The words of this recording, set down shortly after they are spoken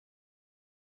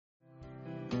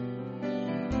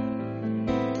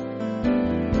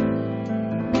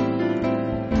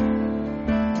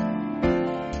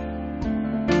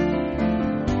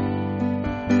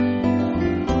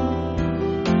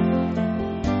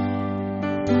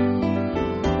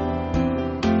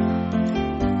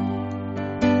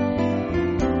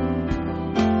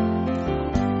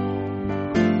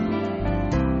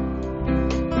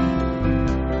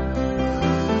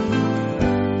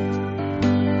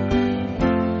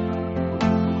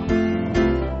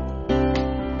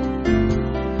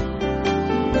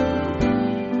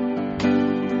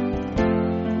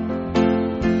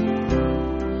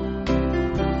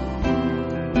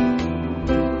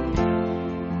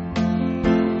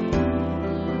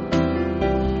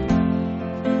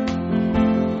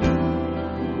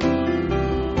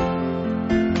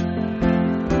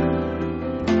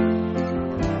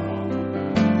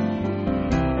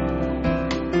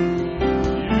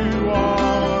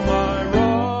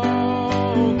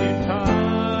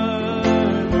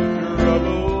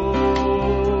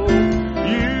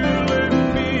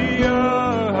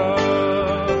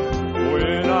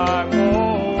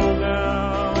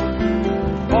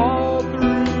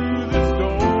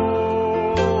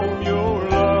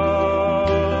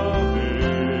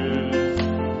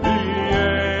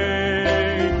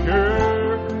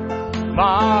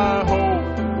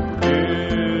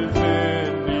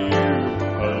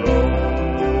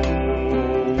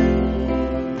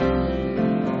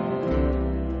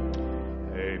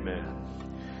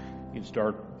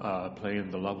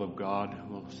playing The Love of God.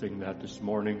 We'll sing that this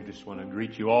morning. Just want to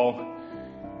greet you all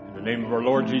in the name of our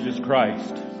Lord Jesus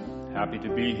Christ. Happy to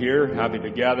be here. Happy to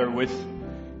gather with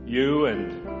you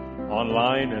and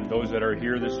online and those that are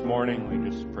here this morning. We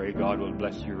just pray God will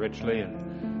bless you richly.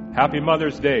 And happy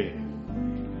Mother's Day.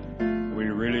 We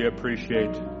really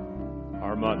appreciate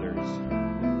our mothers.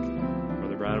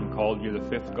 Brother Branham called you the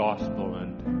fifth gospel,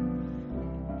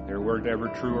 and there weren't ever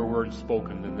truer words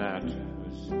spoken than that.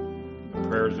 The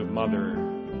prayers of Mother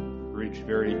reach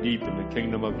very deep in the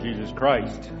kingdom of Jesus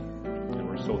Christ, and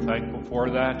we're so thankful for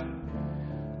that.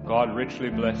 God richly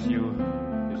bless you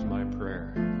is my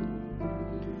prayer.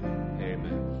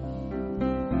 Amen.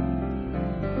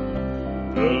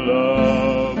 The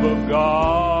love of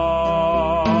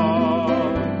God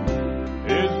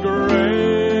is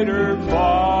greater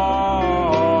far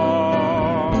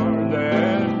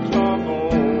than tongue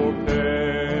or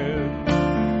pen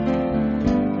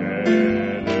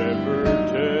can ever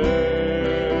tell.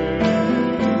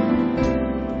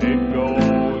 It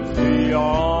goes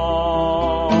beyond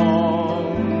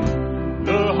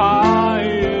the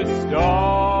highest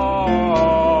star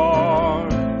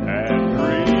and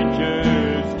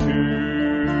reaches to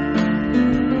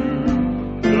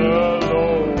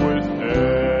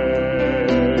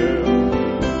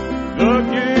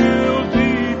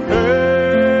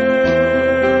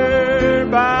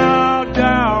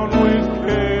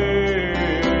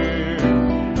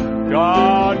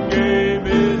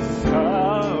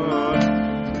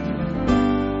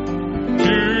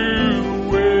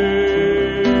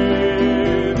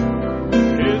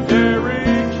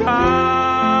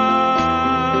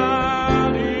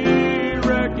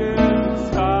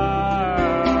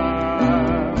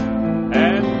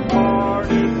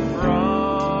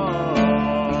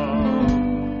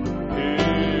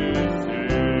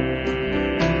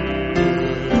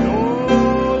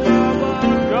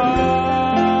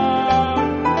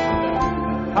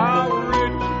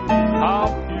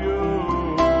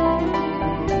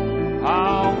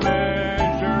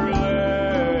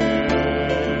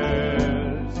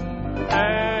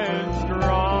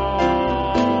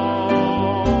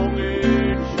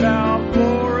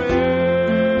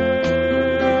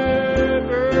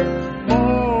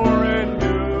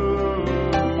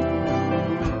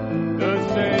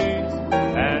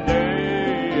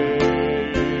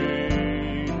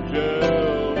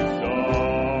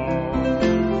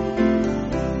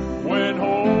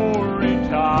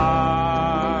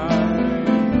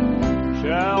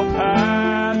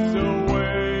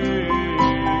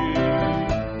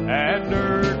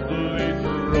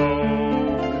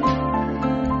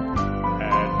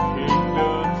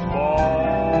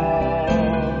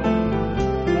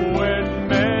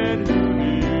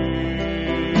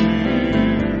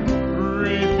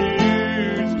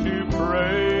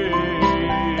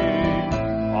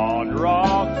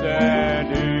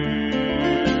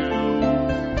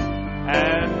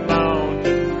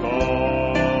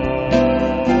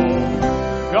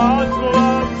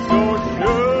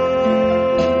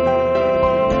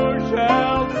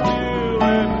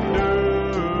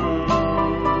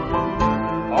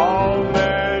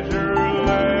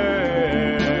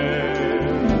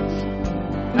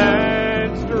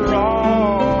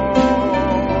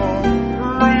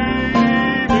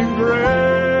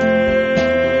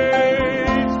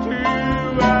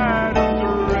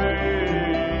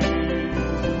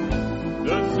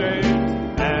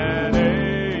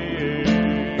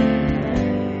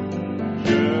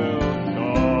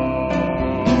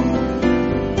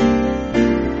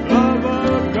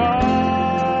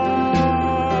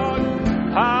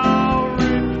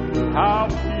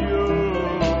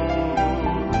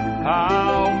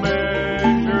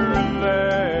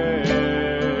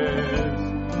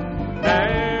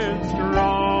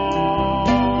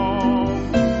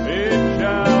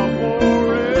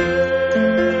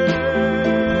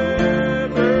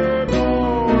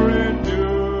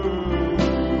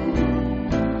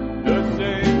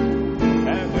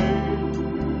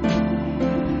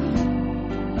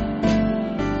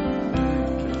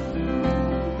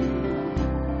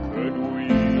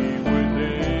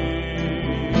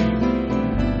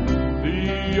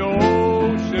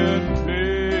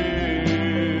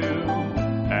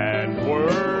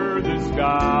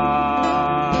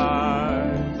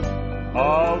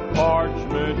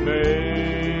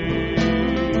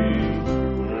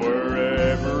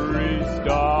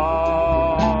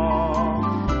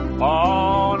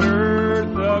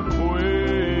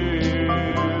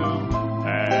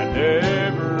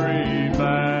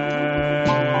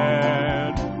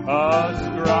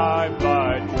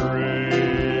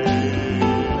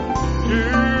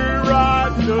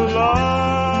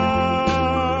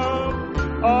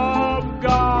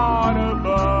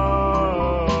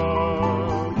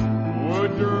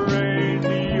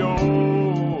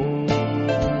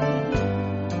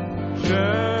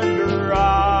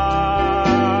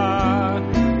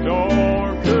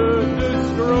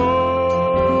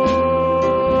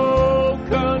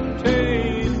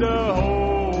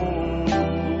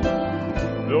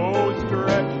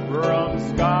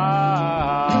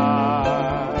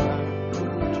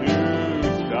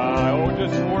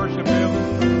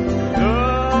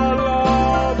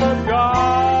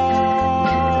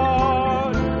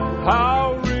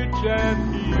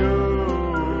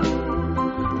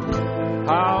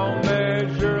how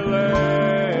measureless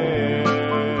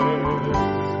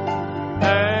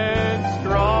and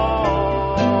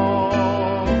strong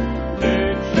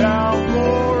it shall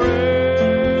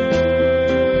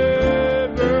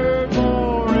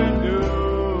forevermore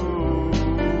endure.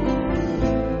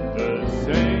 The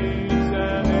saints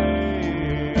and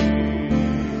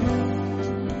angels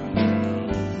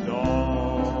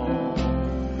song.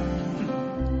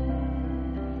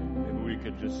 Maybe we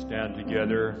could just stand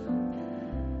together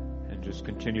and just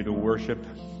continue to worship.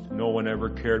 No one ever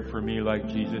cared for me like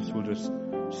Jesus. We'll just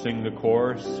sing the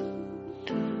chorus.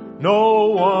 No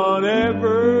one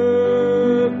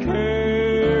ever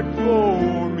cared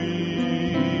for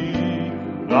me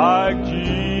like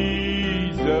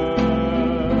Jesus.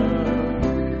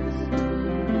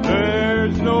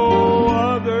 There's no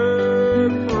other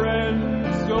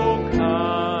friend so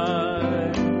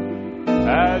kind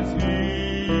as He.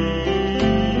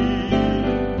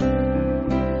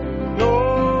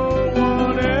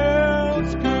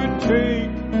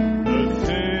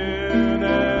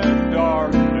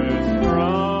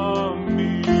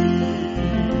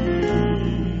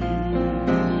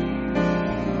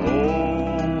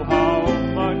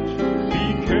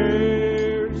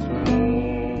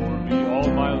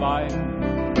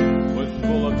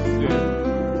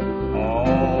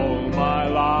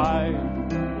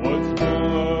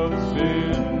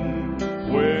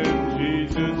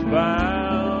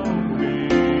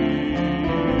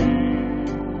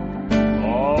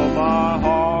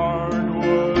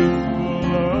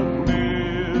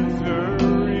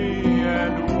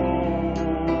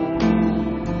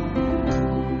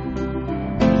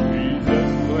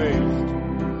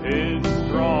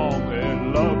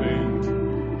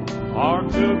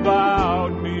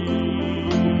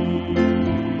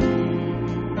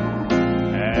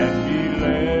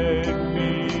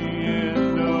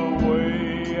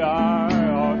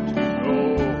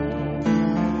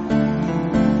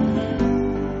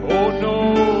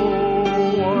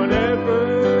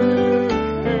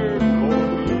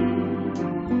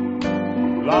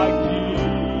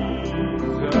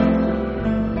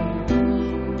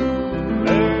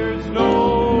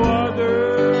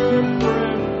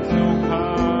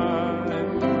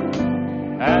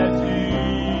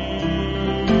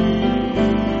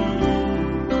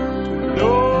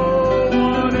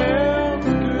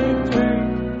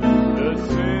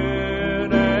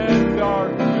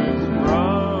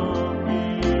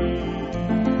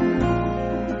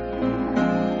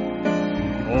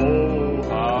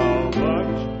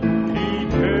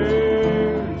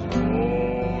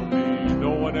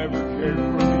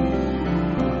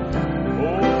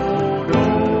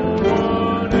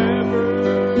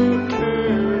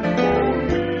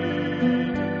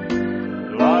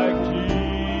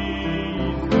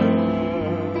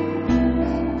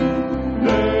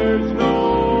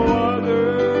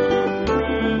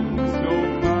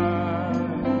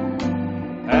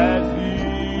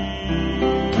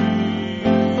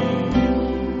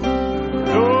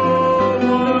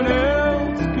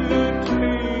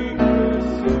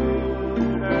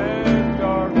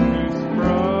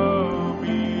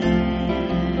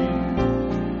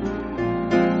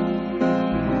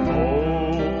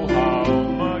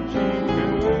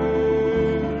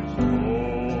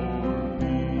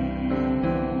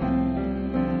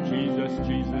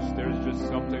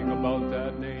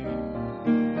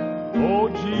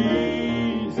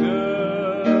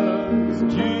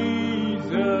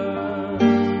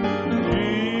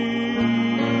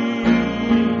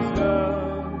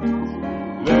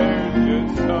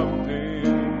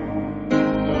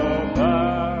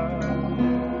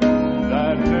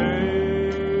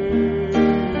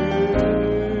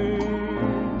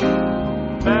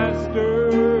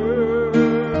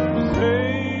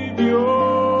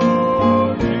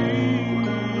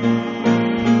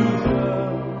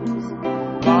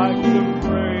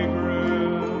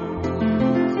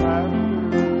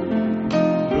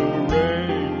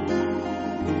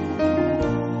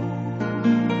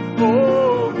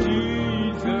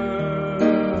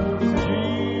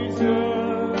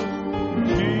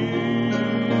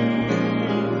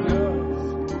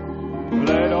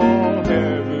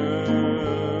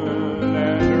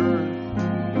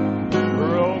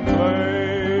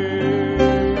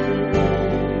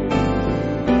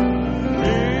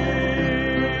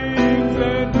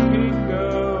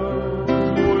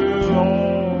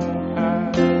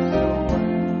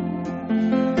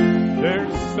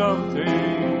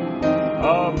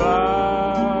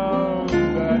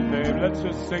 Let's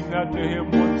just sing that to Him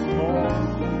once more.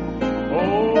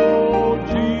 Oh,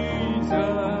 Jesus,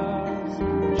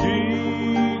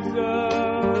 Jesus,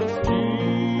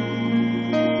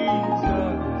 Jesus.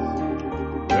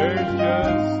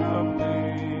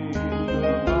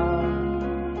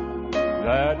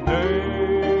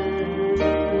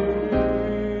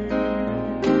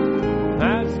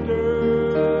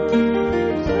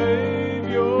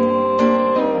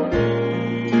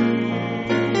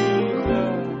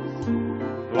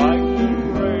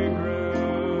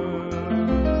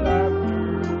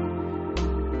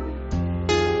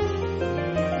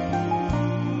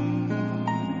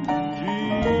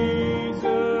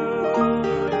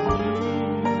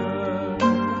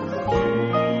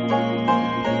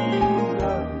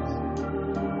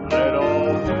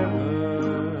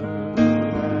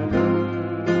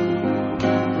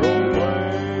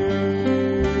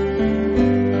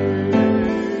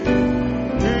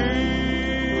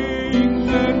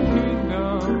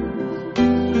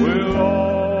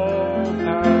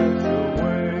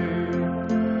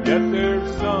 But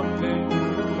there's something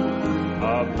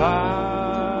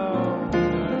about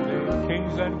the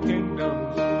kings and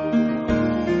kingdoms.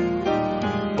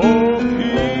 Oh,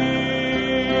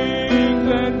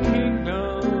 kings and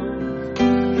kingdoms,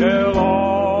 they'll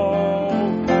all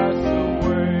pass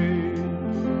away.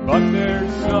 But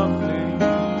there's something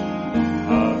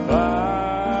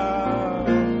about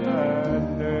that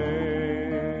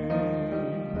name.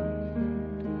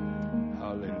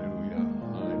 Hallelujah,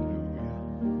 hallelujah,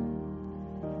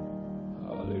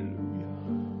 hallelujah.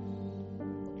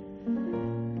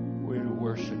 We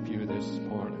worship you this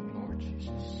morning, Lord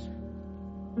Jesus.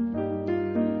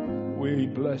 We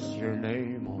bless your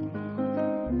name, oh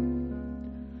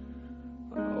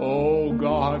Lord. Oh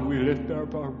God, we lift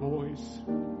up our voice.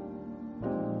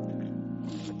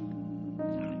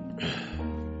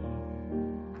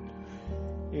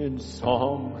 In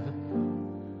song,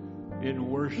 in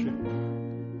worship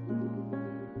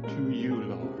to you,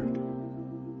 Lord.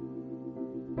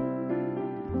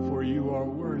 For you are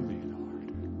worthy,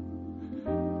 Lord.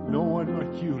 No one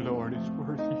but you, Lord, is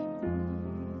worthy.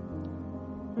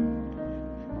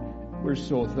 We're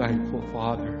so thankful,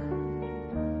 Father,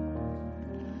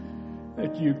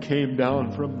 that you came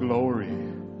down from glory.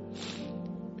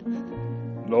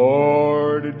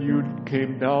 Lord, and you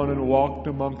came down and walked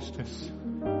amongst us.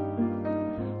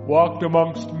 Walked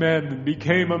amongst men and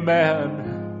became a man,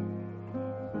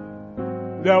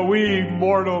 that we,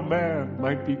 mortal man,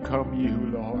 might become you,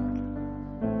 Lord.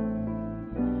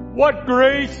 What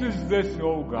grace is this,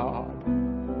 O God,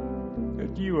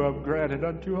 that you have granted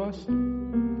unto us?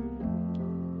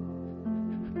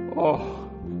 Oh,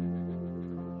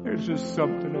 there's just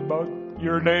something about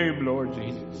your name, Lord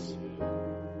Jesus.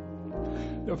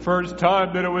 The first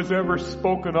time that it was ever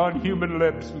spoken on human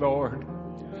lips, Lord.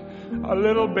 A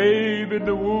little babe in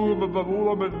the womb of a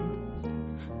woman,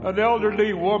 an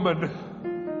elderly woman,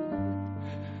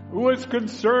 who was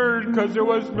concerned because there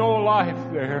was no life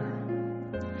there.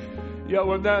 Yet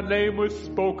when that name was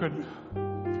spoken,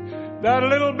 that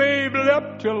little babe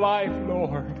leapt to life,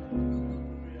 Lord.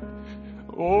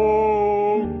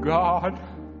 Oh God.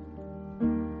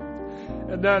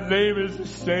 And that name is the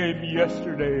same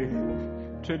yesterday,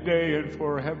 today, and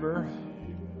forever.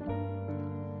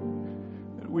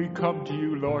 We come to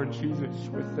you, Lord Jesus,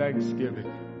 with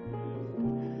thanksgiving.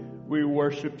 We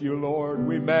worship you, Lord.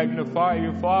 We magnify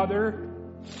you, Father.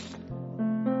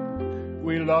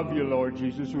 We love you, Lord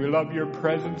Jesus. We love your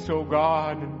presence, oh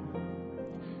God.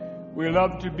 We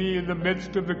love to be in the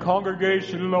midst of the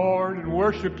congregation, Lord, and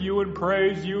worship you and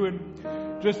praise you and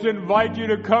just invite you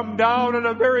to come down in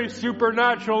a very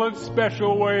supernatural and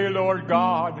special way, Lord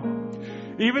God.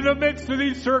 Even in the midst of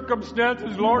these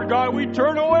circumstances, Lord God, we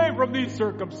turn away from these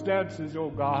circumstances, oh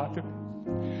God.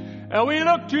 And we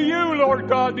look to you, Lord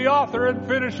God, the author and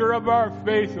finisher of our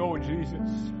faith, oh Jesus.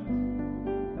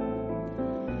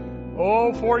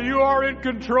 Oh, for you are in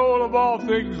control of all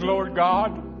things, Lord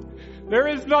God. There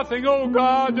is nothing, oh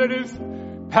God, that is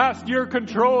past your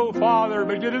control, Father,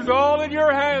 but it is all in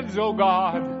your hands, oh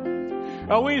God.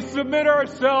 And we submit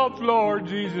ourselves, Lord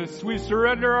Jesus. We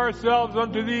surrender ourselves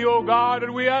unto thee, O God,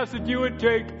 and we ask that you would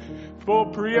take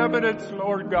full preeminence,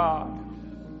 Lord God.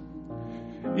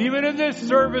 Even in this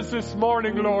service this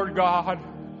morning, Lord God,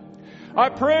 I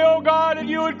pray, O God, that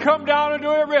you would come down into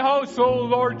every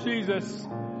household, Lord Jesus.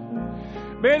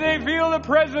 May they feel the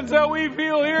presence that we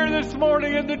feel here this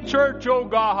morning in the church, O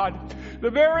God. The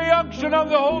very unction of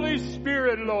the Holy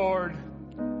Spirit, Lord.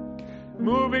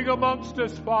 Moving amongst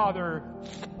us, Father.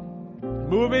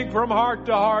 Moving from heart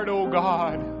to heart, oh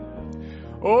God.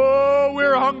 Oh,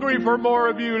 we're hungry for more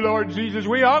of you, Lord Jesus.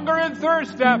 We hunger and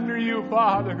thirst after you,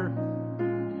 Father.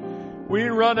 We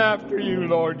run after you,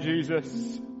 Lord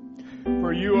Jesus.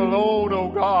 For you alone, oh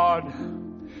God.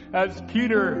 As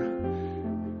Peter,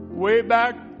 way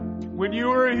back when you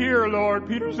were here, Lord,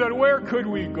 Peter said, where could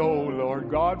we go,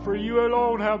 Lord God? For you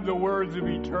alone have the words of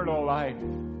eternal life.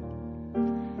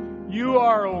 You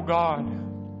are, oh God,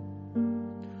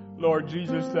 Lord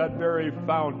Jesus, that very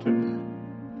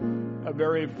fountain, a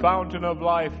very fountain of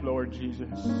life, Lord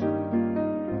Jesus.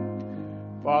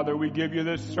 Father, we give you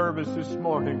this service this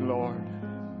morning, Lord.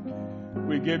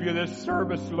 We give you this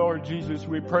service, Lord Jesus.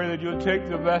 We pray that you'll take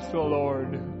the vessel,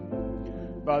 Lord,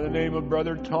 by the name of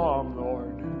Brother Tom,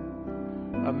 Lord,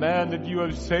 a man that you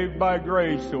have saved by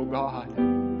grace, oh God,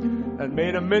 and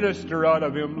made a minister out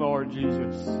of him, Lord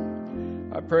Jesus.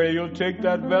 I pray you'll take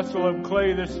that vessel of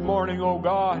clay this morning, oh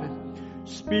God.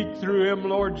 Speak through him,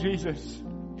 Lord Jesus,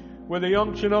 with the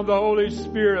unction of the Holy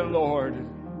Spirit, Lord.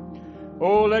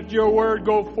 Oh, let your word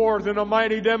go forth in a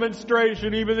mighty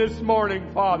demonstration even this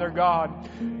morning, Father God.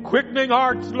 Quickening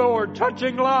hearts, Lord,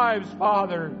 touching lives,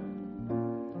 Father.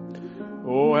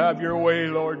 Oh, have your way,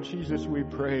 Lord Jesus, we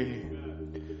pray.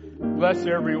 Bless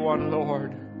everyone,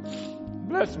 Lord.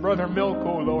 Bless Brother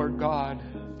Milko, Lord God.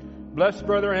 Bless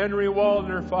Brother Henry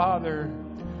Waldner, Father.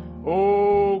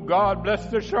 Oh, God, bless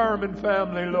the Sharman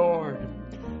family, Lord.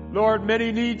 Lord,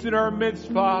 many needs in our midst,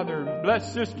 Father.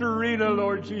 Bless Sister Rena,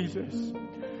 Lord Jesus.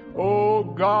 Oh,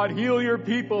 God, heal your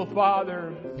people,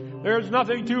 Father. There's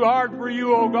nothing too hard for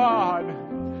you, oh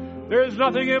God. There's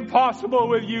nothing impossible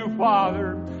with you,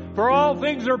 Father. For all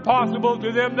things are possible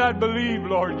to them that believe,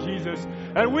 Lord Jesus.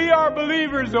 And we are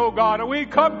believers, oh God. And we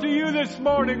come to you this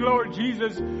morning, Lord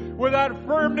Jesus, with that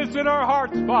firmness in our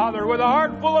hearts, Father. With a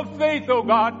heart full of faith, oh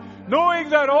God. Knowing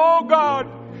that, oh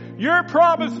God, your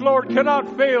promise, Lord,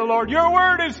 cannot fail, Lord. Your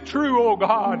word is true, oh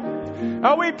God.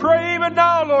 And we pray even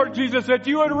now, Lord Jesus, that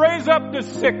you would raise up the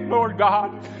sick, Lord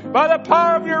God, by the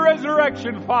power of your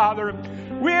resurrection, Father.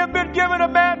 We have been given a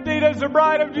mandate as the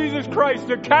bride of Jesus Christ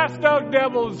to cast out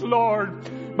devils,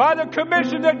 Lord, by the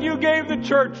commission that you gave the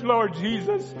church, Lord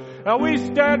Jesus. And we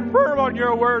stand firm on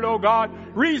your word, oh God,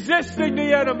 resisting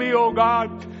the enemy, oh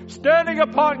God, standing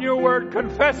upon your word,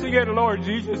 confessing it, Lord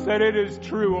Jesus, that it is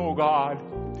true, oh God.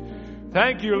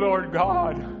 Thank you, Lord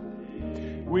God.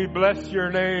 We bless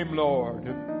your name,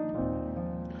 Lord.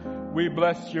 We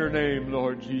bless your name,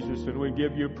 Lord Jesus, and we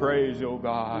give you praise, oh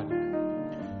God.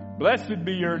 Blessed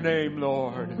be your name,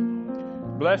 Lord.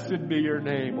 Blessed be your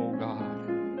name, oh God.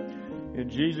 In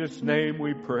Jesus' name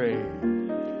we pray.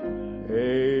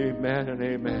 Amen and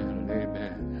amen and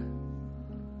amen.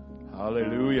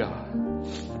 Hallelujah.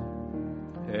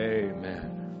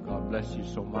 Amen. God bless you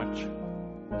so much.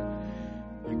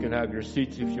 You can have your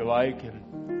seats if you like. And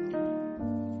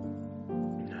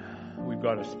we've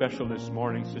got a special this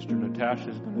morning. Sister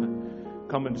Natasha's going to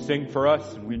come and sing for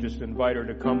us. And we just invite her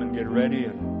to come and get ready.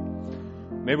 And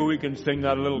maybe we can sing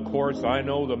that little chorus. I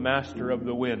know the master of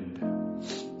the wind.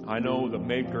 I know the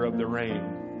maker of the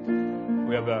rain.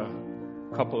 We have a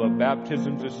couple of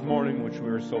baptisms this morning, which we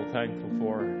are so thankful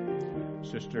for.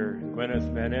 Sister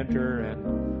Gwyneth Van Enter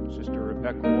and Sister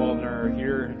Rebecca Wallner are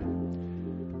here.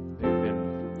 They've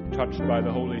been touched by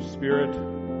the Holy Spirit.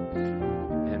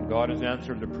 And God has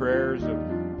answered the prayers of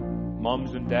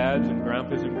moms and dads and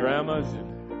grandpas and grandmas.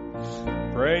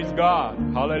 Praise God.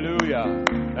 Hallelujah.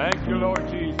 Thank you, Lord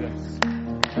Jesus.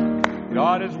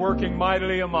 God is working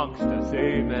mightily amongst us.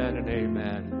 Amen and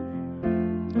amen.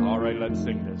 All right, let's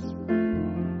sing this.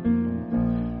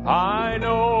 I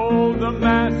know the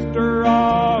master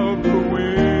of the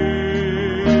wind.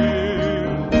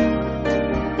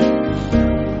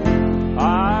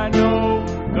 I know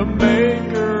the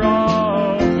maker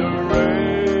of the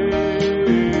rain.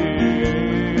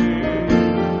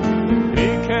 He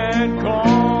can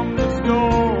calm the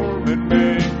storm and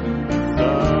make the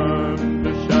sun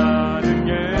to shine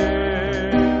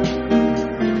again.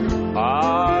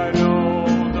 I know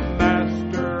the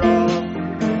master of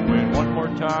the wind. One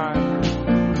more time.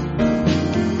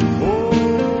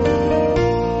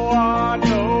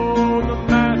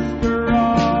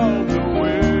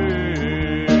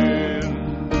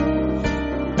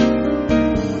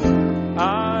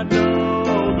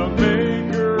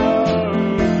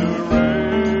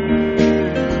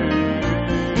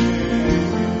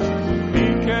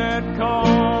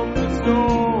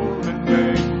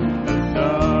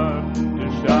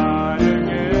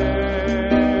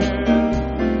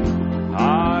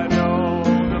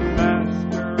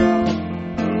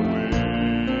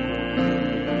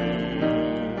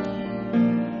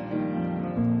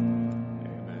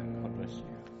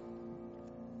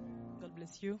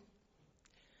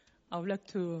 I would like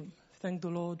to thank the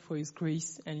Lord for His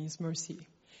grace and His mercy.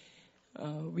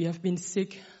 We have been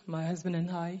sick, my husband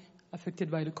and I, affected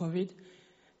by the COVID.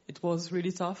 It was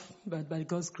really tough, but by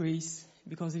God's grace,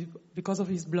 because of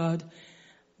His blood,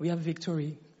 we have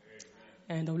victory.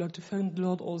 And I would like to thank the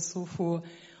Lord also for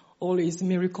all His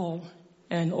miracle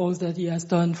and all that He has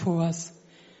done for us.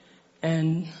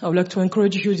 And I would like to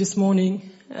encourage you this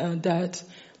morning that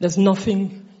there's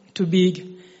nothing too big,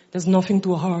 there's nothing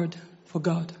too hard for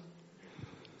God.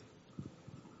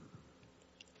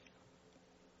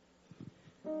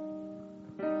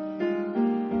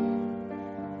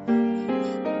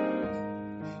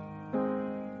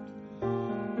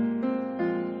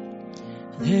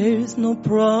 There is no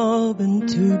problem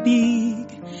too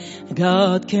big,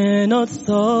 God cannot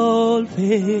solve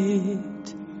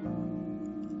it.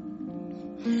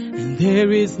 And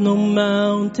there is no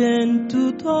mountain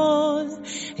too tall,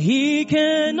 He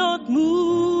cannot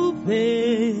move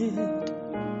it.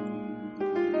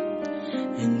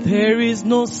 And there is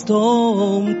no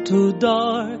storm too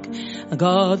dark,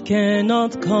 God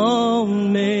cannot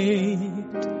calm it.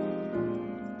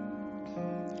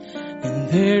 and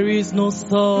there is no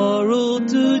sorrow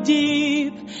too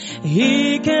deep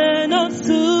He cannot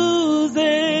soothe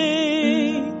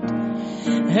it.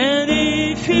 And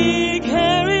if He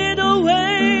carried the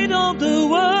weight of the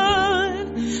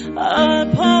world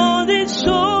upon His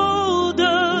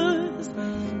shoulders,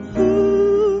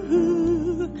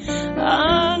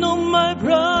 I know my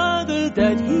brother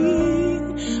that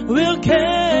He will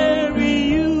carry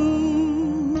you.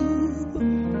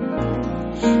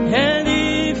 And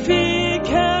if He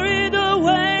carried the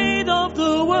weight of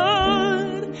the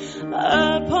world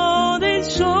upon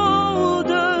His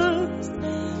shoulders,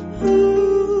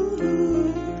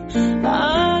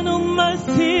 I know my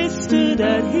sister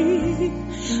that He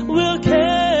will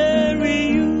carry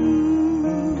you.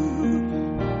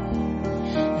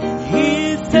 And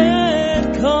He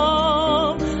said,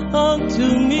 come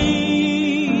unto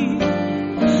me,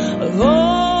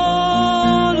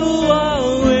 all who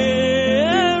are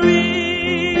weary,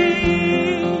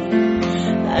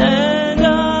 and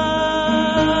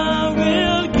I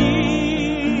will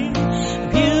give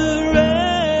you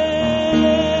rest.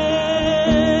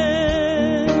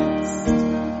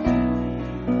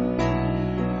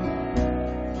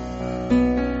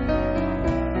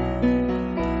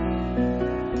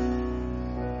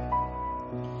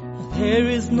 There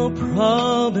is no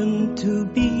problem too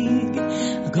big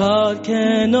God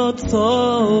cannot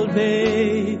solve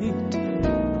it.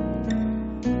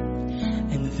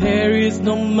 And there is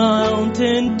no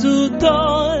mountain too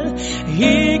tall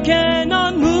He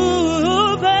cannot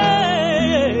move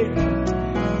it.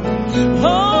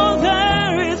 Oh,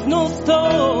 there is no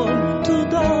storm too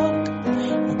dark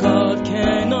God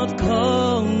cannot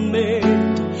calm it.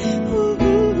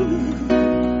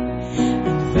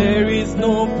 And there is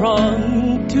no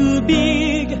problem too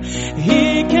big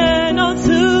He cannot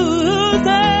soothe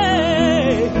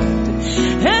it.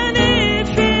 And if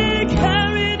He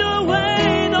carried the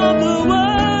weight of the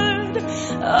world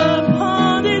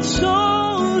upon His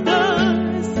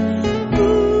shoulders,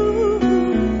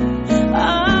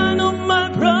 I know my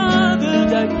brother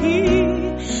that He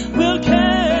will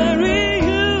carry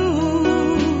you.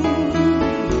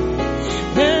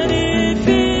 And if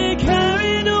He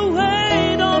carried the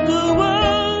weight of the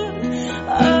world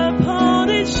upon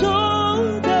His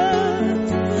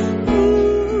shoulders,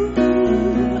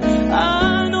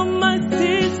 I know my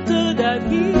sister that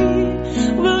He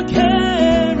will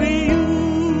carry you.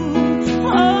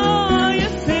 Oh,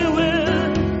 yes He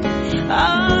will.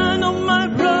 I know my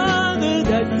brother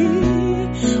that He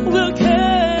will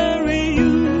carry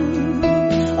you.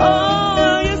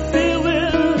 Oh, yes He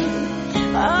will.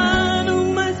 I know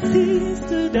my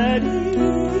sister that He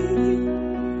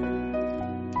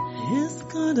is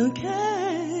gonna carry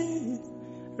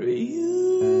you.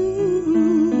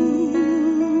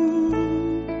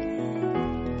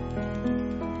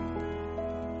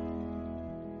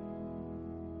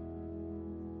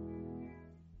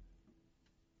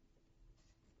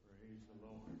 Praise the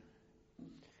Lord.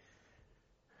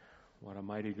 What a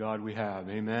mighty God we have.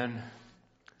 Amen.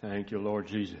 Thank you, Lord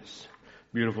Jesus.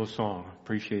 Beautiful song.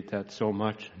 Appreciate that so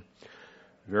much.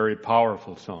 Very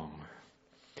powerful song.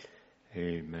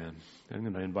 Amen. I'm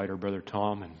going to invite our brother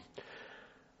Tom, and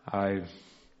I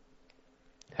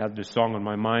had this song on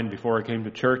my mind before I came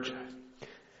to church.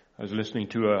 I was listening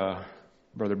to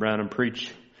Brother Branham preach.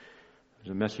 It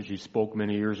was a message he spoke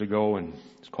many years ago, and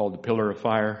it's called The Pillar of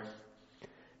Fire.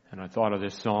 And I thought of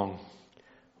this song.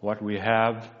 What we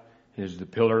have is the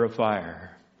pillar of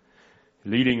fire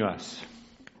leading us.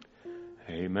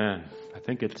 Amen. I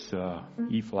think it's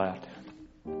E flat.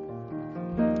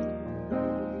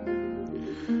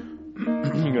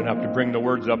 You're going to have to bring the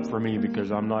words up for me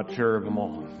because I'm not sure of them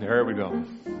all. There we go.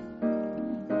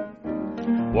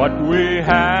 What we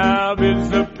have is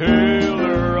the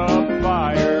pillar of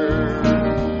fire,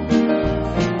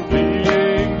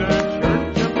 leading the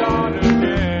church of God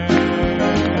again,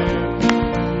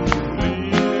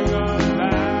 leading us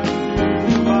back to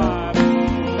the Bible,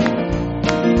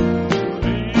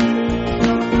 leading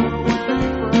us away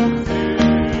from sin,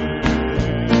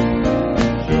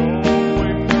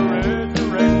 showing the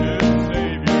resurrected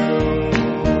Savior,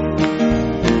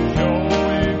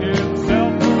 showing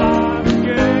Himself alive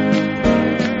again.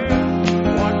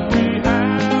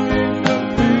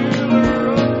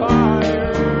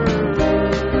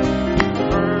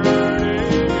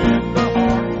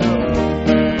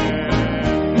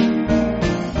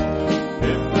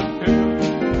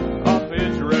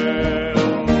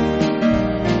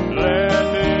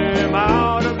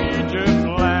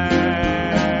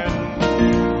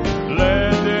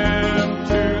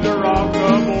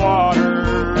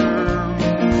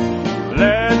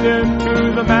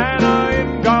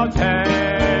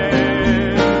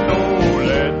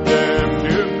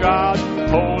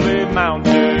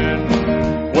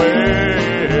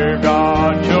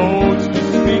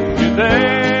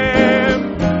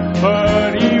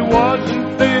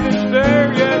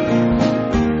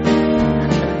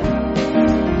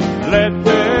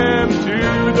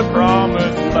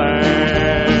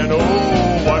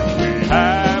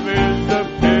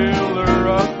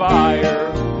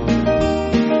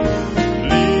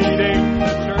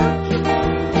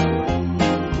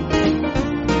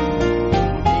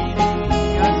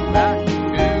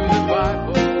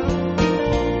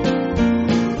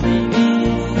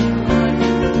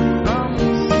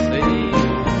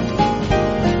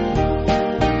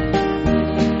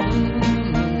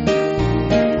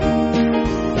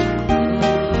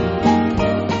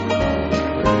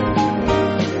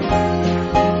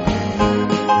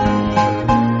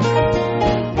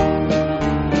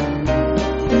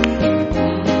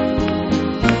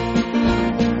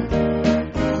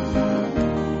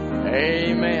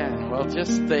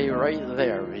 just stay right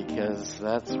there because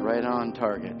that's right on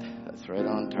target. That's right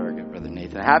on target, Brother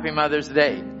Nathan. Happy Mother's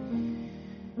Day.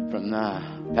 From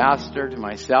the pastor to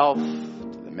myself, to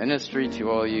the ministry,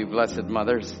 to all you blessed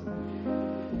mothers.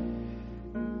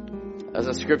 As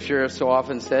the scripture so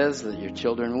often says, that your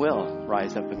children will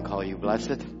rise up and call you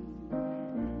blessed.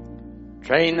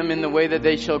 Train them in the way that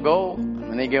they shall go.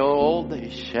 When they grow old, they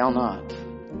shall not.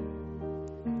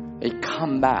 They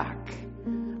come back.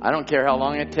 I don't care how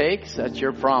long it takes. That's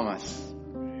your promise.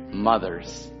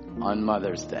 Mothers on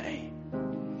Mother's Day.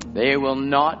 They will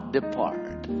not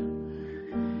depart.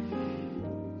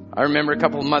 I remember a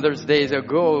couple of Mother's Days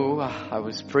ago, I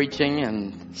was preaching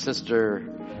and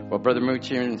Brother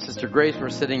Moochie and Sister Grace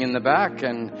were sitting in the back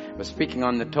and was speaking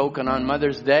on the token on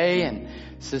Mother's Day. And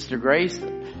Sister Grace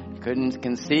couldn't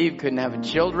conceive, couldn't have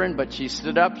children, but she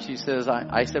stood up. She says,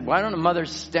 I said, why don't a mother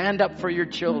stand up for your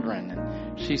children?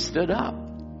 And she stood up.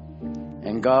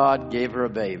 And God gave her a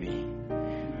baby.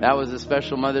 That was a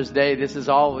special Mother's Day. This is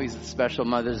always a special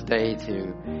Mother's Day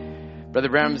too. Brother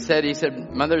Branham said,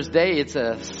 Mother's Day, it's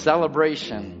a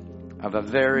celebration of a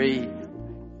very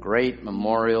great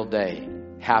Memorial Day.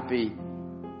 Happy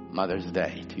Mother's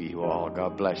Day to you all.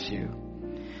 God bless you.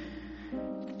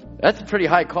 That's a pretty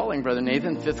high calling, Brother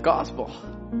Nathan. 5th Gospel.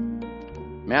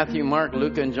 Matthew, Mark,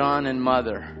 Luke, and John, and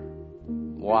Mother.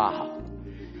 Wow.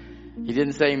 He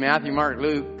didn't say Matthew, Mark,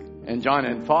 Luke, and John,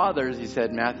 and fathers. He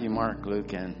said Matthew, Mark,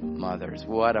 Luke, and mothers.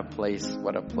 What a place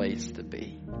to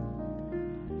be.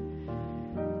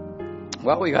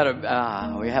 Well, we have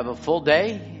a full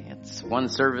day. It's one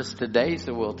service today,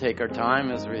 so we'll take our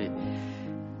time as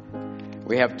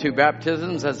we have 2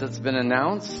 baptisms, as it's been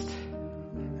announced,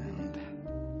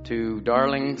 and 2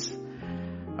 darlings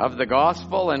of the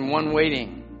gospel, and 1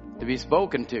 waiting to be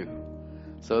spoken to.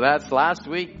 So that's last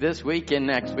week, this week, and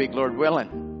next week, Lord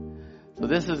willing. So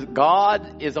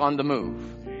God is on the move,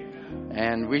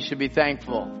 and we should be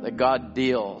thankful that God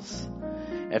deals.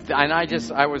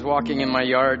 I was walking in my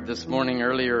yard this morning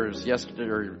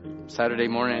Saturday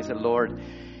morning. I said, Lord,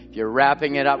 if you're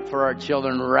wrapping it up for our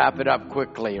children, wrap it up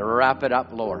quickly. Wrap it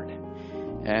up, Lord.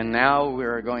 And now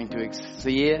we're going to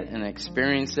see it and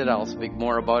experience it. I'll speak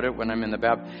more about it when I'm in the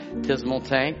baptismal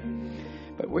tank.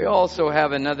 But we also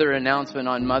have another announcement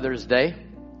on Mother's Day.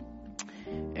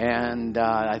 And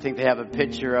I think they have a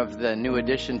picture of the new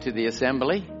addition to the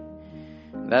assembly.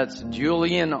 That's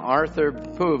Julian Arthur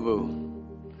Puvu.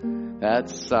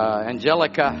 That's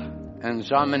Angelica and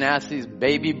Jean Manasseh's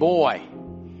baby boy.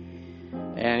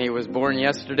 And he was born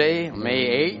yesterday,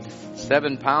 May 8th,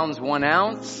 7 pounds, 1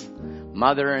 ounce.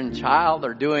 Mother and child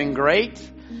are doing great.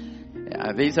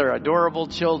 These are adorable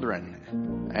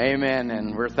children. Amen.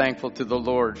 And we're thankful to the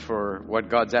Lord for what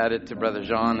God's added to Brother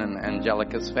Jean and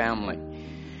Angelica's family.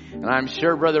 And I'm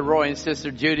sure Brother Roy and Sister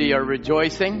Judy are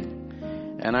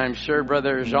rejoicing. And I'm sure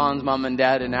Brother Jean's mom and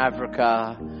dad in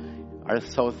Africa are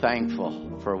so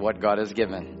thankful for what God has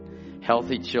given.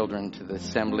 Healthy children to the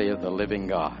assembly of the living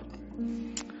God.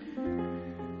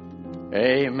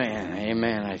 Amen.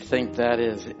 Amen. I think that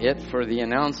is it for the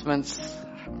announcements.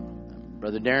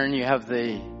 Brother Darren, you have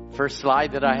the first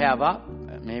slide that I have up.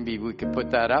 Maybe we could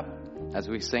put that up as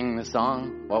we sing the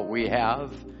song. What we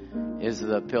have is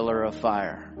the pillar of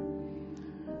fire.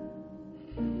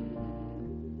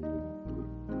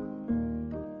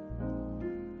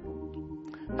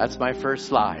 That's my first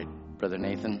slide, Brother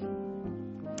Nathan.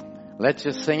 Let's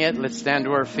just sing it. Let's stand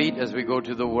to our feet as we go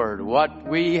to the Word. What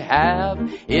we have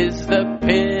is the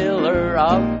pillar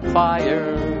of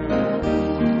fire.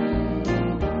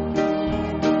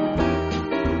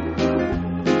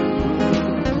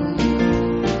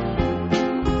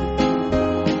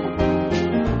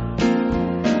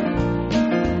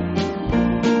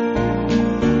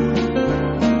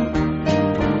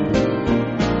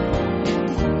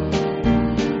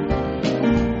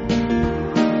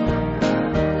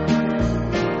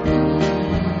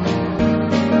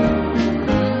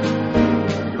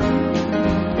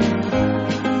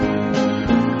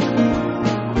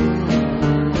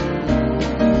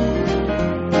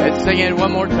 Sing it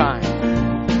one more time.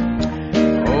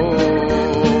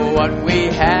 Oh, what we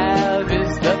have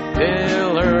is the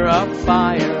pillar of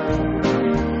fire.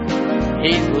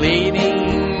 He's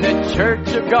leading the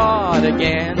church of God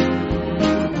again.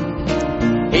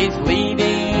 He's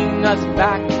leading us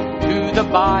back to the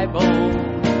Bible,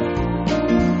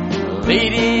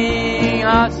 leading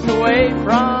us away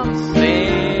from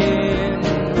sin,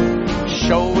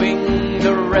 showing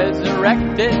the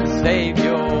resurrected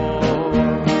Savior,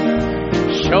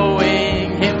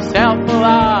 showing himself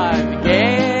alive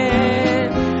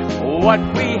again. What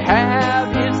we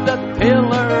have is the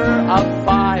pillar of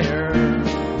fire,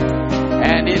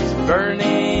 and it's burning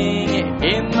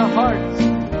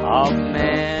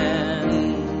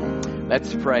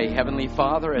Let's pray. Heavenly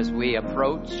Father, as we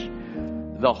approach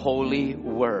the Holy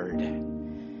Word,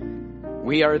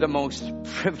 we are the most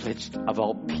privileged of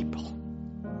all people.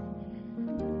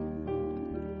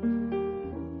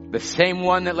 The same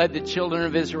one that led the children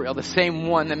of Israel, the same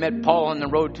one that met Paul on the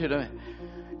road to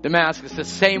Damascus, the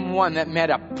same one that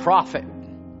met a prophet,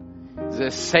 is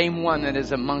the same one that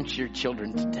is amongst your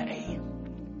children today.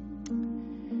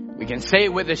 We can say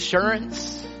it with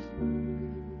assurance.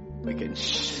 We can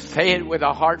say it with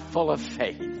a heart full of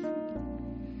faith.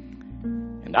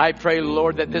 And I pray,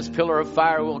 Lord, that this pillar of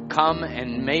fire will come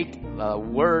and make the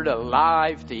Word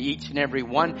alive to each and every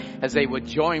one as they would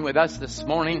join with us this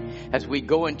morning as we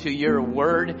go into your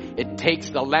Word. It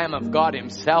takes the Lamb of God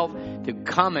himself to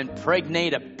come and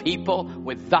pregnate a people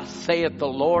with thus saith the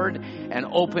Lord and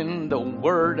open the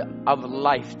Word of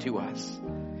life to us.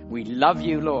 We love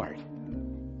you, Lord.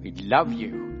 We love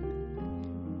you.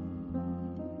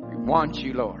 We want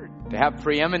you, Lord, to have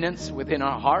preeminence within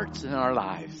our hearts and our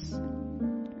lives.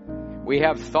 We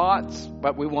have thoughts,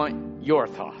 but we want your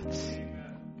thoughts.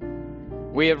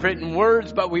 We have written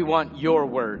words, but we want your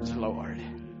words, Lord.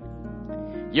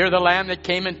 You're the Lamb that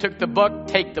came and took the book.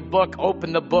 Take the book,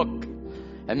 open the book,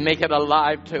 and make it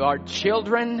alive to our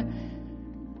children,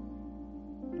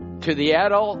 to the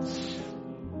adults,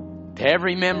 to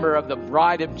every member of the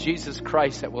bride of Jesus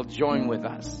Christ that will join with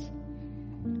us.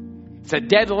 It's a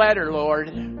dead letter, Lord,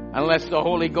 unless the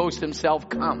Holy Ghost himself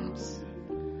comes.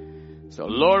 So,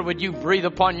 Lord, would you breathe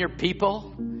upon your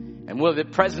people, and will the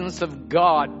presence of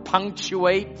God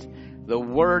punctuate the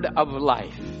word of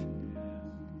life?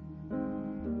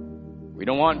 We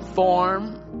don't want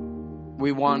form,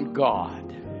 we want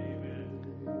God.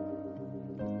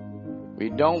 We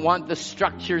don't want the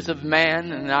structures of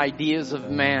man and the ideas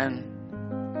of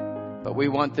man, but we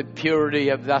want the purity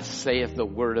of thus saith the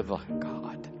word of God.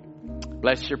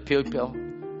 Bless your people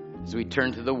as we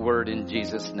turn to the word in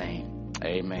Jesus' name.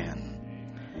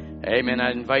 Amen. Amen. I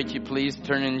invite you, please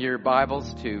turn in your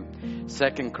Bibles to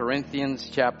 2 Corinthians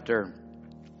chapter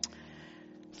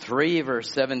 3,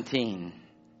 verse 17.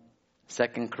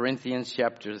 2 Corinthians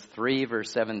chapter 3,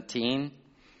 verse 17.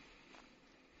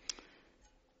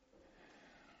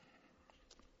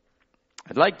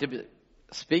 I'd like to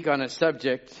speak on a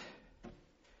subject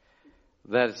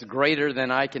that's greater than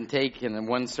I can take in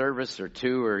one service or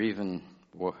two or even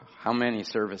how many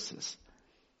services.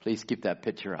 Please keep that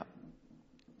picture up.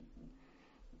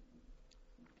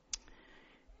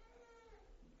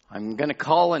 I'm going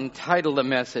to entitle the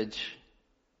message,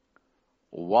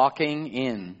 Walking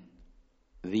in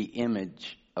the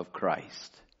Image of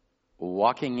Christ.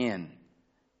 Walking in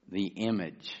the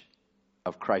image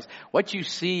of Christ. What you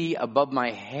see above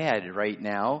my head right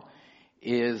now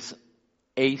is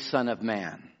a Son of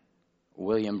Man,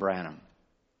 William Branham.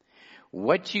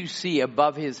 What you see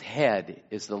above his head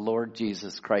is the Lord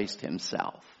Jesus Christ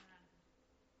himself,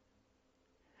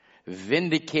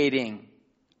 vindicating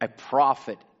a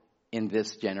prophet in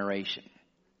this generation.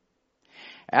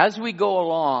 As we go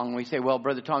along, we say, well,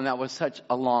 Brother Tom, that was such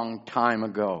a long time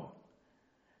ago.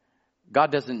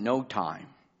 God doesn't know time.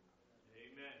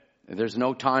 Amen. There's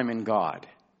no time in God.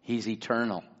 He's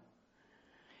eternal.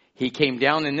 He came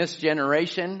down in this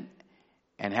generation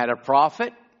and had a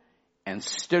prophet and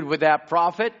stood with that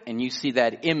prophet, and you see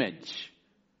that image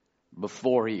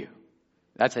before you.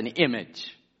 That's an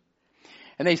image.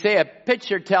 And they say a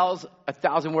picture tells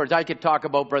 1,000 words. I could talk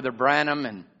about Brother Branham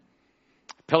and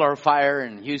Pillar of Fire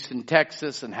in Houston,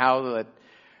 Texas, and how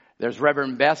there's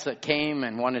Reverend Bess that came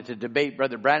and wanted to debate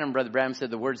Brother Branham. Brother Branham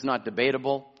said the word's not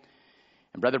debatable.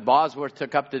 And Brother Bosworth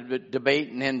took up the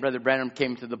debate, and then Brother Branham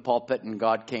came to the pulpit, and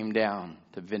God came down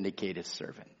to vindicate his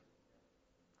servant.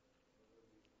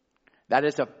 That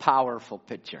is a powerful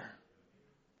picture.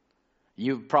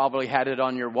 You've probably had it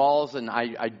on your walls, and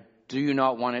I do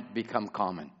not want it to become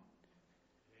common. Amen.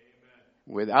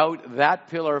 Without that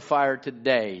pillar of fire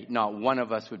today, not one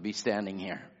of us would be standing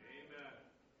here. Amen.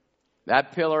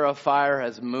 That pillar of fire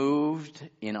has moved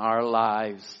in our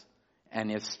lives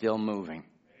and is still moving.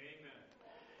 Amen.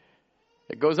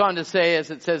 It goes on to say, as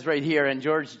it says right here, and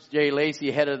George J. Lacey,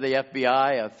 head of the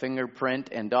FBI, of fingerprint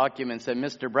and documents, said,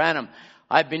 Mr. Branham,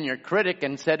 I've been your critic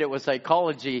and said it was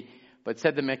psychology, but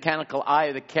said the mechanical eye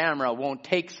of the camera won't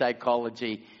take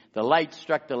psychology. The light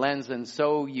struck the lens, and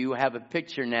so you have a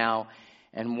picture now.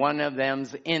 And one of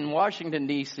them's in Washington,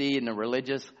 D.C., in the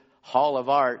Religious Hall of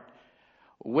Art,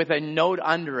 with a note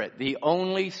under it. The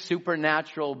only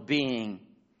supernatural being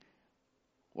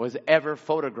was ever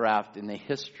photographed in the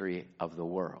history of the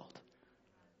world.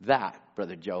 That,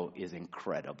 Brother Joe, is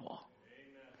incredible.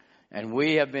 Amen. And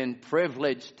we have been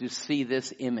privileged to see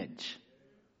this image.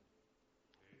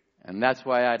 And that's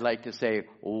why I'd like to say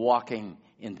walking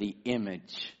in the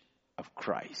image of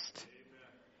Christ.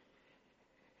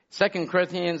 2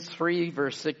 Corinthians 3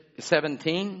 verse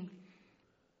 17.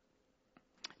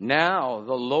 Now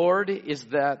the Lord is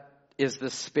the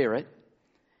Spirit,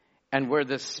 and where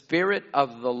the Spirit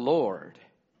of the Lord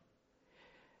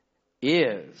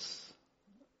is,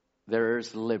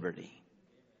 there's liberty.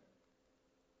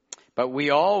 But we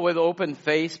all with open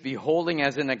face, beholding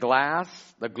as in a glass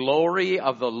the glory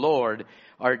of the Lord,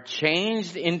 are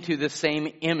changed into the same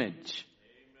image.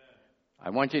 Amen. I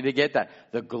want you to get that.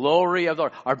 The glory of the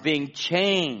Lord are being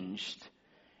changed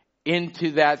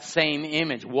into that same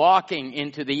image, walking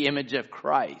into the image of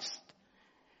Christ.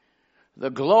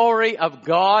 The glory of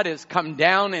God has come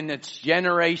down in its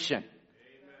generation.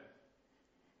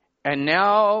 Amen. And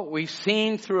now we've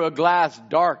seen through a glass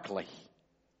darkly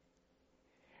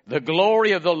the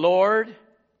glory of the Lord,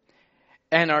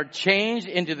 and are changed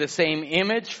into the same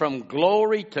image from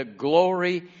glory to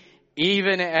glory,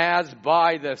 even as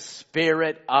by the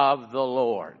Spirit of the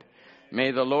Lord.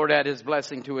 May the Lord add His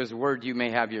blessing to His word. You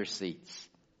may have your seats.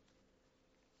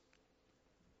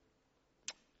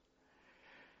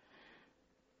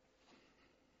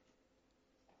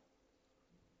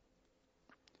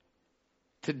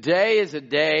 Today is a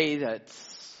day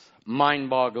that's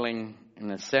mind-boggling in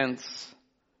the sense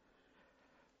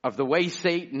of the way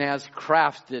Satan has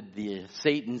crafted the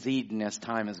Satan's Eden as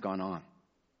time has gone on.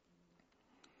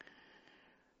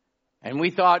 And we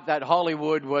thought that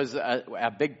Hollywood was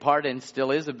a big part, and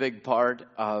still is a big part,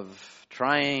 of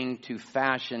trying to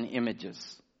fashion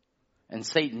images. And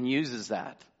Satan uses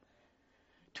that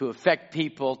to affect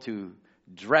people to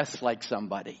dress like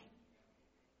somebody.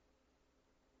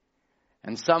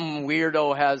 And some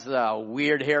weirdo has a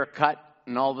weird haircut,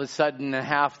 and all of a sudden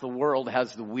half the world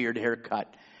has the weird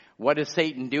haircut. What is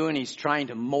Satan doing? He's trying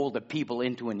to mold the people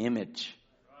into an image.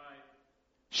 Right.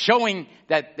 Showing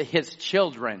that his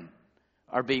children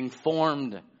are being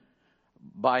formed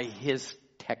by his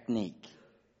technique.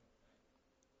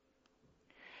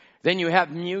 Then you have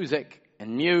music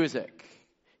and music.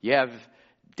 You have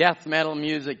death metal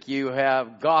music. You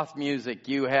have goth music.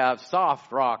 You have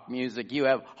soft rock music. You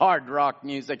have hard rock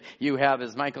music. You have,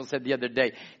 as Michael said the other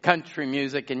day, country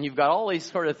music. And you've got all these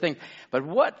sort of things. But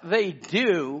what they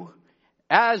do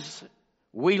as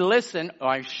we listen, or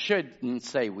I shouldn't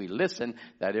say we listen,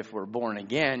 that if we're born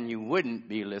again, you wouldn't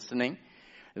be listening.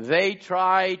 They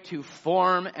try to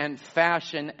form and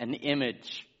fashion an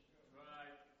image.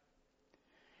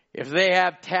 If they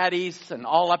have tatties and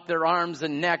all up their arms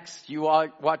and necks, you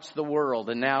watch the world.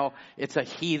 And now it's a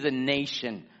heathen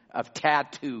nation of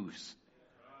tattoos.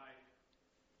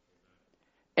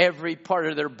 Every part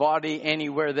of their body,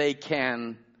 anywhere they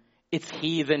can, it's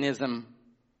heathenism.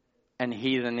 And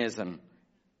heathenism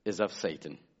is of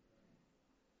Satan.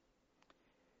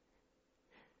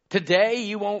 Today,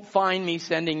 you won't find me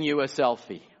sending you a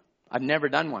selfie. I've never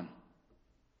done one.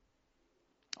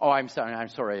 Oh, I'm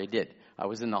sorry, I did. I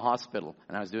was in the hospital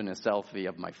and I was doing a selfie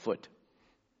of my foot.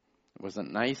 It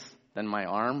wasn't nice. Then my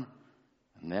arm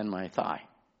and then my thigh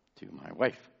to my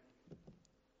wife.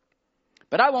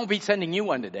 But I won't be sending you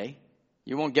one today.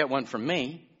 You won't get one from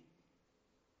me.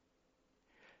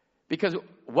 Because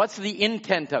what's the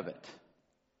intent of it?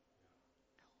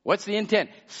 What's the intent?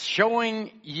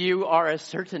 Showing you are a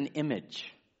certain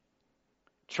image.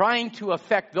 Trying to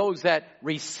affect those that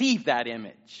receive that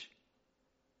image.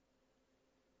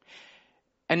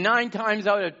 And 9 times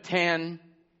out of 10,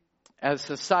 as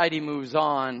society moves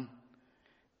on,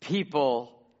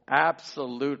 people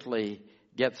absolutely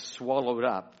get swallowed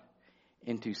up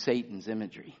into Satan's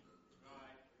imagery.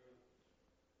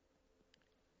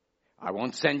 I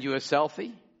won't send you a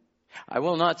selfie. I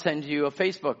will not send you a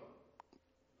Facebook.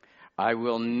 I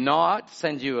will not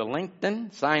send you a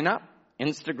LinkedIn sign up,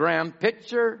 Instagram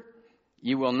picture.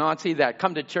 You will not see that.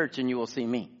 Come to church and you will see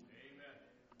me. Amen.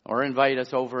 Or invite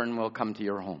us over and we'll come to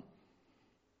your home.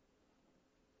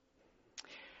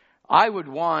 I would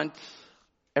want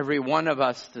every one of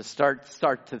us to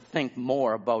start to think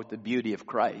more about the beauty of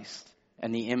Christ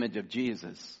and the image of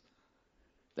Jesus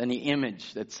than the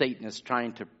image that Satan is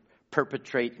trying to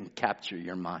perpetrate and capture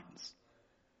your minds.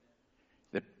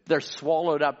 They're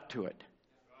swallowed up to it.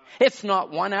 It's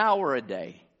not 1 hour a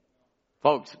day.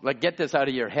 Folks, get this out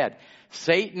of your head.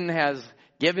 Satan has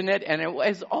given it, and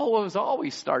it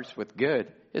always starts with good.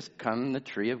 It's come the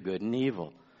tree of good and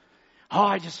evil. Oh,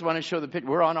 I just want to show the picture.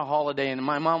 We're on a holiday, and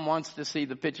my mom wants to see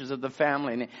the pictures of the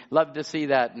family, and they love to see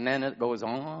that. And then it goes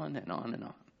on and on and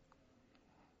on.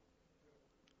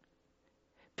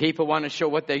 People want to show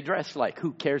what they dress like.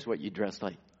 Who cares what you dress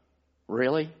like?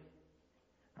 Really?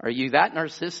 Are you that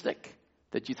narcissistic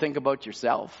that you think about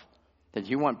yourself? that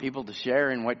you want people to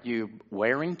share in what you're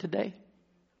wearing today?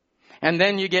 And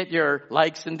then you get your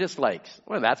likes and dislikes.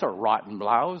 Well, that's a rotten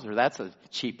blouse, or that's a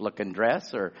cheap-looking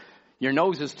dress, or your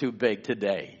nose is too big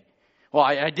today. Well,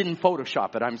 I didn't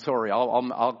Photoshop it. I'm sorry.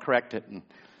 I'll correct it. And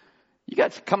you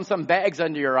got some bags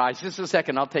under your eyes. Just a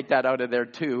second, I'll take that out of there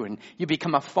too. And you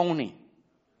become a phony.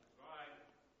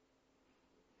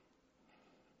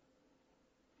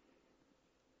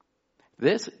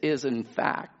 This is, in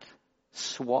fact,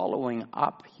 swallowing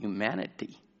up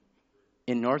humanity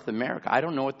in North America. I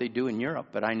don't know what they do in Europe,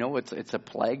 but I know it's a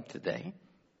plague today.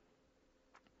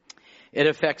 It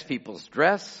affects people's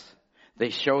dress. They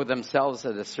show themselves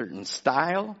at a certain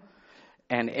style.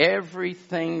 And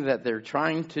everything that they're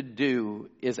trying to do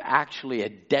is actually a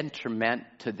detriment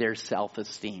to their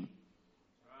self-esteem.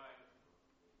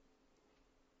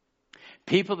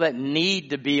 People that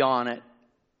need to be on it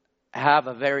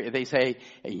they say,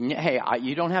 hey,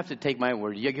 you don't have to take my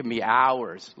word. You give me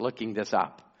hours looking this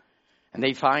up. And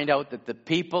they find out that the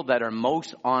people that are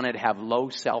most on it have low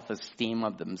self-esteem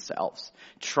of themselves,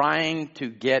 trying to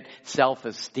get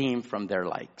self-esteem from their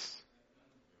likes.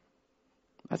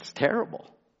 That's terrible.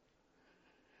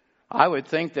 I would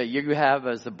think that you have,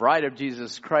 as the bride of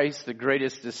Jesus Christ, the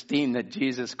greatest esteem that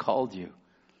Jesus called you.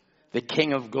 The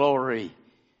King of Glory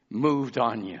moved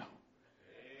on you. Amen.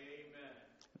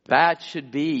 That should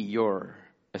be your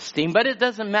esteem. But it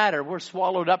doesn't matter. We're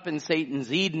swallowed up in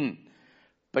Satan's Eden.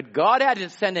 But God had to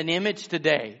send an image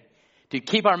today to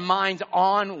keep our minds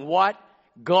on what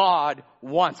God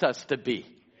wants us to be.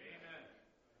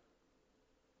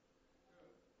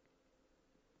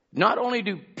 Not only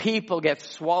do people get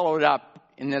swallowed up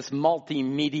in this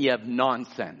multimedia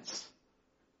nonsense,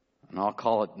 and I'll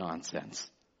call it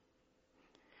nonsense,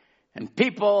 and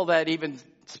people that even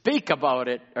speak about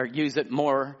it or use it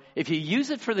more, if you use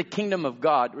it for the kingdom of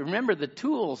God, remember the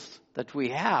tools that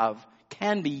we have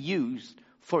can be used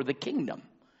for the kingdom.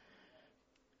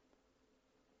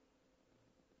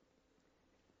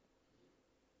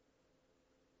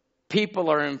 People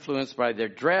are influenced by their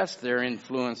dress. They're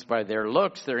influenced by their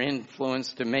looks. They're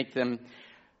influenced to make them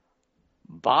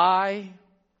buy,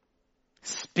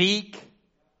 speak,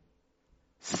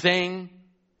 sing.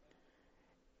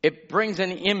 It brings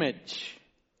an image.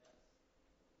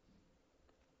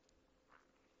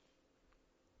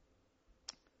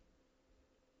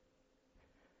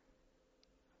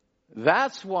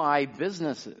 That's why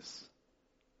businesses,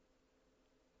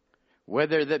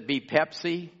 whether that be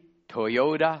Pepsi,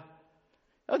 Toyota,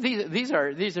 these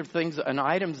are things and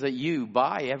items that you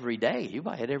buy every day. You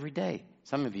buy it every day.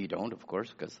 Some of you don't, of course,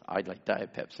 because I like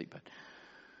Diet Pepsi.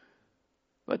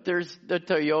 But there's the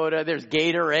Toyota, there's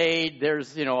Gatorade,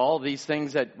 there's all these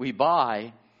things that we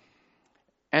buy,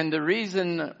 and the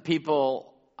reason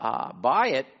people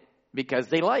buy it because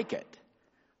they like it.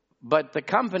 But the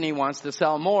company wants to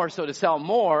sell more, so to sell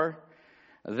more,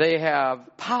 they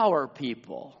have power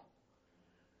people.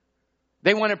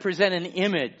 They want to present an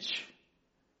image.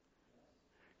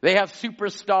 They have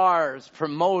superstars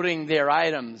promoting their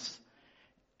items.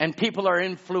 And people are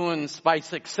influenced by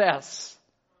success.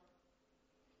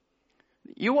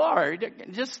 You are.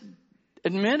 Just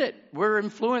admit it. We're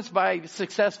influenced by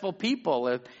successful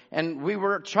people. And we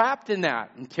were trapped in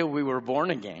that until we were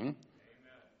born again.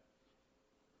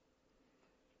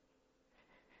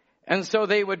 And so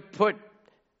they would put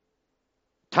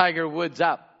Tiger Woods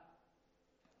up.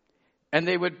 And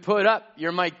they would put up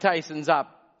your Mike Tyson's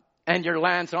up. And your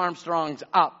Lance Armstrong's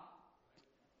up.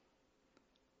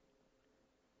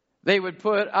 They would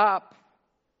put up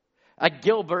a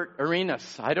Gilbert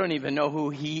Arenas. I don't even know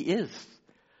who he is.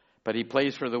 But he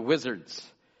plays for the Wizards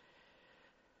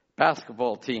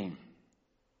basketball team.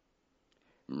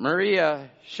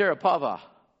 Maria Sharapova,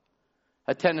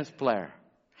 a tennis player.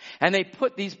 And they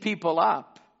put these people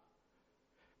up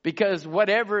because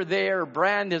whatever their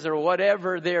brand is or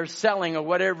whatever they're selling or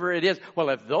whatever it is, well,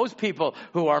 if those people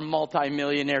who are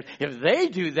multimillionaires, if they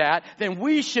do that, then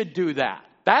we should do that.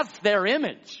 That's their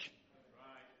image.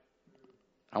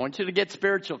 I want you to get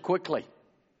spiritual quickly.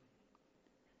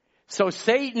 So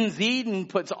Satan's Eden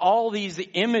puts all these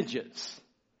images.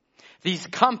 These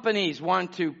companies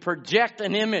want to project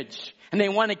an image and they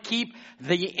want to keep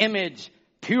the image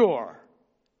pure.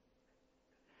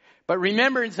 But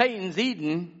remember, in Satan's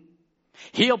Eden,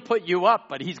 he'll put you up,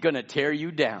 but he's going to tear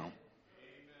you down. Amen.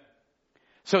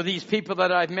 So these people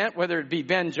that I've met, whether it be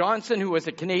Ben Johnson, who was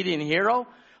a Canadian hero,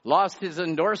 lost his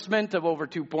endorsement of over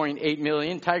 $2.8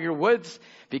 million. Tiger Woods,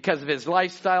 because of his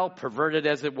lifestyle, perverted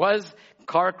as it was,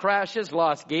 car crashes,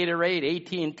 lost Gatorade,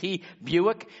 AT&T,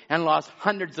 Buick, and lost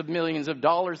hundreds of millions of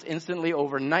dollars instantly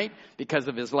overnight because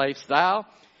of his lifestyle.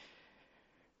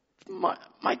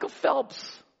 Michael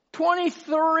Phelps,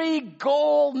 23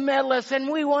 gold medalists, and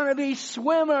we want to be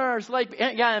swimmers.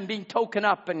 And being token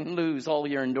up and lose all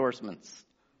your endorsements.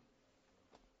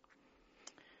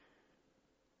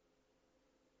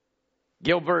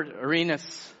 Gilbert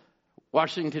Arenas,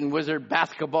 Washington Wizard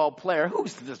basketball player.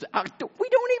 Who's this? We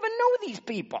don't even know these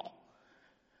people.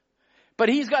 But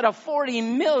he's got a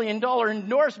 $40 million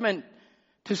endorsement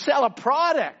to sell a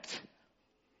product.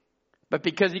 But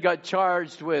because he got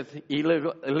charged with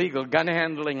illegal gun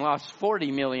handling, lost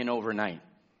 $40 million overnight.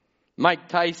 Mike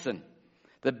Tyson,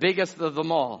 the biggest of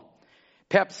them all.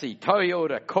 Pepsi,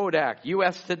 Toyota, Kodak,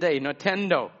 US Today,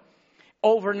 Nintendo.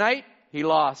 Overnight, he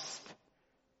lost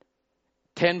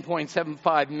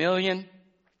 $10.75 million,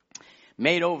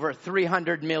 made over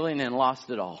 $300 million and lost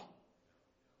it all.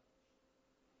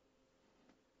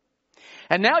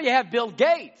 And now you have Bill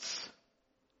Gates,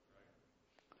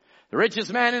 the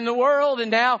richest man in the world. And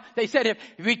now they said if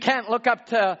we can't look up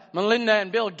to Melinda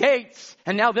and Bill Gates,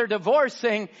 and now they're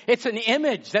divorcing, it's an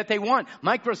image that they want,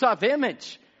 Microsoft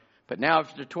image. But now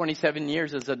after 27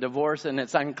 years it's a divorce and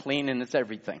it's unclean and it's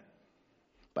everything.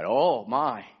 But oh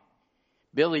my,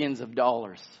 billions of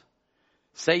dollars.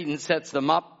 Satan sets them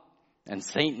up and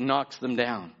Satan knocks them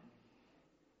down.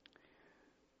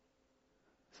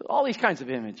 So all these kinds of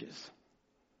images.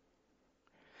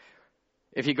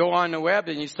 If you go on the web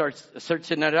and you start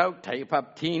searching it out, type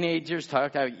up teenagers,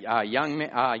 type out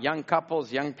young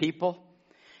couples, young people,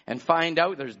 and find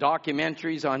out there's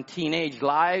documentaries on teenage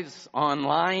lives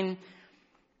online.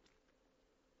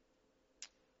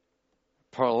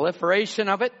 Proliferation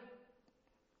of it.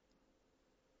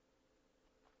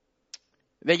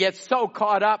 They get so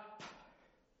caught up,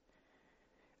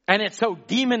 and it so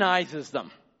demonizes them.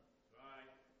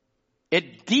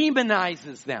 It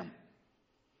demonizes them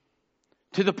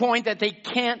to the point that they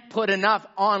can't put enough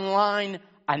online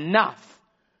enough.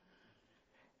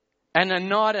 And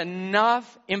not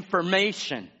enough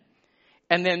information.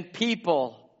 And then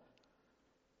people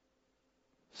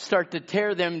start to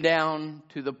tear them down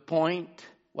to the point,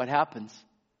 what happens?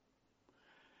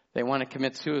 They want to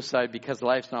commit suicide because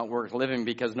life's not worth living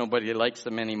because nobody likes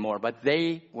them anymore. But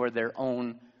they were their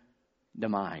own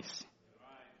demise.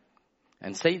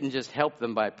 And Satan just helped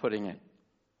them by putting it.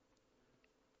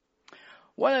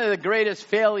 One of the greatest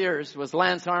failures was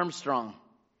Lance Armstrong.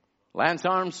 Lance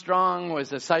Armstrong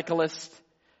was a cyclist.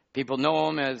 People know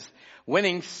him as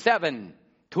winning 7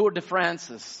 Tour de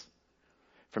France's.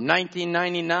 From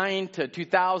 1999 to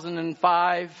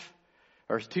 2005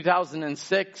 or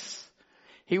 2006,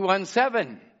 he won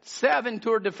 7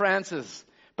 Tour de France's,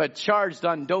 but charged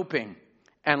on doping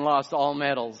and lost all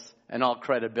medals and all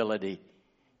credibility.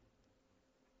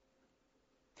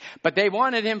 But they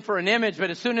wanted him for an image, but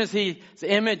as soon as his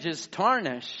image is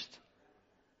tarnished,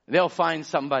 they'll find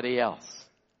somebody else.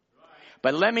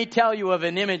 But let me tell you of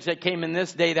an image that came in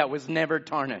this day that was never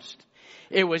tarnished.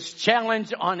 It was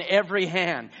challenged on every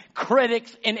hand.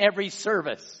 Critics in every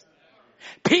service.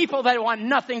 People that want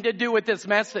nothing to do with this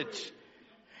message.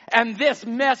 And this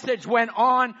message went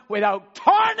on without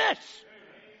tarnish.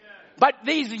 But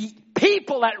these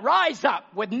people that rise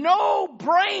up with no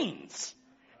brains,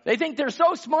 they think they're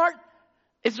so smart,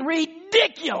 it's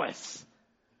ridiculous.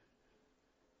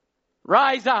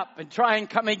 Rise up and try and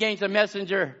come against a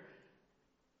messenger.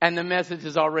 And the message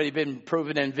has already been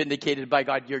proven and vindicated by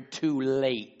God. You're too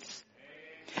late.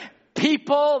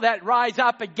 People that rise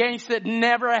up against it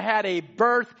never had a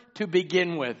birth to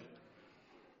begin with.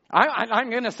 I'm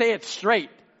going to say it straight.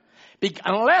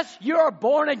 Unless you're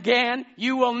born again,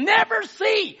 you will never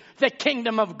see the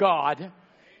kingdom of God.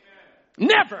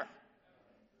 Never.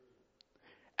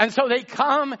 And so they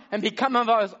come and become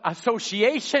an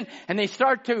association and they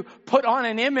start to put on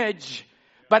an image,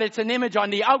 but it's an image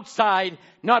on the outside,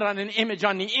 not on an image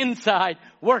on the inside,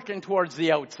 working towards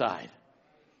the outside.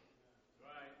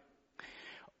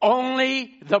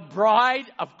 Only the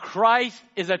bride of Christ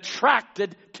is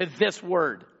attracted to this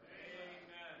word.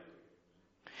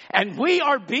 And we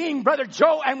are being, Brother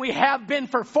Joe, and we have been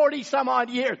for 40 some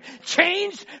odd years,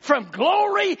 changed from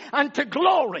glory unto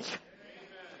glory.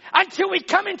 Until we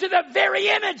come into the very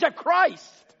image of Christ.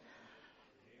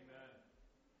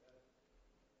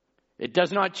 It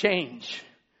does not change.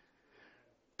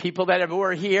 People that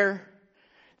were here,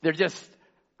 they're just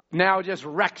now just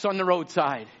wrecks on the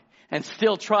roadside. And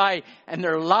still try, and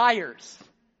they're liars.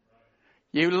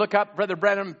 You look up Brother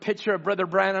Branham, picture of Brother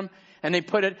Branham, and they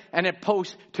put it, and it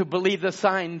posts to believe the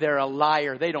sign. They're a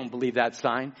liar. They don't believe that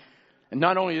sign. And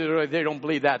not only do they don't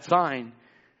believe that sign,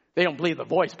 they don't believe the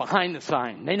voice behind the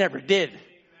sign. They never did.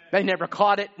 They never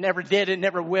caught it, never did, and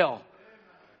never will.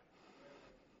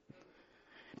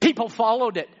 People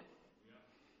followed it.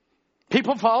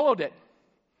 People followed it.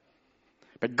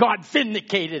 But God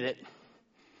vindicated it.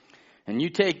 And you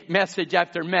take message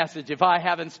after message. If I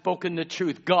haven't spoken the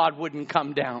truth, God wouldn't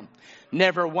come down.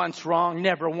 Never once wrong,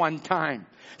 never one time.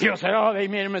 People say, oh, they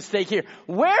made a mistake here.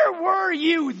 Where were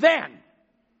you then?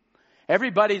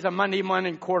 Everybody's a Monday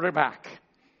morning quarterback.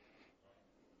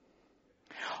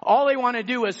 All they want to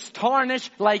do is tarnish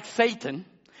like Satan,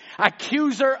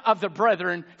 accuser of the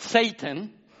brethren,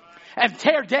 Satan, and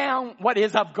tear down what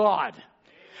is of God.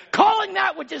 Calling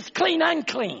that which is clean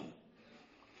unclean.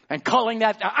 And calling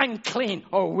that unclean.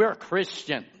 Oh, we're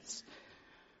Christians.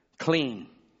 Clean.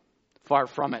 Far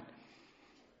from it.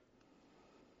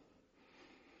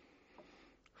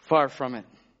 Far from it.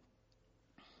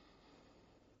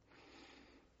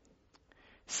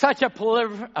 Such a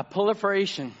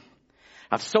proliferation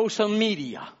of social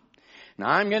media.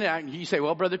 Now you say,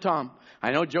 well, Brother Tom,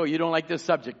 I know, Joe, you don't like this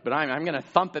subject, but I'm going to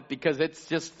thump it because it's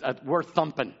just worth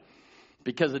thumping.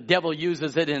 Because the devil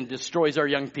uses it and destroys our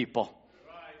young people.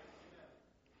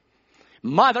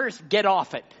 Mothers, get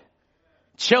off it.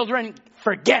 Children,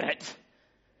 forget it.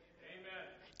 Amen.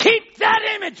 Keep that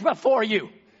image before you.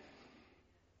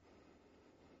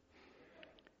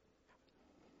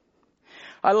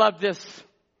 I love this.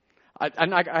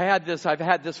 I've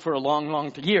had this for a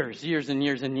long years and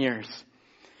years.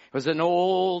 It was an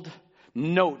old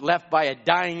note left by a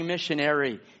dying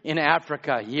missionary in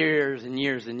Africa years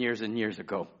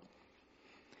ago.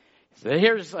 So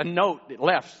here's a note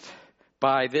left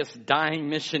by this dying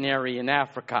missionary in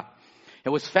Africa. It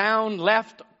was found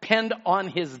penned on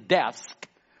his desk.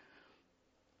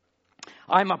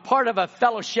 I'm a part of a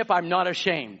fellowship I'm not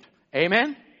ashamed. Amen?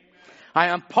 Amen. I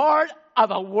am part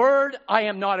of a word I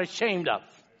am not ashamed of.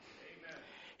 Amen.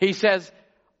 He says,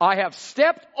 I have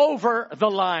stepped over the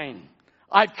line.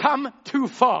 I've come too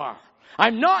far.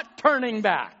 I'm not turning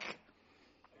back.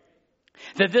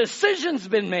 The decision's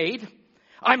been made.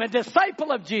 I'm a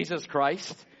disciple of Jesus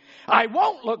Christ. I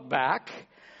won't look back.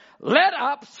 Let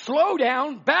up, slow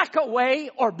down, back away,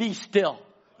 or be still.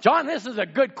 John, this is a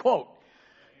good quote.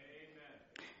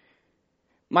 Amen.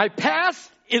 My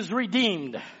past is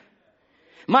redeemed.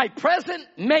 My present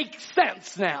makes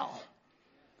sense now.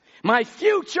 My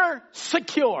future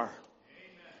secure. Amen.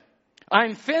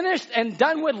 I'm finished and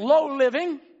done with low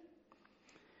living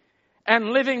and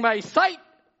living by sight,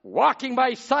 walking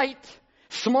by sight,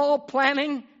 small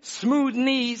planning, smooth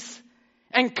knees,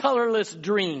 and colorless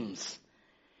dreams.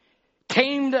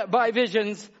 Tamed by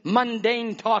visions,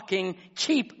 mundane talking,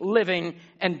 cheap living,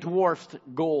 and dwarfed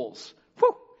goals.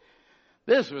 Whew.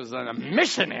 This was a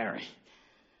missionary.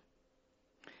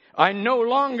 I no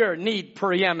longer need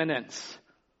preeminence.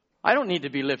 I don't need to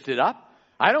be lifted up.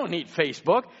 I don't need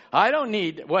Facebook. I don't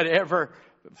need whatever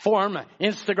form,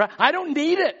 Instagram. I don't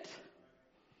need it.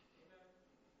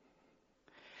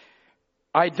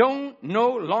 I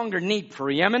no longer need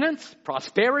preeminence,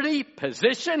 prosperity,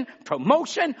 position,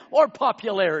 promotion, or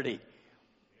popularity.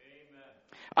 Amen.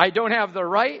 I don't have the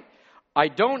right. I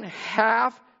don't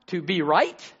have to be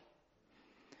right.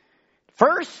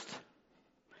 First,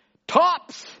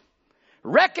 tops,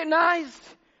 recognized,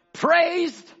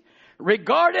 praised,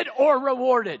 regarded, or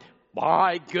rewarded.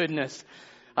 My goodness.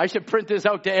 I should print this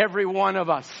out to every one of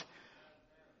us.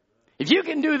 If you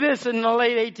can do this in the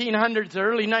late 1800s,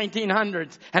 early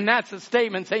 1900s, and that's a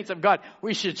statement, saints of God,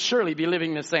 we should surely be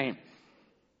living the same.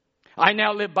 I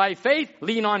now live by faith,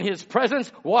 lean on His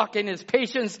presence, walk in His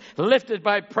patience, lifted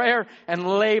by prayer, and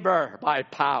labor by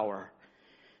power.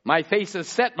 My face is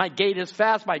set, my gait is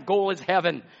fast, my goal is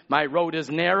heaven. My road is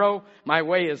narrow, my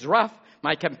way is rough.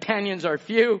 My companions are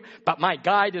few, but my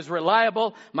guide is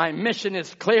reliable. My mission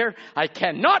is clear. I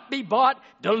cannot be bought,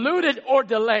 deluded, or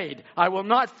delayed. I will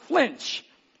not flinch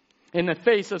in the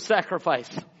face of sacrifice,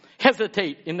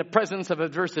 hesitate in the presence of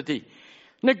adversity,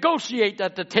 negotiate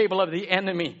at the table of the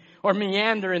enemy, or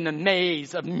meander in the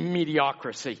maze of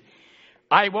mediocrity.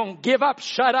 I won't give up,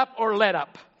 shut up, or let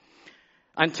up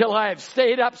until I have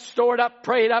stayed up, stored up,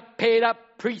 prayed up, paid up,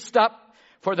 preached up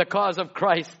for the cause of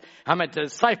Christ. I'm a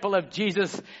disciple of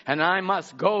Jesus, and I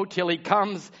must go till He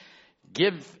comes,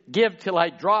 give till I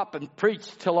drop, and preach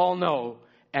till all know,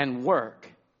 and work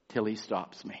till He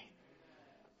stops me.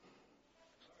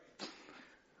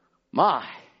 My,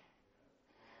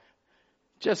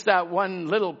 just that one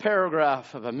little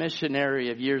paragraph of a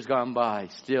missionary of years gone by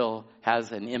still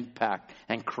has an impact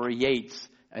and creates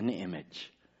an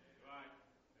image.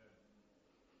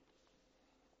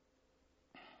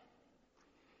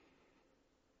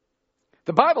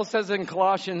 The Bible says in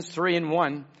Colossians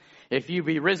 3:1, if you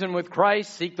be risen with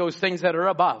Christ, seek those things that are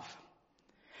above,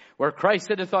 where Christ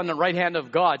sitteth on the right hand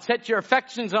of God. Set your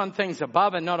affections on things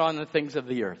above and not on the things of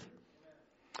the earth.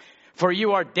 For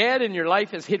you are dead and your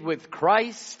life is hid with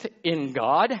Christ in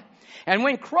God. And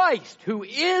when Christ, who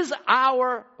is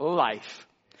our life,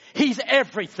 He's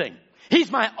everything.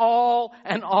 He's my all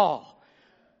and all.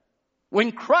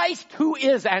 When Christ, who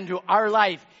is and our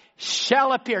life,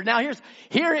 shall appear. Now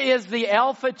here is the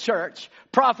Alpha Church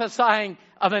prophesying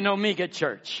of an Omega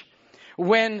Church.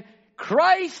 When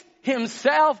Christ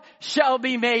Himself shall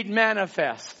be made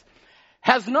manifest.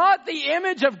 Has not the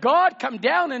image of God come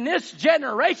down in this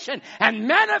generation and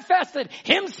manifested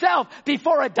Himself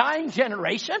before a dying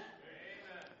generation?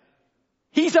 Amen.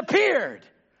 He's appeared.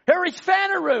 Or He's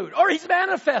phanerooed. Or He's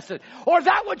manifested. Or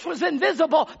that which was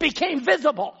invisible became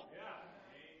visible.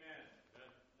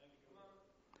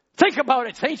 Think about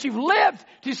it, saints. You've lived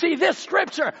to see this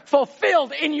scripture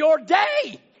fulfilled in your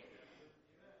day.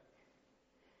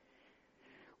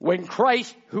 When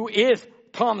Christ, who is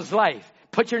Tom's life,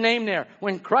 put your name there.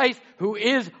 When Christ, who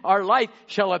is our life,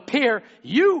 shall appear,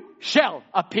 you shall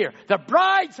appear. The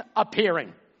bride's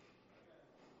appearing.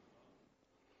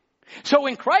 So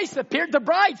when Christ appeared, the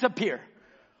brides appear.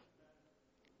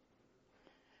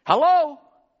 Hello?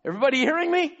 Everybody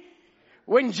hearing me?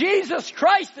 When Jesus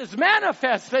Christ is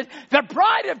manifested, the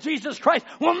bride of Jesus Christ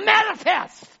will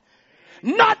manifest.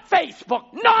 Not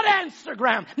Facebook, not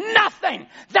Instagram, nothing.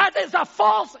 That is a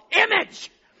false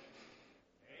image.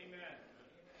 Amen.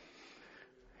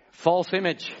 False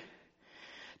image.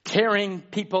 Tearing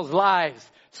people's lives.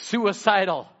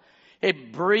 Suicidal.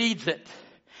 It breeds it.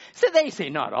 So they say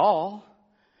not all.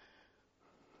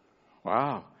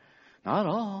 Wow. Not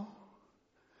all.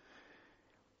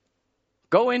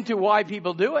 Go into why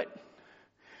people do it.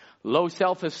 Low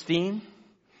self-esteem.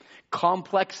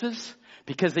 Complexes.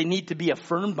 Because they need to be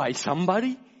affirmed by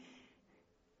somebody.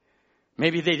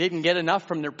 Maybe they didn't get enough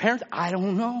from their parents. I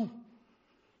don't know.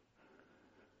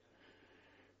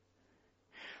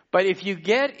 But if you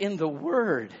get in the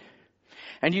Word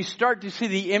and you start to see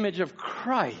the image of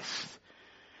Christ,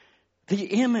 the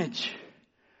image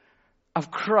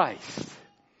of Christ.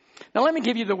 Now let me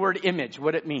give you the word image,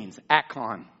 what it means.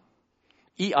 Icon.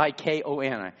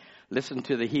 E-I-K-O-N. I listened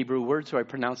to the Hebrew word, so I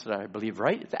pronounced it, I believe,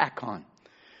 right? It's icon.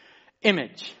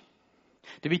 Image.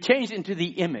 To be changed into the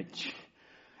image.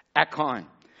 Icon.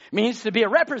 Means to be a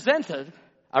representation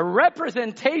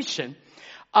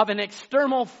of an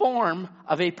external form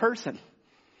of a person.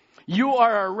 You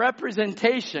are a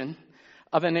representation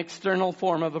of an external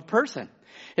form of a person.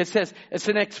 It says it's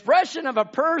an expression of a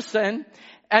person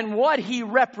and what he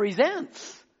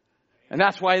represents. And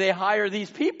that's why they hire these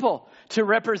people to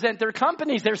represent their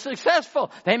companies. They're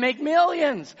successful. They make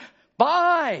millions.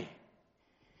 Buy.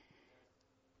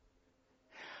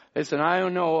 Listen, I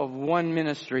don't know of one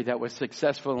ministry that was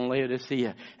successful in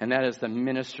Laodicea, and that is the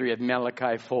ministry of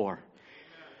Malachi 4.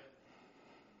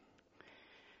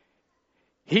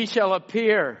 He shall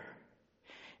appear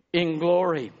in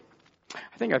glory.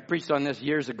 I think I preached on this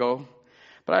years ago,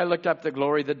 but I looked up the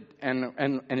glory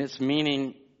and its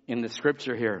meaning in the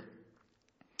scripture here.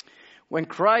 When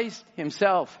Christ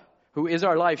Himself, who is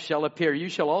our life, shall appear, you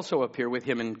shall also appear with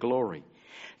Him in glory.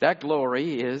 That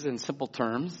glory is, in simple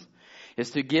terms,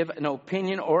 is to give an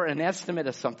opinion or an estimate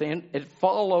of something. It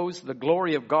follows the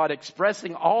glory of God,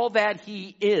 expressing all that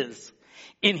He is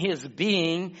in His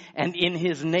being and in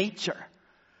His nature.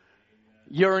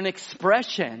 You're an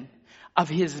expression of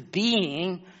His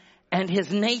being and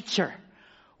His nature.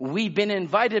 We've been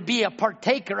invited to be a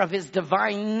partaker of His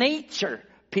divine nature,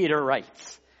 Peter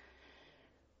writes.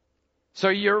 So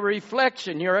you're a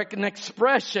reflection, you're an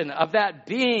expression of that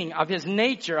being, of His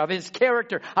nature, of His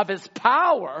character, of His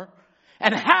power,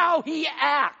 and how He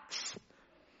acts.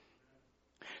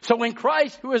 So when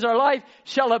Christ, who is our life,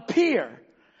 shall appear,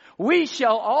 we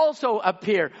shall also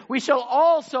appear. We shall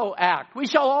also act. We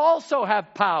shall also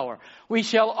have power. We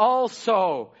shall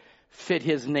also fit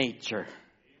His nature.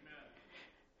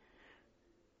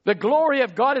 The glory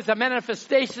of God is a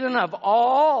manifestation of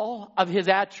all of His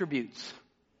attributes.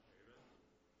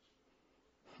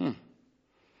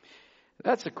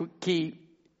 That's a key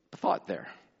thought there.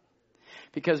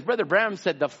 Because Brother Branham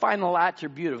said the final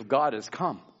attribute of God has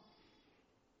come.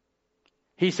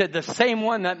 He said the same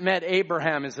one that met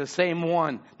Abraham is the same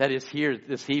one that is here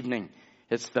this evening.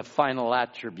 It's the final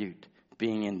attribute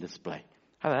being in display.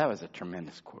 Oh, that was a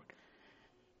tremendous quote.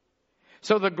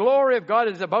 So the glory of God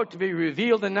is about to be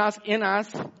revealed in us,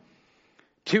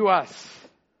 to us.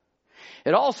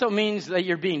 It also means that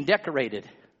you're being decorated.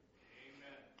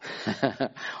 Amen.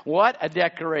 What a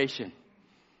decoration.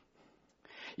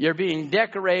 You're being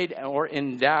decorated or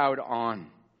endowed on.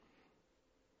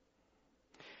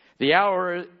 The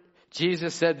hour,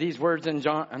 Jesus said these words in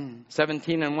John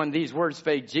 17, and when these words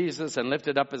spake Jesus and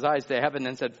lifted up His eyes to heaven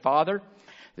and said, Father,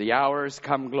 The hours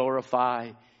come,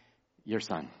 glorify your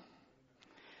Son.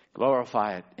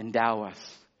 Glorify it, endow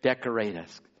us, decorate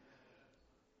us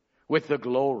with the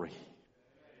glory,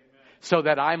 so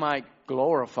that I might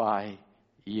glorify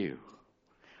you.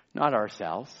 Not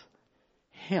ourselves,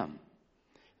 him.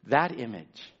 That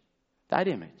image. That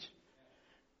image.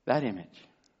 That image.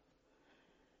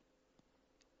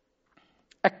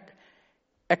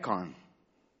 Icon.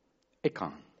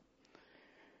 Icon.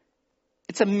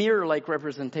 It's a mirror-like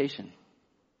representation.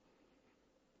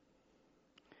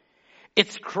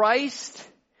 It's Christ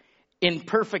in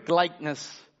perfect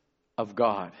likeness of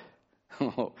God.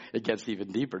 Oh, it gets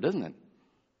even deeper, doesn't it?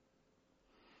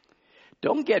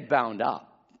 Don't get bound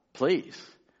up, please.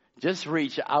 Just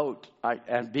reach out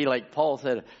and be like Paul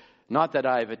said, not that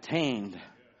I've attained,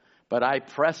 but I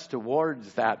press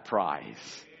towards that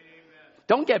prize.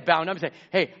 Don't get bound up and say,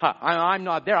 hey, I'm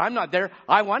not there. I'm not there.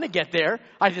 I want to get there.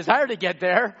 I desire to get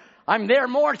there. I'm there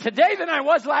more today than I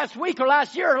was last week or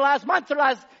last year or last month or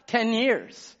last 10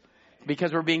 years.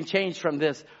 Because we're being changed from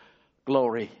this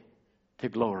glory to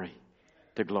glory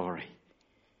to glory.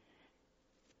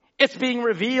 It's being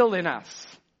revealed in us.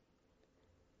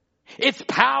 It's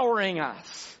powering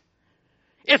us.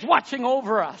 It's watching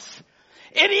over us.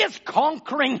 It is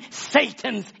conquering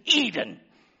Satan's Eden.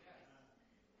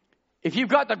 If you've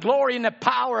got the glory and the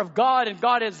power of God and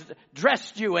God has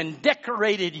dressed you and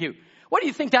decorated you, what do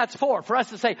you think that's for? For us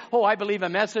to say, oh, I believe a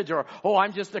message, or, oh,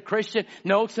 I'm just a Christian.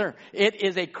 No, sir. It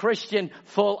is a Christian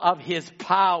full of his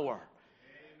power.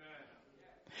 Amen.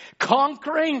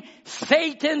 Conquering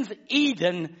Satan's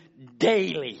Eden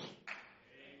daily.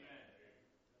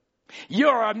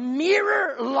 You're a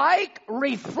mirror-like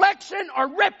reflection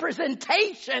or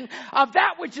representation of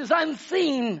that which is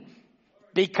unseen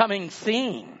becoming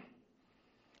seen.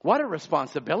 What a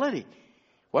responsibility.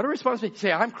 What a responsibility.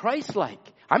 Say, I'm Christ-like.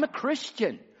 I'm a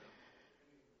Christian.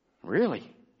 Really?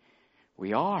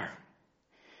 We are.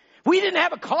 We didn't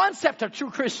have a concept of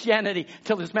true Christianity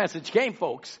till this message came,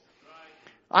 folks.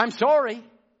 I'm sorry.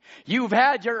 You've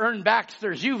had your Ern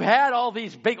Baxters. You've had all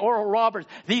these big Oral Roberts.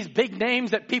 These big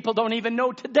names that people don't even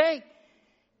know today.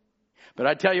 But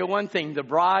I tell you one thing. The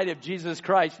bride of Jesus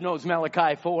Christ knows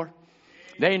Malachi 4.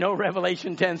 They know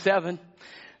Revelation 10:7.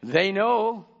 They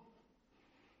know.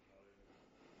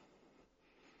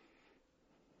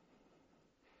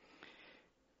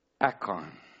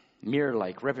 Icon.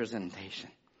 Mirror-like representation.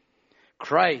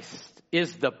 Christ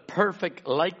is the perfect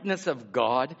likeness of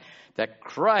God. That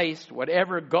Christ,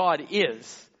 whatever God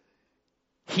is,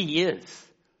 he is.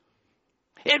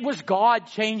 It was God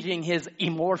changing his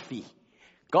immorphy.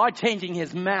 God changing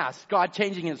his mass. God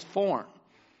changing his form.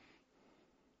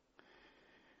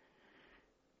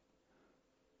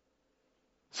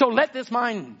 So let this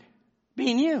mind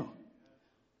be in you.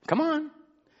 Come on.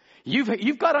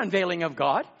 You've got unveiling of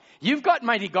God. You've got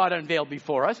mighty God unveiled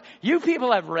before us. You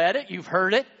people have read it. You've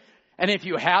heard it. And if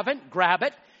you haven't, grab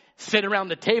it. Sit around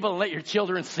the table and let your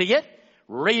children see it.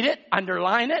 Read it.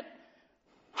 Underline it.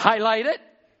 Highlight it.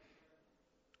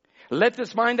 Let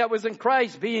this mind that was in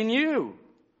Christ be in you.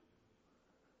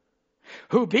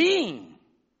 Who being,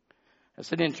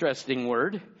 that's an interesting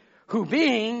word. Who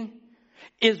being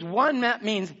is one that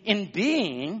means in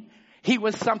being, he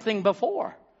was something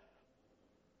before.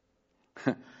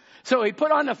 So he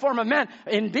put on the form of man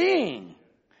in being.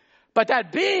 But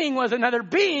that being was another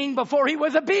being before he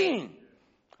was a being.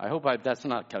 I hope that's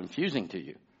not confusing to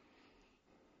you.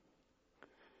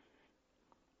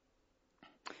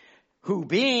 Who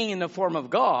being in the form of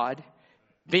God,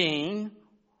 being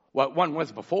what one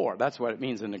was before. That's what it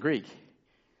means in the Greek.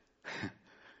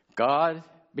 God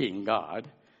being God.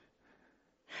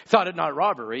 Thought it not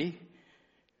robbery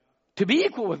to be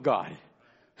equal with God.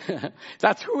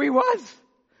 That's who he was.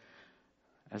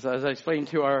 As I explained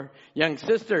to our young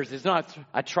sisters, he's not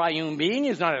a triune being.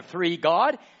 He's not a three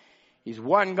God. He's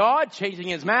one God, changing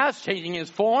his mass, changing his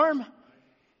form.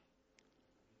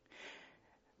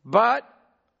 But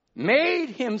made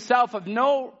himself of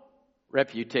no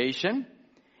reputation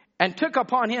and took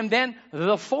upon him then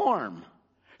the form.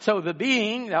 So the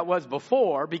being that was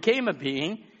before became a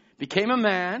being, became a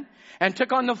man, and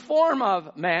took on the form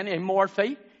of man, a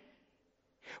morphe,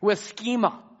 with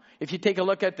schema. If you take a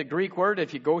look at the Greek word,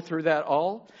 if you go through that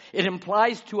all, it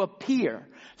implies to appear.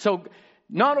 So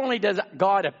not only does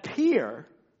God appear,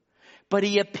 but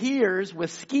he appears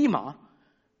with schema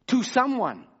to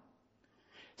someone.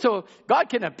 So God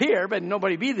can appear, but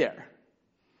nobody be there.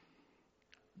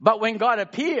 But when God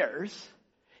appears,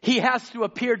 he has to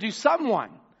appear to someone.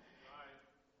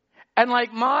 And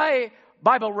like my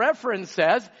Bible reference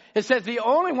says, it says the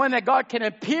only one that God can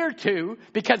appear to,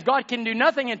 because God can do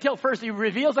nothing until first he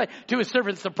reveals it to his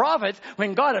servants, the prophets.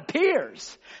 When God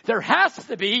appears, there has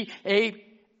to be an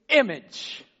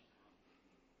image.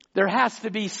 There has to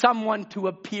be someone to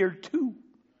appear to.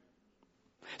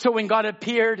 So when God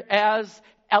appeared as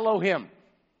Elohim,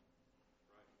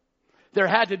 there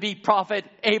had to be prophet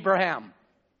Abraham.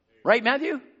 Right,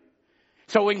 Matthew?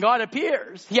 So when God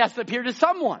appears, he has to appear to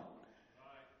someone.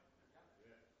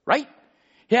 Right?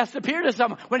 He has to appear to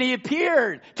someone. When he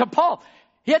appeared to Paul,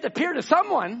 he had to appear to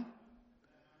someone.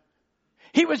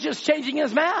 He was just changing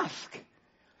his mask.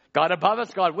 God above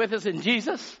us, God with us in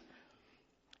Jesus.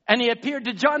 And he appeared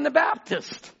to John the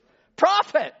Baptist,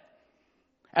 prophet,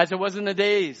 as it was in the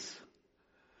days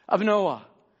of Noah.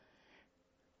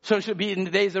 So it should be in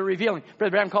the days of revealing.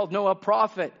 Brother Branham called Noah a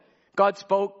prophet. God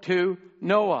spoke to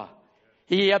Noah.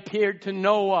 He appeared to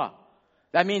Noah.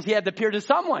 That means he had to appear to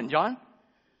someone, John.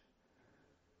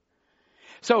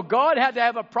 So God had to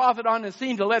have a prophet on the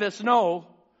scene to let us know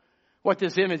what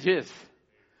this image is.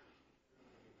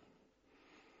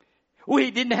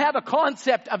 We didn't have a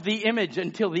concept of the image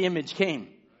until the image came.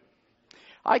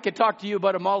 I could talk to you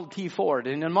about a Model T Ford.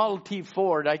 And a Model T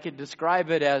Ford, I could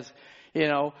describe it as,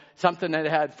 something that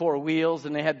had 4 wheels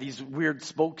and they had these weird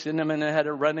spokes in them and it had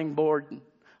a running board.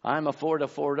 I'm a Ford.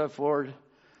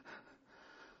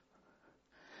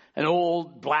 An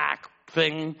old black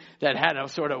thing that had a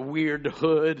sort of weird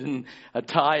hood and a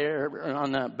tire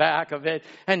on the back of it.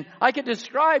 And I could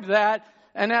describe that,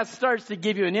 and that starts to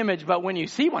give you an image. But when you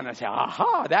see one, I say,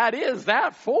 aha, that is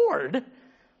that Ford.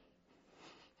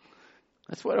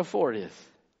 That's what a Ford is.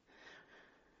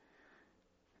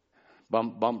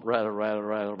 Bump, bump, rattle, rattle,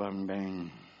 rattle, bang,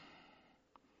 bang.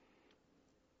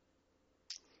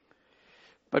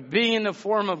 But being in the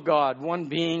form of God, one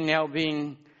being now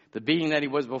being the being that he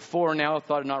was before, now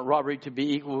thought it not robbery to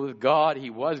be equal with God. He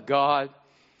was God.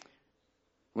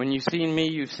 When you've seen me,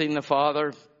 you've seen the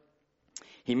Father.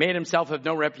 He made himself of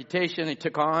no reputation. He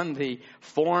took on the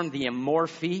form, the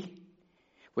amorphe,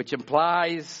 which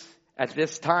implies at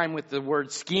this time with the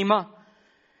word schema,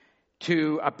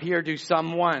 to appear to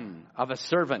someone of a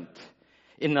servant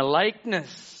in the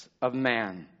likeness of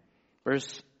man.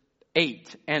 Verse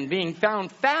 8, and being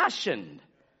found fashioned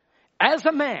as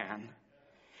a man,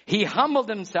 he humbled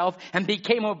himself and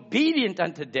became obedient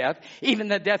unto death, even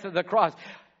the death of the cross.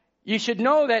 You should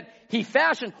know that he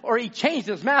fashioned or he changed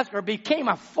his mask or became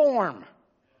a form.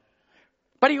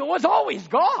 But he was always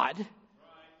God.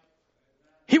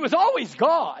 He was always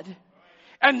God.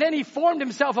 And then he formed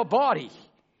himself a body.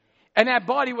 And that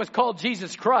body was called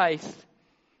Jesus Christ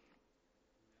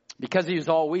because he was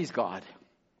always God.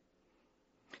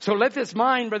 So let this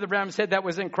mind, Brother Branham said, that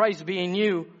was in Christ be in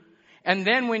you. And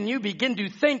then when you begin to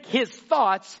think his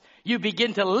thoughts, you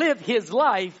begin to live his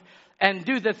life and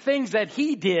do the things that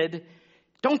he did.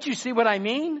 Don't you see what I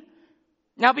mean?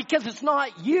 Now, because it's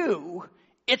not you,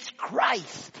 it's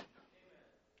Christ.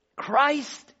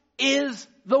 Christ is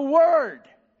the Word.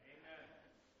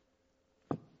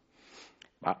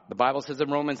 The Bible says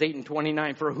in Romans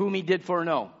 8:29, for whom he did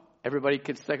foreknow. Everybody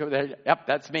can stick over there. Yep,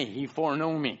 that's me. He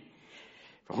foreknow me.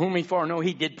 For whom he foreknow,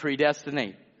 he did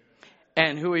predestinate.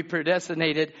 And who he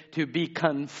predestinated to be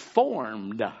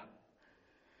conformed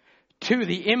to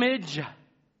the image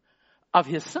of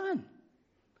his Son.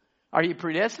 Are you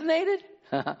predestinated?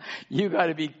 You got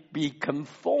to be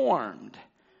conformed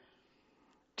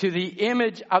to the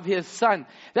image of his Son.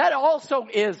 That also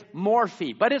is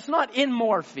morphe, but it's not in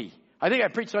morphe. I think I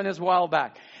preached on this a while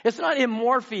back. It's not in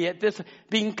morphe at this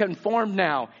being conformed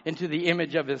now into the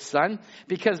image of his Son,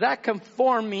 because that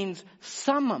conform means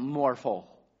some morpho.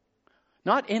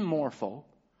 Not immorpho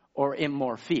or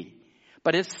immorphe,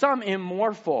 but it's some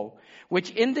immorpho,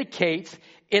 which indicates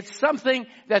it's something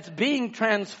that's being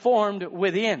transformed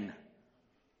within.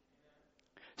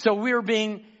 So we're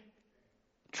being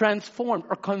transformed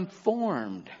or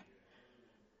conformed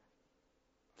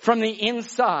from the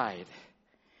inside,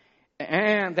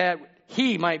 and that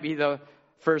he might be the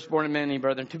firstborn of many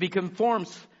brethren, to be conformed,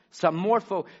 some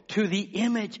morpho, to the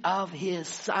image of his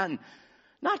Son.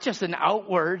 Not just an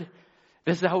outward,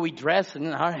 this is how we dress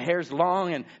and our hair's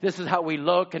long and this is how we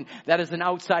look, and that is an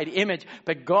outside image.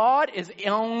 But God is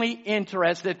only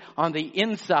interested on the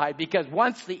inside, because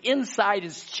once the inside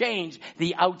is changed,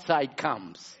 the outside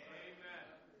comes.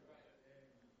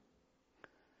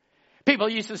 People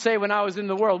used to say when I was in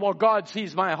the world, well, God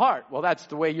sees my heart. Well, that's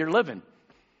the way you're living.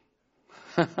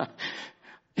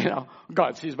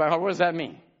 God sees my heart. What does that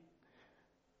mean?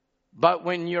 But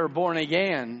when you're born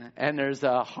again and there's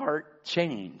a heart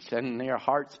change and your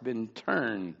heart's been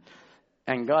turned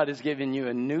and God has given you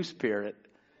a new spirit,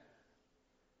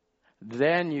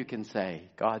 then you can say,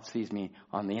 God sees me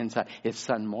on the inside. It's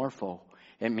son morpho.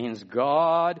 It means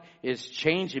God is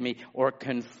changing me or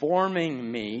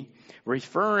conforming me,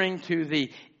 referring to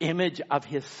the image of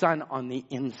his son on the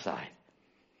inside.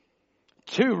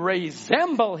 To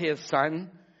resemble his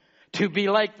son, to be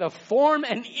like the form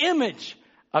and image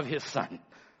of his son.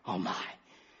 Oh my.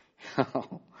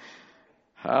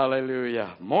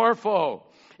 Hallelujah. Morpho.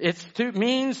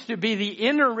 Means to be the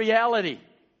inner reality.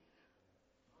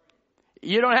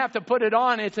 You don't have to put it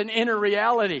on. It's an inner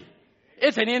reality.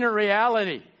 It's an inner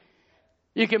reality.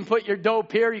 You can put your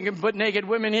dope here. You can put naked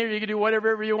women here. You can do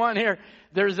whatever you want here.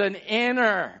 There's an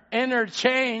inner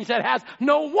change that has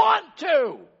no want to.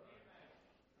 Amen.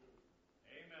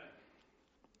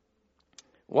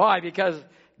 Why? Because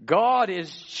God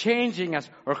is changing us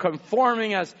or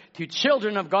conforming us to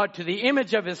children of God, to the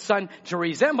image of his son, to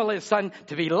resemble his son,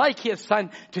 to be like his son,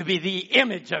 to be the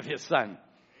image of his son. Amen.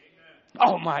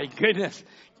 Oh my goodness.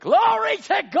 Glory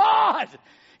to God.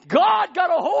 God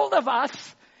got a hold of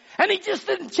us, and he just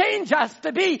didn't change us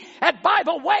to be at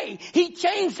Bible Way. He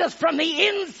changed us from the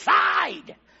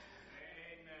inside.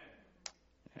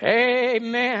 Amen.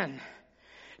 Amen.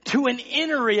 To an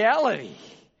inner reality.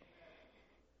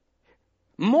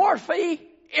 Immorphy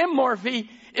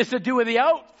is to do with the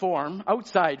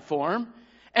outside form,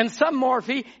 and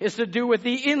submorphy is to do with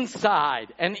the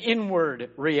inside, an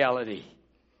inward reality.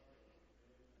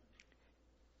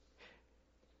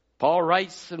 Paul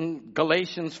writes in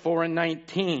Galatians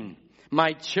 4:19,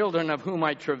 my children of whom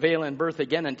I travail in birth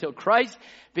again until Christ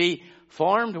be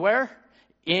formed where?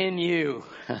 In you.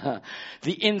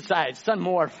 The inside,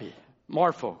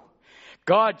 morpho.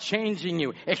 God changing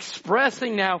you,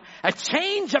 expressing now a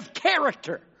change of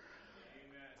character.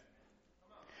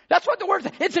 That's what the word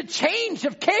says. It's a change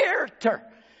of character.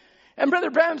 And Brother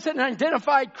Branham said and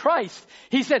identified Christ.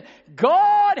 He said,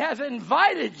 God has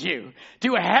invited you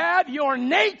to have your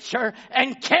nature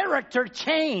and character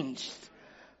changed.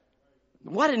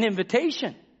 What an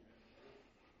invitation.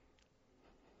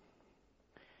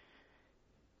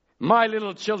 My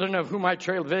little children of whom I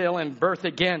travail in birth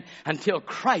again until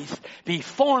Christ be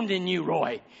formed in you,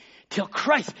 Roy. Till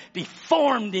Christ be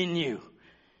formed in you.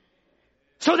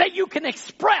 So that you can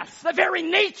express the very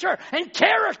nature and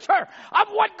character of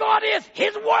what God is.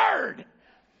 His Word.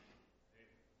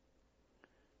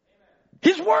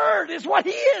 His Word is what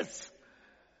He is.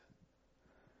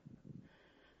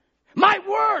 My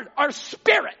Word are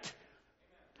spirit.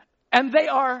 And they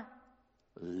are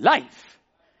life.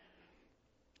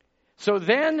 So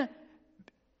then,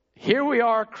 here we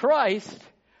are, Christ.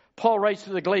 Paul writes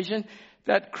to the Galatians,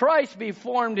 that Christ be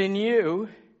formed in you,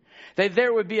 that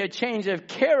there would be a change of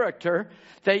character,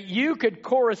 that you could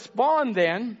correspond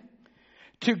then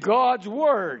to God's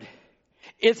Word.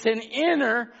 It's an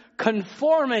inner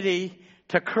conformity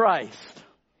to Christ.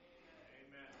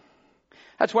 Amen.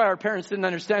 That's why our parents didn't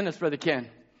understand this, Brother Ken.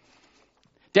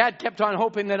 Dad kept on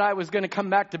hoping that I was going to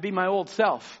come back to be my old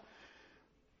self.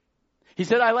 He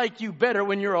said, I like you better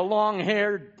when you're a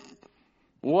long-haired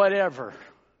whatever.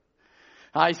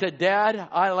 I said, Dad,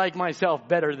 I like myself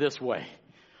better this way.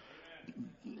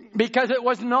 Because it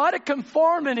was not a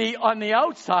conformity on the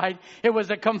outside. It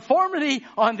was a conformity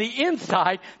on the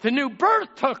inside. The new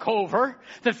birth took over.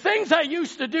 The things I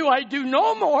used to do, I do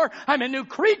no more. I'm a new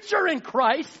creature in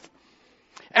Christ.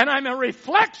 And I'm a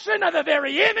reflection of the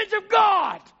very image of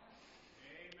God.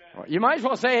 Amen. You might as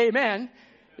well say amen.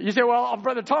 You say, well,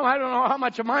 Brother Tom, I don't know how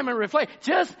much of mine I reflect.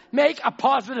 Just make a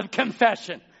positive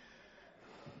confession.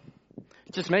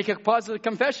 Just make a positive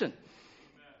confession.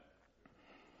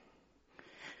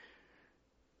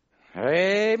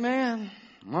 Amen.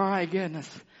 My goodness.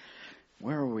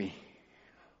 Where are we?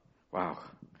 Wow.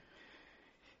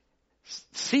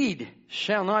 Seed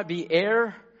shall not be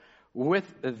heir with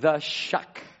the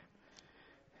shuck.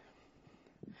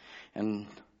 And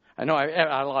I know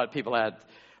a lot of people had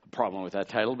a problem with that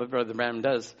title, but Brother Branham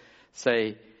does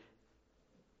say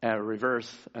reverse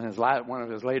in one of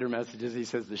his later messages. He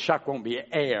says the shuck won't be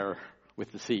heir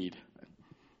with the seed.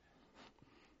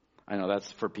 I know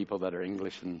that's for people that are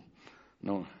English and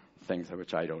know things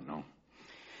which I don't know.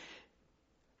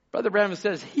 Brother Branham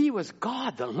says he was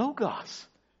God the Logos.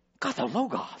 God the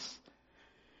Logos.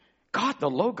 God the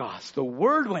Logos. The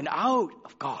Word went out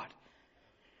of God.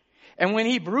 And when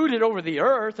He brooded over the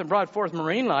earth and brought forth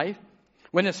marine life,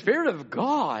 when the Spirit of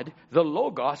God, the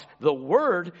Logos, the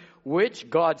Word, which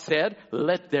God said,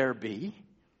 let there be.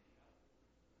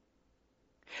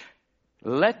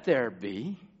 Let there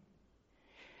be.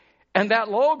 And that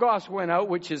Logos went out,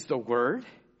 which is the Word.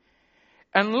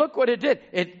 And look what it did.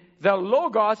 The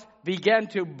Logos began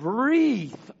to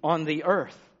breathe on the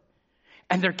earth.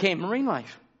 And there came marine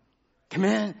life. Can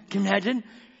you imagine?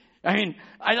 I mean,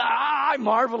 I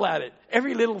marvel at it.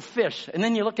 Every little fish. And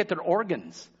then you look at their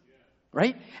organs.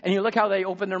 Right? And you look how they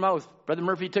open their mouth. Brother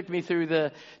Murphy took me through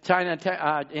in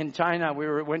China.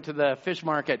 We went to the fish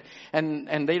market,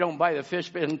 and they don't buy the fish,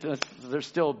 and they're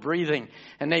still breathing.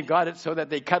 And they've got it so that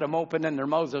they cut them open, and their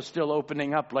mouths are still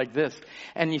opening up like this.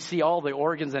 And you see all the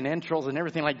organs and entrails and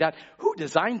everything like that. Who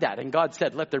designed that? And God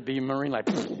said, let there be marine life.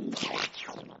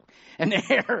 And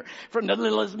air from the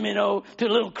littlest minnow to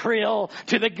the little krill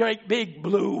to the great big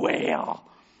blue whale.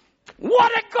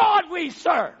 What a God we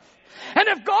serve! And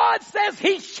if God says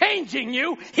He's changing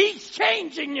you, He's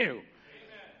changing you. Amen.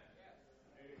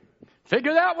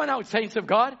 Figure that one out, saints of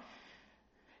God.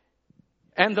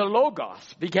 And the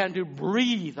Logos began to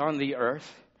breathe on the earth,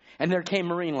 and there came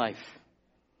marine life.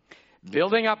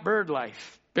 Building up bird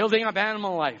life, building up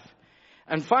animal life.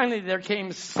 And finally there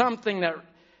came something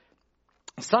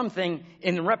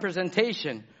in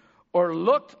representation, or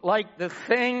looked like the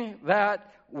thing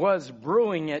that was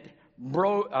brooding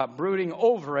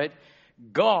over it,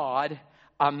 God,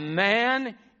 a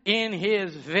man in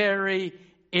His very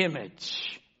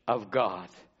image of God.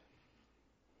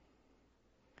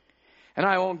 And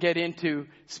I won't get into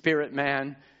spirit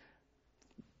man,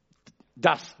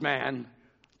 dust man.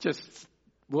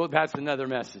 That's another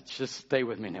message. Just stay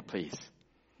with me now, please.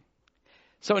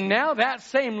 So now that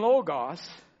same Logos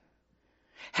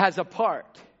has a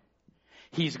part.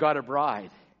 He's got a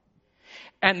bride.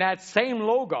 And that same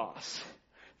Logos,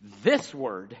 this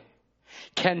word,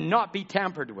 cannot be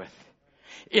tampered with.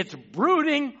 It's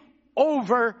brooding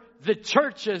over the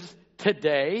churches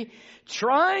today,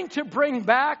 trying to bring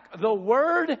back the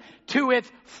word to its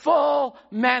full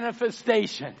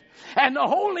manifestation. And the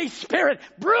Holy Spirit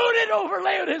brooded over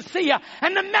Laodicea,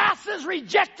 and the masses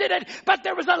rejected it, but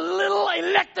there was a little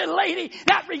elected lady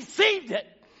that received it.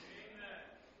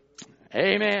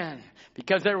 Amen.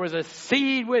 Because there was a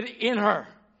seed within her.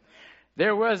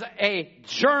 There was a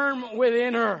germ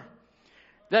within her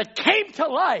that came to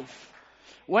life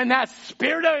when that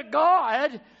Spirit of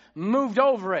God moved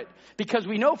over it. Because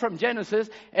we know from Genesis,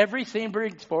 every seed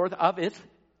brings forth of its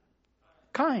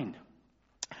kind.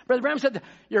 Brother Branham said,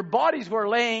 your bodies were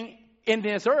laying in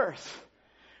this earth,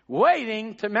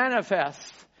 waiting to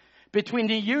manifest between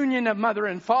the union of mother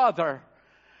and father.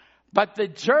 But the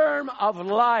germ of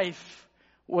life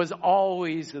was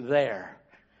always there.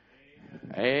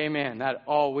 Amen. That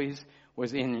always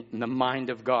was in the mind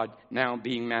of God, now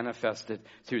being manifested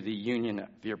through the union of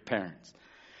your parents.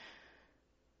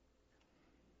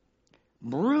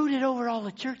 Brooded over all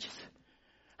the churches.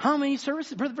 How many services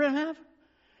did Brother Branham have?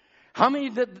 How many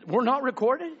that were not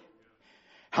recorded?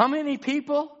 How many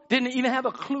people didn't even have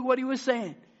a clue what he was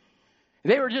saying?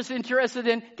 They were just interested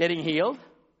in getting healed.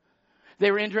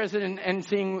 They were interested in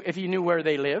seeing if he knew where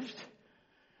they lived.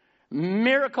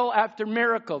 Miracle after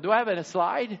miracle. Do I have a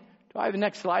slide? Do I have the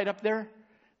next slide up there?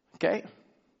 Okay.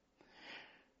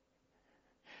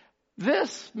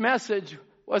 This message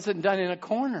wasn't done in a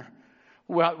corner.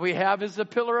 What we have is the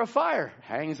pillar of fire.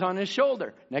 Hangs on his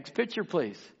shoulder. Next picture,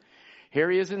 please.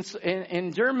 Here he is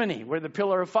in Germany, where the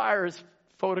pillar of fire is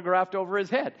photographed over his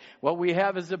head. What we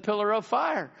have is the pillar of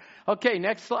fire. Okay,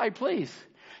 next slide, please.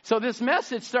 So this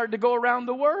message started to go around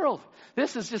the world.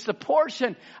 This is just a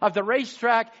portion of the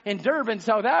racetrack in Durban,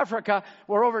 South Africa,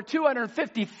 where over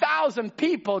 250,000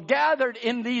 people gathered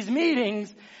in these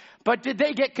meetings. But did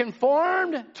they get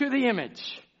conformed to the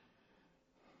image?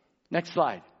 Next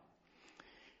slide.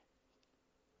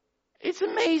 It's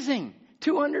amazing.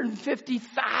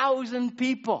 250,000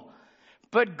 people.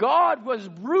 But God was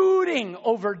brooding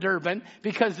over Durban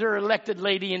because they're elected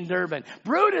lady in Durban.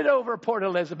 Brooded over Port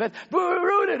Elizabeth.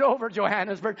 Brooded over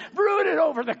Johannesburg. Brooded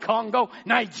over the Congo,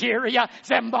 Nigeria,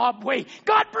 Zimbabwe.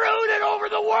 God brooded over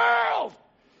the world.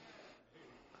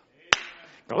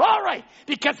 Glory.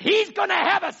 Because He's going to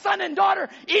have a son and daughter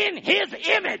in His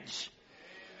image.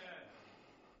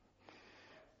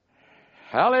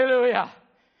 Hallelujah.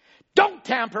 Don't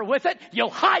tamper with it. You'll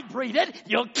hybrid it.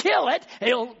 You'll kill it.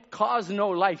 It'll cause no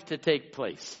life to take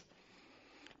place.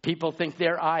 People think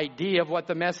their idea of what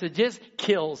the message is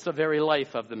kills the very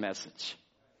life of the message.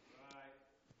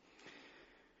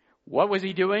 What was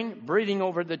he doing? Brooding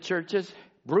over the churches,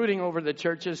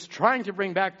 trying to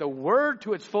bring back the word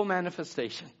to its full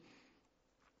manifestation.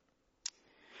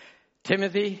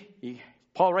 Timothy,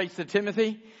 Paul writes to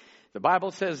Timothy, the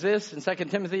Bible says this in 2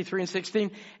 Timothy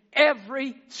 3:16,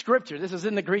 every scripture, this is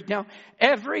in the Greek now,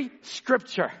 every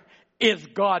scripture is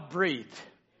God-breathed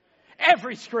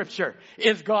Every scripture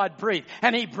is God breathed.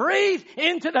 And he breathed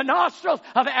into the nostrils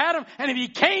of Adam and he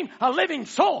became a living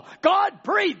soul. God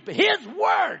breathed his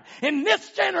word in this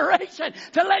generation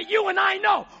to let you and I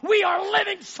know we are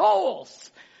living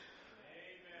souls.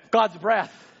 Amen. God's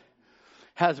breath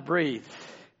has breathed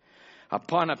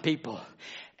upon a people.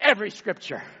 Every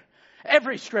scripture,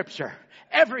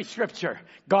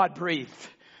 God breathed.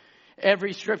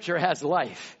 Every scripture has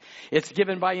life. It's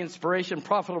given by inspiration,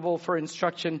 profitable for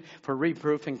instruction, for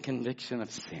reproof and conviction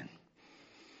of sin.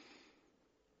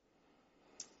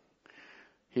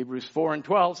 Hebrews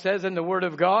 4:12 says, and the word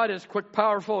of God is quick,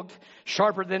 powerful,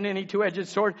 sharper than any two-edged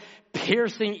sword,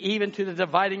 piercing even to the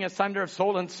dividing asunder of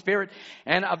soul and spirit,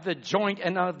 and of the joint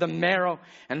and of the marrow,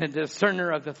 and the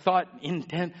discerner of the thought,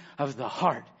 intent of the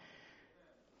heart.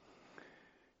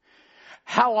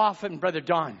 How often, Brother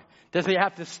Don, does he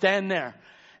have to stand there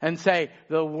and say,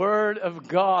 the word of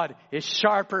God is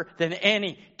sharper than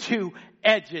any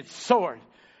two-edged sword?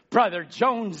 Brother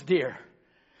Jones, dear.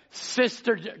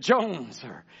 Sister Jones,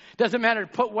 or doesn't matter,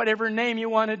 put whatever name you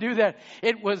want to do that.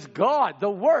 It was God, the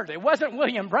Word. It wasn't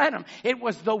William Branham. It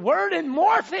was the Word in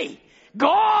Morphe.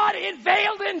 God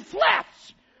veiled in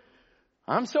flesh.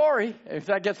 I'm sorry if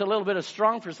that gets a little bit of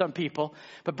strong for some people,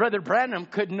 but Brother Branham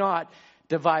could not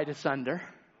divide asunder.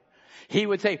 He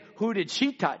would say, who did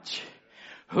she touch?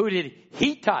 Who did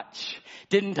he touch?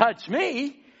 Didn't touch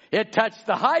me. It touched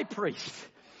the high priest.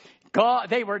 God,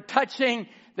 they were touching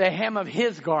the hem of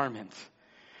his garment.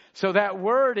 So that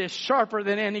word is sharper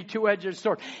than any two-edged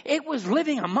sword. It was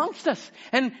living amongst us.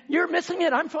 And you're missing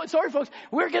it. I'm sorry, folks.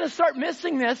 We're going to start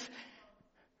missing this.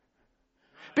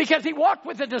 Because he walked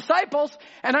with the disciples.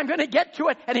 And I'm going to get to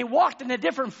it. And he walked in a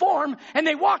different form. And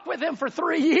they walked with him for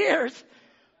 3 years.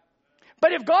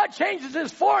 But if God changes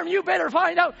his form, you better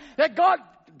find out that God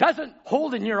doesn't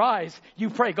hold in your eyes. You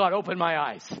pray, God, open my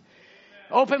eyes. Amen.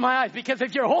 Open my eyes. Because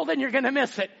if you're holding, you're going to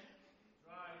miss it.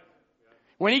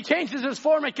 When he changes his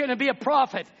form, it's going to be a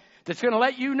prophet that's going to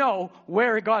let you know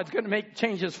where God's going to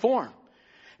change his form.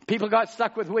 People got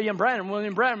stuck with William Branham.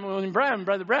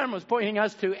 Brother Branham was pointing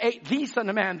us to the Son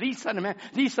of Man, the Son of Man,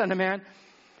 the Son of Man.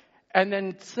 And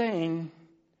then saying,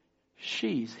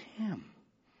 she's him.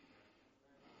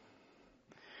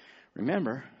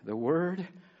 Remember, the word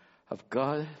of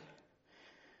God,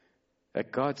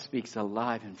 that God speaks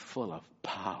alive and full of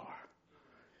power.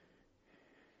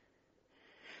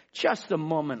 Just a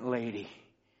moment, lady.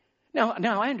 Now,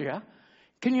 Andrea,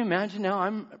 can you imagine now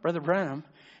I'm Brother Branham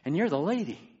and you're the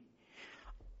lady?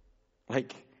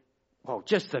 Like, well,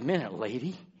 just a minute,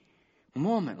 lady.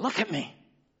 Moment, look at me.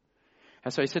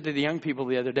 That's what I said to the young people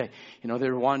the other day. You know, they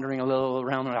were wandering a little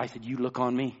around and I said, you look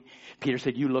on me. Peter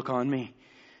said, you look on me.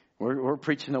 We're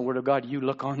preaching the word of God. You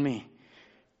look on me.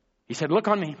 He said, look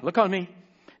on me. Look on me.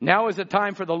 Now is the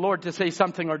time for the Lord to say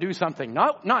something or do something.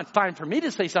 Not time for me to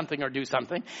say something or do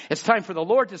something. It's time for the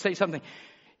Lord to say something.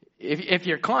 If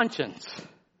your conscience,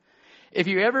 if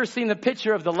you ever seen the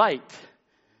picture of the light,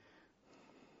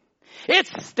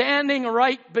 it's standing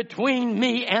right between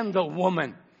me and the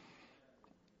woman.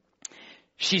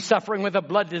 She's suffering with a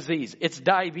blood disease. It's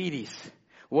diabetes.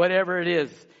 Whatever it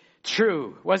is.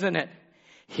 True, wasn't it?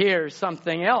 Here's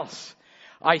something else.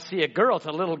 I see a girl. It's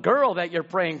a little girl that you're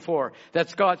praying for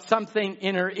that's got something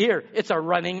in her ear. It's a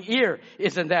running ear.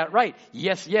 Isn't that right?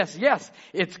 Yes, yes, yes.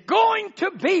 It's going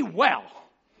to be well.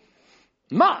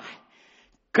 My,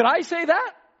 could I say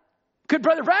that? Could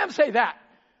Brother Branham say that?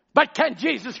 But can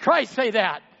Jesus Christ say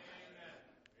that?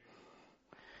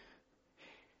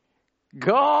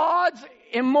 God's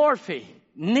Morphe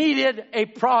needed a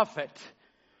prophet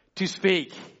to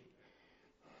speak.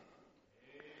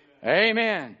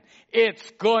 Amen.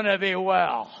 It's going to be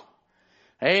well.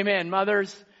 Amen,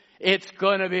 mothers. It's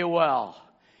going to be well.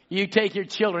 You take your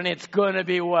children, it's going to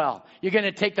be well. You're going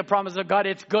to take the promise of God,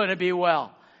 it's going to be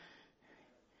well.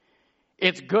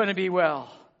 It's going to be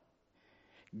well.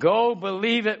 Go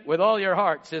believe it with all your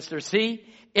heart, sister. See,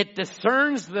 it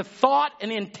discerns the thought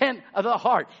and intent of the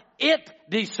heart. It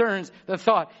discerns the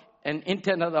thought and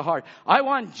intent of the heart. I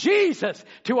want Jesus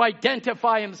to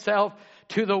identify himself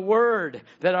to the word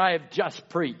that I have just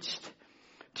preached.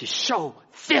 To show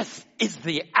this is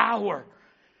the hour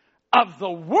of the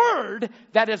word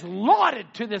that is lauded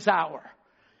to this hour.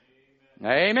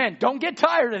 Amen. Don't get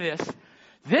tired of this.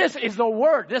 This is the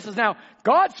word. This is now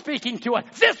God speaking to us.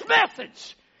 This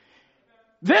message.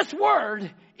 This word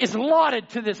is lauded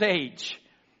to this age.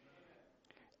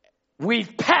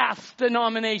 We've passed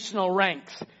denominational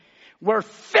ranks. We're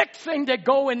fixing to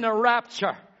go in the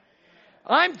rapture.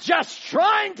 I'm just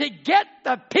trying to get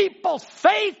the people's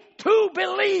faith to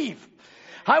believe.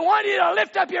 I want you to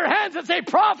lift up your hands and say,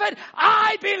 prophet,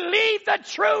 I believe the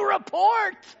true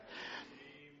report.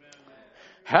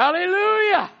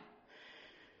 Hallelujah.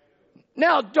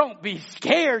 Now don't be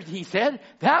scared, he said.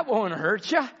 That won't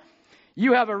hurt you.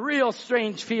 You have a real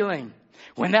strange feeling.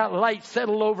 When that light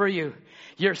settled over you,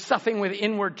 you're suffering with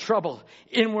inward trouble,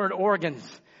 inward organs.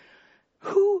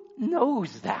 Who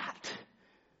knows that?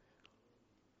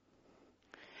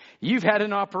 You've had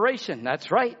an operation.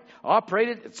 That's right.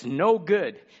 Operated. It's no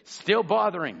good. Still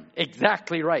bothering.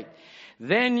 Exactly right.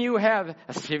 Then you have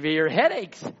severe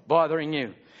headaches bothering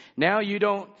you. Now you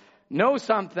don't know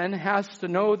something has to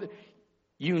know that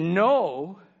you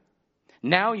know.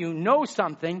 Now you know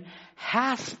something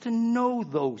has to know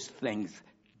those things,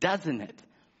 doesn't it?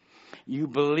 You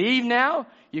believe now,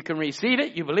 you can receive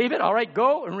it. You believe it. All right,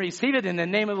 go and receive it in the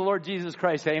name of the Lord Jesus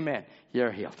Christ. Amen.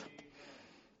 You're healed.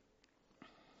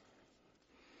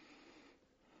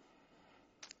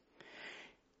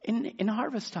 In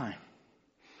harvest time,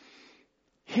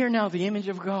 hear now the image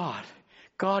of God.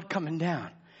 God coming down.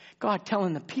 God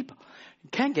telling the people.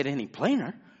 It can't get any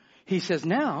plainer. He says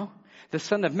now, the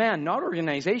Son of Man, not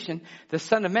organization, the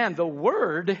Son of Man, the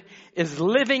Word is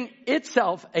living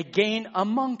itself again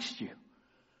amongst you.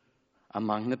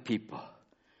 Among the people.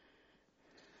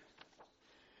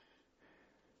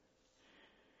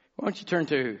 Why don't you turn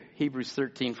to Hebrews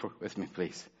 13 with me,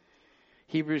 please.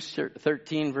 Hebrews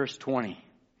 13, verse 20.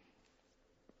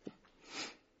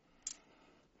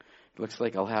 Looks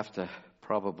like I'll have to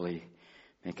probably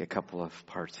make a couple of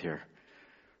parts here.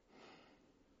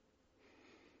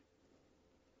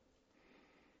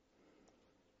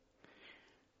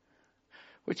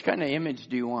 Which kind of image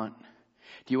do you want?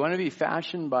 Do you want to be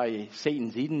fashioned by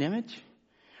Satan's Eden image?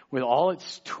 With all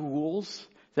its tools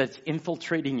that's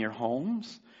infiltrating your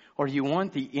homes? Or do you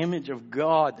want the image of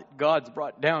God that God's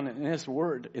brought down in this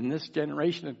word, in this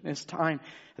generation, in this time,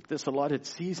 at this allotted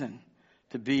season,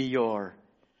 to be your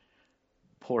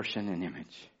portion and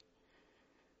image?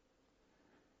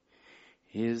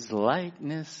 His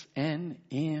likeness and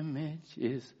image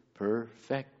is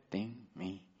perfecting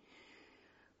me.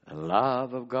 The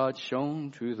love of God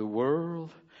shown to the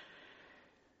world.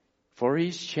 For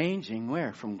he's changing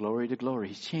where? From glory to glory.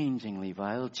 He's changing,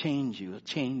 Levi. He'll change you. He'll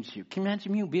change you. Can you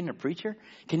imagine you being a preacher?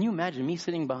 Can you imagine me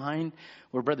sitting behind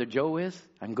where Brother Joe is?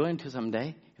 I'm going to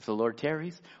someday, if the Lord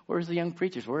tarries. Where's the young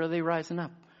preachers? Where are they rising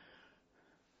up?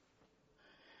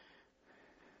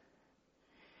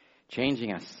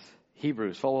 Changing us.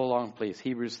 Hebrews, follow along, please.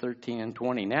 Hebrews 13 and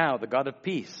 20. Now, the God of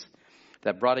peace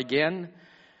that brought again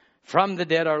from the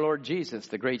dead our Lord Jesus,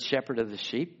 the great shepherd of the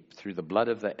sheep, through the blood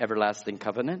of the everlasting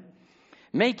covenant,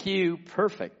 make you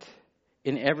perfect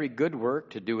in every good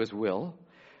work to do his will,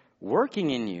 working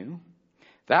in you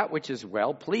that which is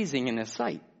well-pleasing in his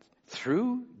sight,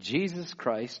 through Jesus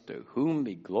Christ, to whom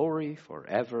be glory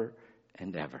forever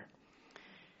and ever.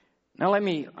 Now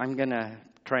I'm going to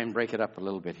try and break it up a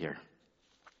little bit here.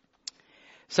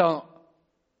 So,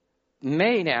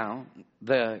 may now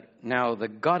the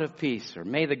God of peace, or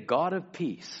may the God of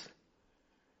peace.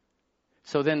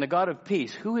 So then the God of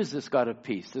peace, who is this God of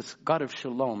peace? This God of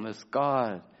shalom, this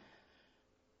God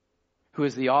who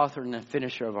is the author and the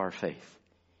finisher of our faith.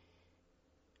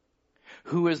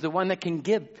 Who is the one that can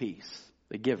give peace,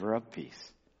 the giver of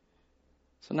peace.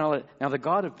 So now the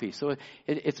God of peace. So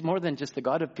it's more than just the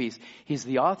God of peace. He's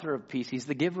the author of peace. He's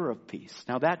the giver of peace.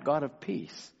 Now that God of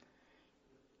peace,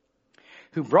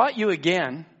 who brought you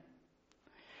again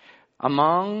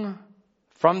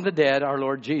from the dead, our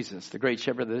Lord Jesus, the great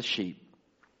shepherd of the sheep.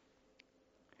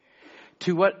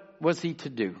 To what was he to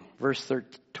do? Verse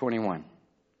 21.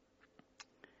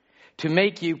 To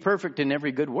make you perfect in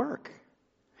every good work.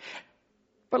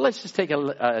 But let's just take a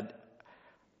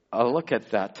look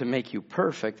at that. To make you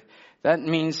perfect. That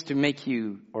means to make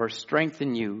you or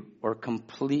strengthen you or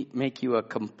make you a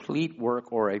complete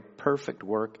work or a perfect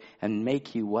work and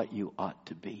make you what you ought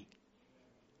to be.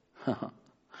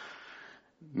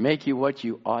 Make you what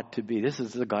you ought to be. This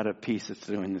is the God of peace that's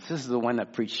doing this. This is the one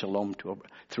that preached shalom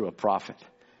through a prophet.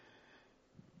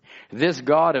 This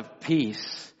God of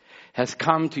peace has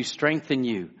come to strengthen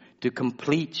you, to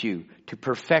complete you, to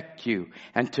perfect you,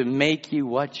 and to make you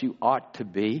what you ought to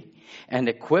be, and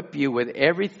equip you with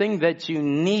everything that you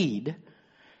need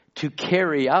to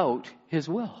carry out his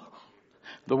will.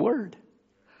 The Word.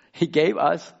 He gave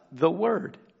us the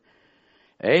Word.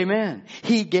 Amen.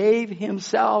 He gave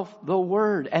himself the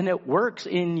Word, and it works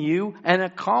in you and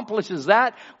accomplishes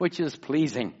that which is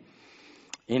pleasing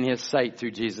in his sight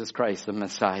through Jesus Christ, the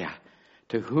Messiah,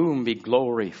 to whom be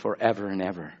glory forever and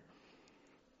ever.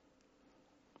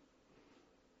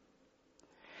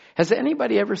 Has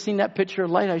anybody ever seen that picture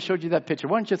of light? I showed you that picture.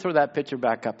 Why don't you throw that picture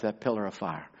back up, that pillar of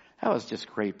fire? That was just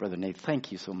great, Brother Nate.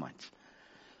 Thank you so much.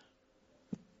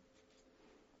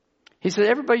 He said,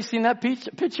 everybody seen that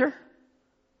picture?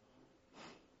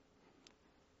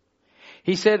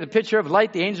 He said, the picture of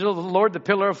light, the angel of the Lord, the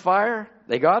pillar of fire.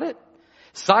 They got it?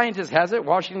 Scientists has it.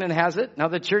 Washington has it. Now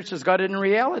the church has got it in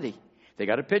reality. They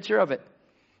got a picture of it.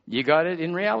 You got it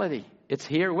in reality. It's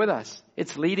here with us.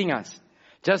 It's leading us.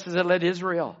 Just as it led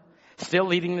Israel. Still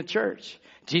leading the church.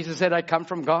 Jesus said, I come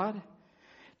from God.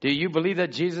 Do you believe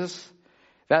that Jesus,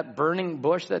 that burning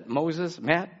bush that Moses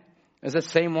met, is the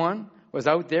same one, was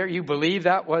out there? You believe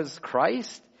that was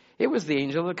Christ? It was the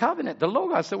angel of the covenant, the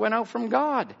Logos that went out from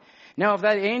God. Now, if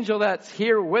that angel that's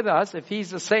here with us, if he's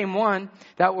the same one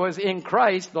that was in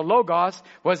Christ, the Logos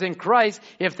was in Christ,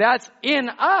 if that's in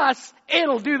us,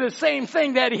 it'll do the same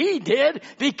thing that he did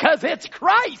because it's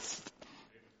Christ.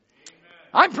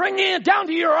 I'm bringing it down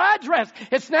to your address.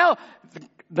 It's now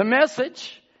the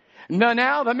message.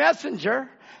 Now the messenger.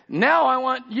 Now I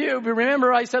want you,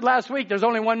 remember I said last week, there's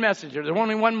only one messenger. There's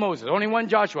only one Moses, only one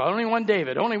Joshua, only one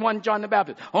David, only one John the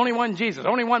Baptist, only one Jesus,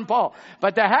 only one Paul.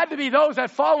 But there had to be those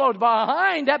that followed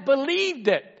behind that believed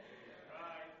it.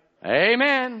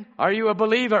 Amen. Are you a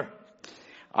believer?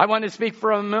 I want to speak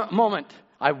for a moment.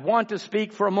 I want to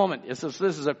speak for a moment. This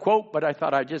is a quote, but I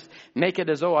thought I'd just make it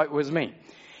as though it was me.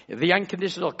 The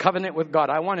unconditional covenant with God.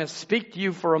 I want to speak to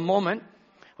you for a moment.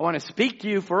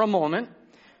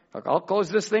 I'll close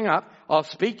this thing up. I'll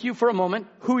speak to you for a moment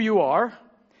who you are,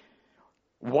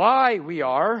 why we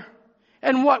are,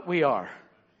 and what we are.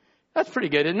 That's pretty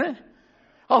good, isn't it?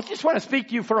 I'll just want to speak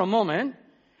to you for a moment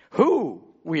who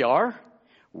we are,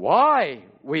 why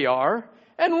we are,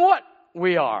 and what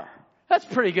we are. That's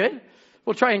pretty good.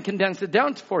 We'll try and condense it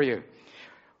down for you.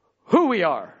 Who we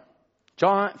are.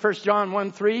 1 John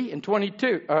 1:3 and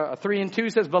 22, 3 and 2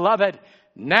 says, Beloved,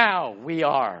 now we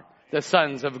are the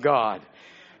sons of God.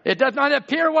 It does not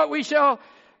appear what we shall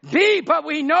be, but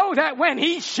we know that when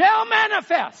he shall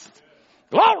manifest,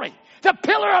 glory, the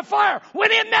pillar of fire,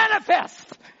 when it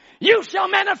manifests, you shall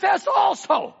manifest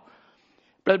also.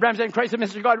 Brother Branham said, in Christ the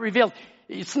mystery of God revealed,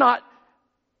 it's not,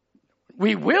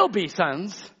 we will be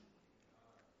sons,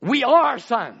 we are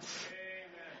sons.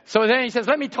 So then he says,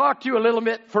 let me talk to you a little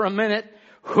bit for a minute,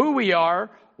 who we are,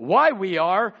 why we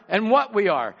are, and what we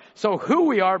are. So who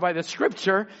we are by the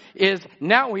scripture is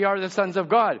now we are the sons of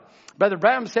God. Brother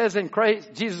Branham says in Christ,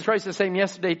 Jesus Christ the same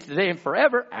yesterday, today, and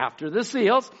forever, after the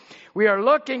seals, we are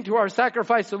looking to our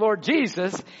sacrifice, the Lord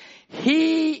Jesus.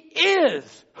 He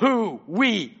is who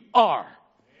we are.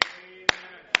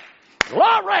 Amen.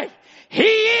 Glory! He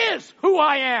is who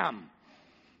I am.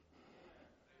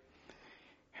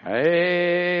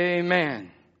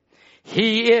 Amen.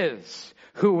 He is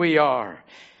who we are.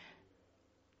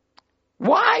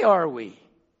 Why are we?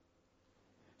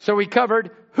 So we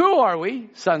covered who are we?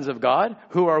 Sons of God.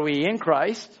 Who are we in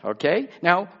Christ? Okay.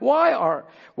 Now, why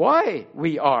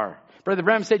we are? Brother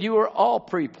Branham said you were all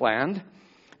pre-planned.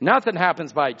 Nothing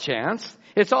happens by chance.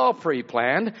 It's all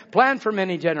pre-planned. Planned for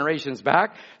many generations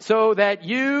back so that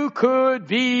you could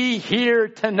be here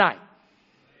tonight.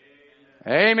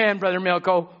 Amen, Brother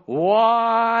Milko.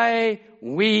 Why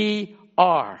we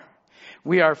are.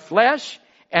 We are flesh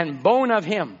and bone of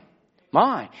him.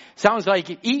 My, sounds like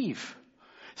Eve.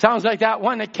 Sounds like that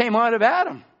one that came out of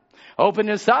Adam. Opened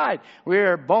his side.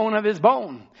 We're bone of his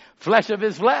bone. Flesh of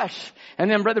his flesh.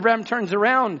 And then Brother Branham turns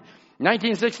around.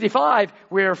 1965.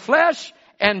 We're flesh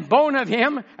and bone of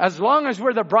him as long as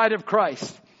we're the bride of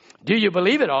Christ. Do you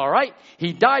believe it? All right.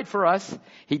 He died for us.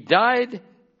 He died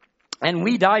and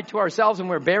we died to ourselves and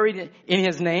we're buried in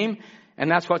his name. And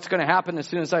that's what's going to happen as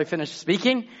soon as I finish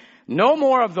speaking. No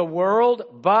more of the world,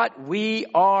 but we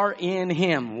are in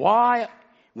him. Why?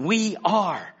 We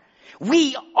are.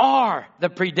 We are the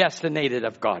predestinated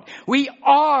of God. We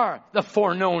are the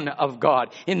foreknown of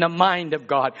God, in the mind of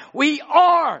God. We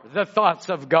are the thoughts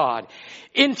of God.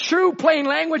 In true plain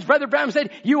language, Brother Branham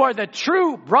said, you are the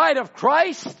true bride of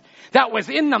Christ that was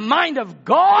in the mind of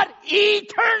God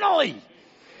eternally.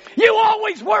 You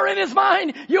always were in his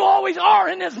mind. You always are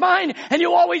in his mind. And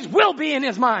you always will be in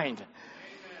his mind.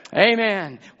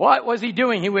 Amen. What was he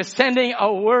doing? He was sending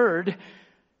a word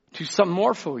to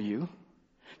submorpho you,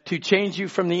 to change you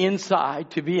from the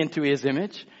inside to be into his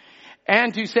image,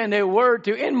 and to send a word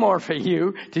to enmorpho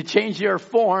you, to change your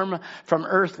form from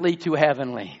earthly to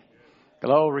heavenly.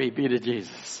 Glory be to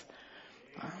Jesus.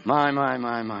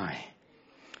 My.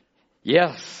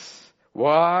 Yes,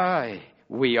 why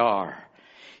we are.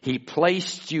 He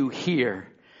placed you here.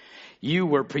 You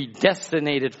were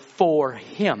predestinated for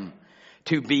him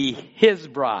to be His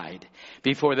bride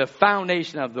before the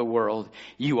foundation of the world.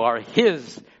 You are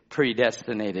His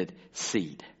predestinated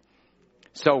seed.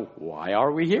 So why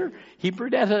are we here? He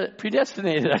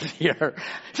predestinated us here.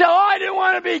 So I didn't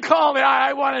want to be called.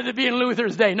 I wanted to be in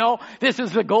Luther's day. No, this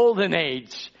is the golden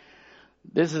age.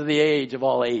 This is the age of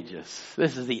all ages.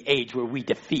 This is the age where we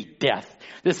defeat death.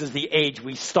 This is the age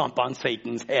we stomp on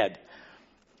Satan's head.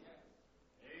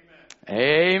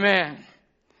 Amen. Amen.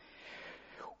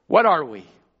 What are we?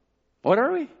 What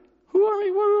are we? Who are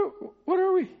we? What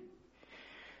are we?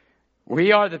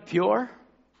 We are the pure.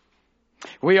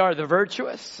 We are the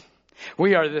virtuous.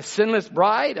 We are the sinless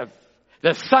bride of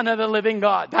the Son of the living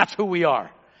God. That's who we are.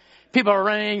 People are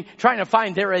running, trying to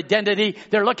find their identity.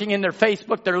 They're looking in their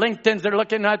Facebook, their LinkedIns, they're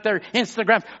looking at their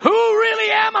Instagram. Who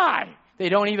really am I? They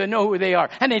don't even know who they are.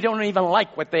 And they don't even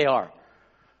like what they are.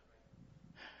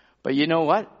 But you know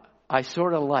what? I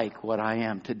sort of like what I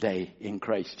am today in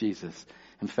Christ Jesus.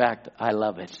 In fact, I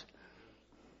love it.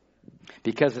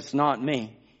 Because it's not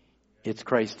me. It's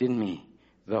Christ in me,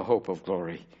 the hope of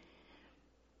glory.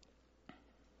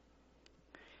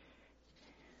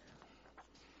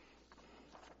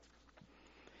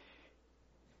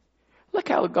 Look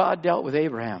how God dealt with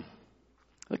Abraham.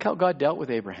 Look how God dealt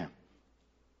with Abraham.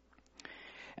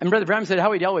 And Brother Branham said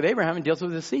how he dealt with Abraham, he deals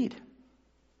with his seed.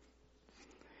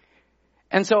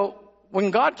 And so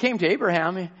when God came to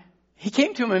Abraham, He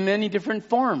came to him in many different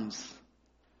forms.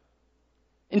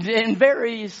 In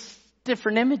various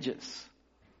different images.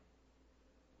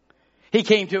 He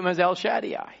came to him as El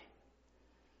Shaddai.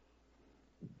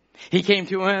 He came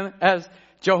to him as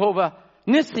Jehovah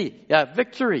Nissi,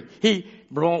 victory. He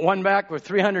won back with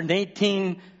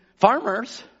 318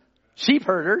 farmers, sheep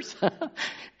herders.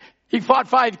 He fought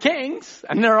 5 kings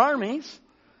and their armies.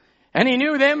 And he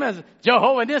knew them as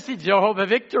Jehovah Nissi, Jehovah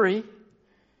victory.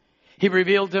 He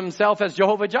revealed himself as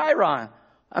Jehovah Jireh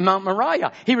on Mount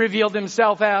Moriah. He revealed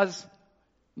himself as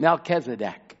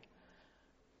Melchizedek,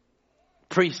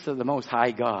 priest of the Most High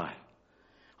God.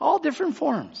 All different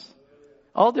forms.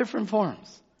 All different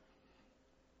forms.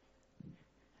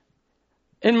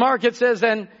 In Mark it says,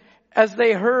 and as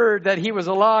they heard that he was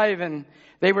alive and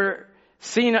they were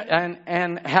seen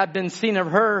and had been seen of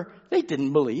her, they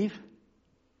didn't believe.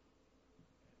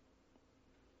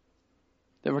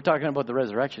 Then we're talking about the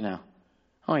resurrection now.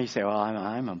 Oh, you say, well,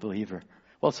 I'm a believer.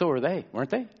 Well, so were they, weren't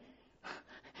they?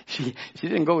 She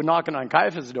didn't go knocking on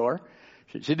Caiaphas' door.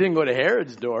 She didn't go to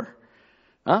Herod's door.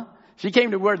 Huh? She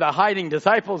came to where the hiding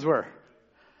disciples were.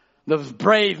 Those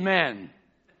brave men.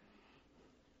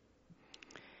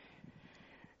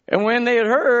 And when they had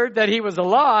heard that he was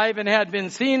alive and had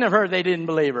been seen of her, they didn't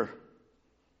believe her.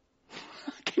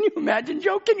 Can you imagine,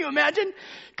 Joe? Can you imagine?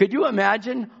 Could you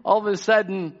imagine all of a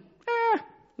sudden,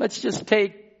 let's just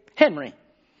take Henry.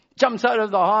 Jumps out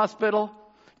of the hospital,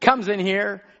 comes in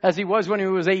here as he was when he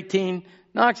was 18,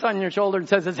 knocks on your shoulder and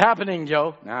says, it's happening,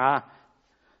 Joe. Nah,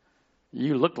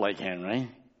 you look like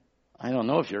Henry. I don't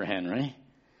know if you're Henry.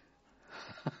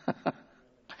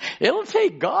 It'll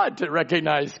take God to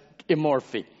recognize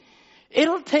immorphy.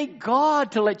 It'll take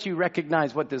God to let you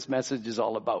recognize what this message is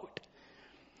all about.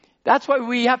 That's why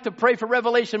we have to pray for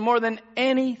revelation more than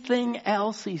anything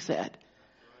else, he said.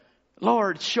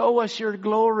 Lord, show us your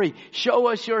glory. Show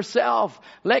us yourself.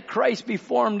 Let Christ be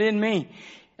formed in me.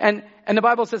 And the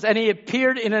Bible says, and he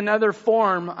appeared in another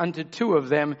form unto 2 of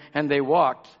them, and they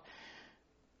walked.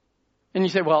 And you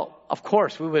say, well, of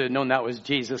course, we would have known that was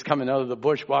Jesus coming out of the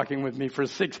bush walking with me for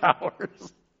 6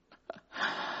 hours.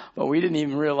 But we didn't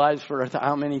even realize for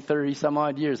how many 30 some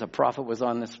odd years a prophet was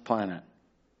on this planet.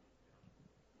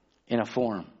 In a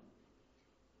form.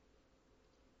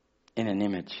 In an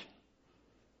image.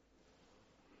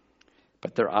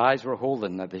 But their eyes were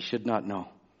holden that they should not know.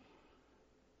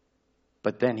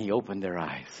 But then he opened their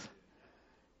eyes.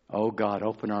 Oh God,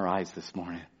 open our eyes this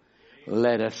morning.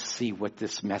 Let us see what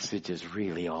this message is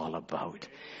really all about.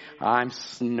 I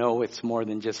know it's more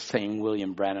than just saying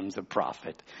William Branham's a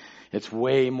prophet. It's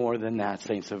way more than that,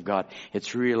 saints of God.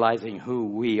 It's realizing who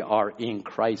we are in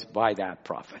Christ by that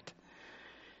prophet.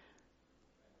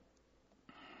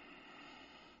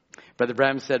 Brother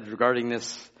Branham said regarding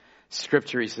this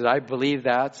scripture, he said, I believe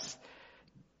that's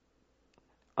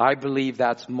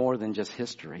more than just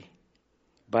history,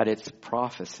 but it's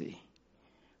prophecy.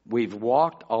 We've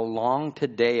walked along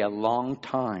today a long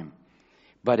time,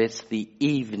 but it's the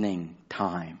evening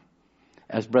time.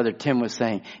 As Brother Tim was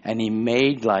saying, and he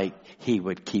made like he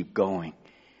would keep going.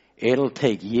 It'll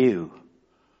take you,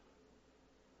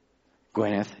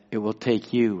 Gwyneth, it will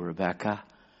take you, Rebecca,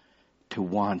 to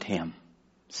want him.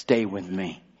 Stay with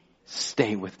me.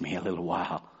 Stay with me a little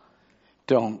while.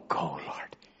 Don't go,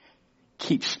 Lord.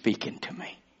 keep speaking to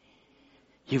me.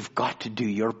 You've got to do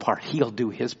your part. He'll do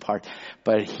his part.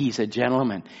 But he's a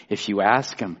gentleman. If you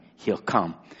ask him, he'll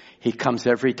come. He comes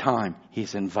every time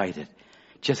he's invited.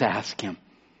 Just ask him.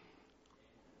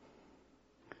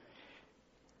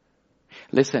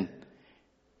 Listen,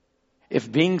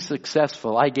 if being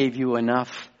successful, I gave you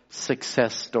enough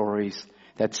success stories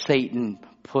that Satan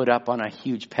put up on a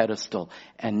huge pedestal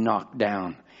and knocked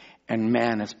down. And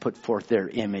man has put forth their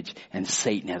image and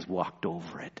Satan has walked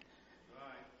over it.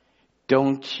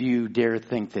 Don't you dare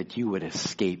think that you would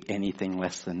escape anything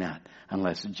less than that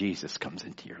unless Jesus comes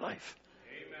into your life.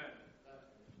 Amen.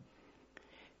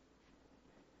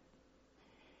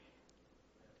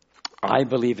 I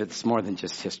believe it's more than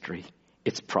just history.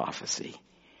 It's prophecy.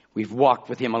 We've walked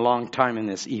with him a long time in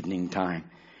this evening time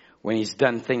when he's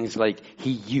done things like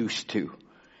he used to.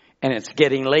 And it's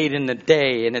getting late in the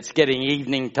day and it's getting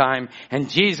evening time.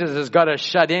 And Jesus has got us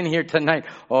shut in here tonight.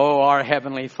 Oh, our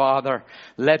Heavenly Father,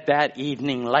 let that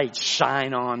evening light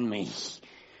shine on me.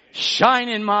 Shine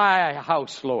in my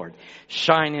house, Lord.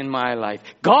 Shine in my life.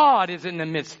 God is in the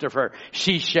midst of her.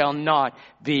 She shall not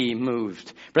be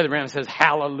moved. Brother Branham says,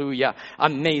 hallelujah.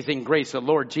 Amazing grace. The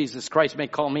Lord Jesus Christ may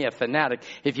call me a fanatic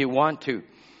if you want to.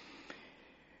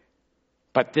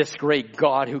 But this great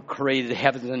God who created the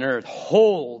heavens and earth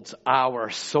holds our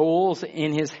souls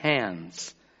in his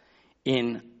hands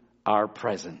in our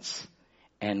presence.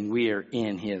 And we are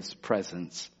in his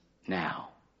presence now.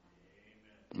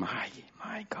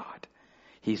 My God.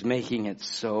 He's making it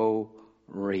so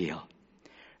real.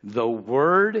 The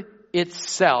Word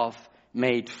itself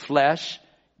made flesh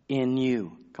in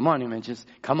you. Come on, images.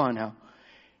 Come on now.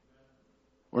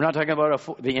 We're not talking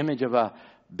about the image of a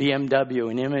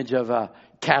BMW, an image of a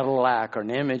Cadillac, or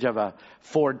an image of a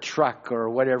Ford truck, or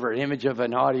whatever, an image of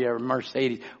an Audi or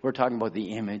Mercedes. We're talking about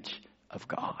the image of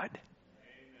God. Amen.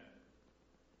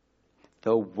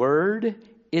 The Word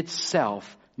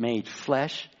itself made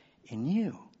flesh in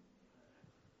you.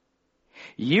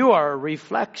 You are a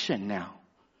reflection now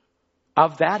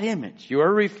of that image. You're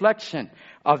a reflection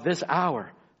of this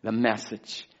hour, the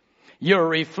message. You're a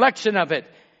reflection of it.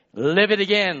 Live it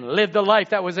again. Live the life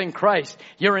that was in Christ.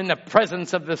 You're in the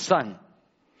presence of the Son.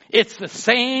 It's the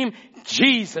same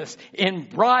Jesus in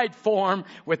bride form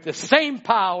with the same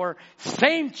power,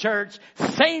 same church,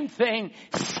 same thing,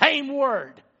 same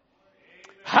word.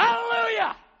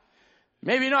 Hallelujah!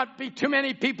 Maybe not be too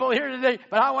many people here today,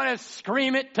 but I want to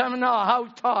scream it to the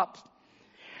housetops.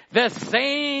 The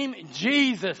same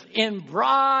Jesus in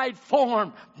bride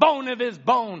form, bone of his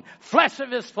bone, flesh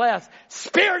of his flesh,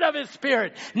 spirit of his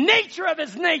spirit, nature of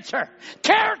his nature,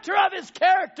 character of his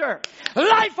character,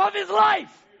 life of his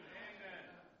life.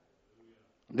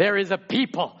 There is a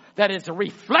people that is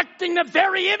reflecting the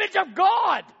very image of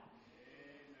God.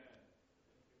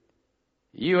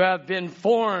 You have been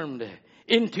formed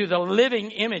into the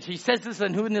living image. He says this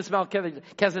in Who in this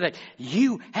Melchizedek.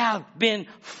 You have been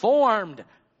formed.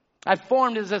 That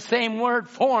formed is the same word,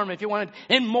 form, if you want it,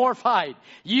 immorphied.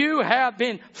 You have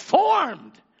been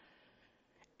formed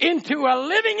into a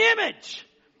living image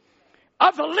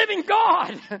of the living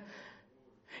God.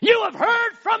 You have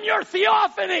heard from your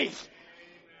theophany.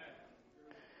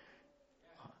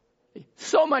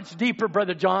 So much deeper,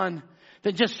 Brother John,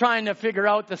 than just trying to figure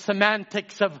out the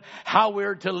semantics of how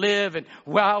we're to live and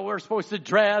how we're supposed to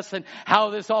dress and how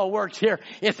this all works here.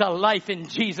 It's a life in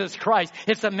Jesus Christ.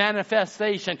 It's a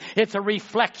manifestation. It's a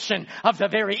reflection of the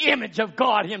very image of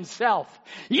God himself.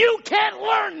 You can't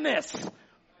learn this.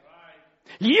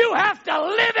 You have to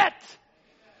live it.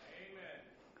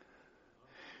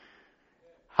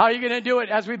 How are you going to do it?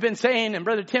 As we've been saying, and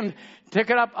Brother Tim took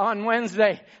it up on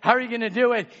Wednesday. How are you going to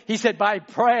do it? He said, by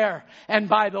prayer and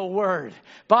by the Word.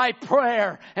 By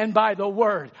prayer and by the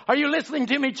Word. Are you listening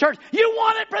to me, church? You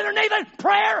want it, Brother Nathan?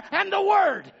 Prayer and the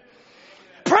Word.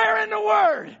 Prayer and the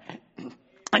Word.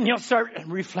 And you'll start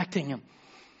reflecting him.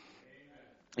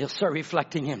 You'll start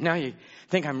reflecting him. Now you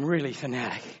think I'm really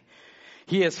fanatic.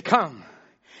 He has come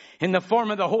in the form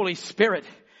of the Holy Spirit.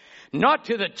 Not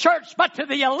to the church, but to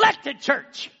the elected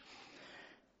church.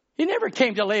 He never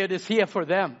came to Laodicea for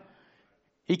them.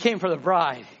 He came for the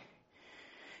bride.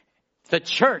 The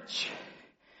church.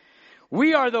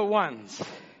 We are the ones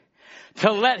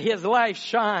to let his life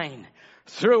shine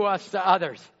through us to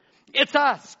others. It's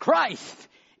us, Christ,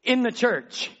 in the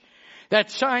church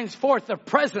that shines forth the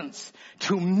presence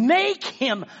to make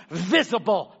him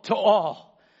visible to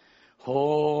all.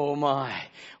 Oh my,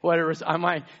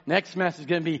 my next message is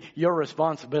going to be your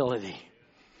responsibility.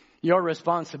 Your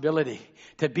responsibility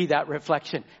to be that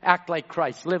reflection. Act like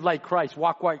Christ, live like Christ,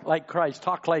 walk like Christ,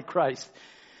 talk like Christ.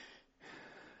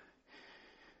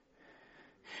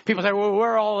 People say, well,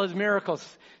 where are all his miracles?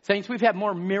 Saints, we've had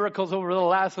more miracles over the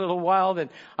last little while than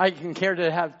I can care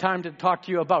to have time to talk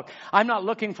to you about. I'm not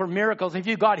looking for miracles. If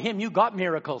you got him, you got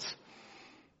miracles.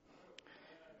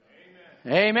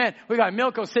 Amen. We got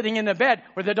Milko sitting in the bed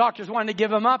where the doctors wanted to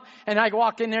give him up. And I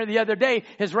walked in there the other day.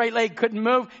 His right leg couldn't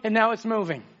move, and now it's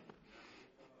moving.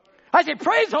 I say,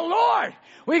 praise the Lord.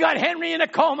 We got Henry in a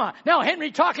coma. Now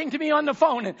Henry talking to me on the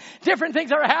phone, and different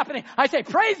things are happening. I say,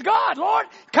 praise God, Lord.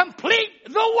 Complete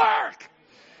the work.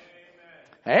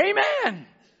 Amen.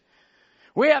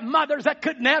 We have mothers that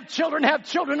couldn't have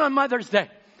children on Mother's Day.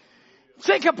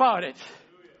 Think about it.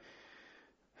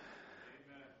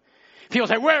 People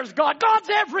say, where's God? God's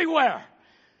everywhere.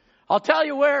 I'll tell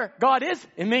you where God is,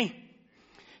 in me.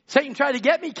 Satan tried to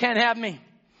get me, can't have me.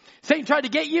 Satan tried to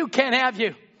get you, can't have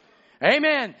you.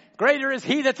 Amen. Greater is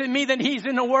he that's in me than he's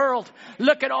in the world.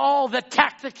 Look at all the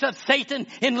tactics of Satan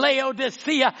in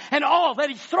Laodicea and all that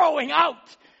he's throwing out.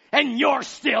 And you're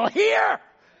still here.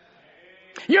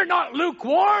 You're not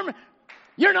lukewarm.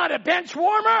 You're not a bench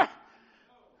warmer.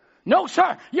 No,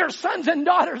 sir. You're sons and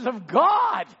daughters of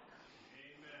God.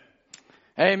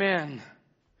 Amen.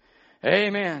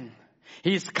 Amen.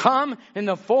 He's come in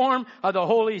the form of the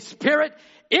Holy Spirit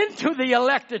into the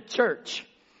elected church.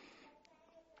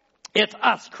 It's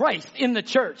us, Christ, in the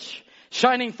church,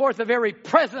 shining forth the very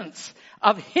presence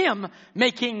of him,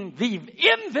 making the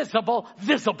invisible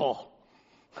visible.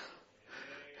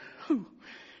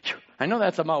 I know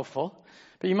that's a mouthful,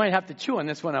 but you might have to chew on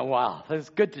this one a while. It's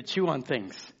good to chew on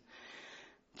things.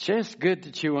 Just good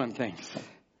to chew on things.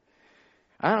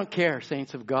 I don't care,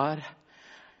 saints of God.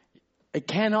 It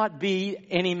cannot be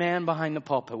any man behind the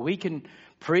pulpit. We can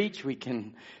preach.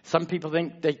 Some people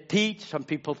think they teach. Some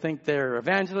people think they're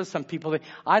evangelists. Some people think,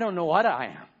 I don't know what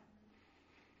I am.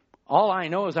 All I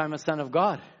know is I'm a son of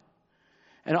God.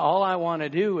 And all I want to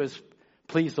do is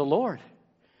please the Lord.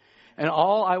 And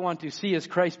all I want to see is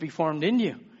Christ be formed in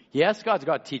you. Yes, God's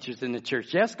got teachers in the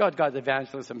church. Yes, God's got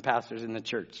evangelists and pastors in the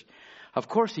church. Of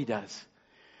course he does.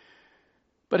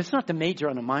 But it's not the major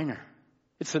on the minor.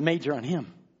 It's the major on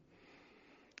him.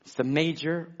 It's the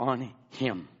major on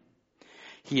him.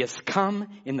 He has come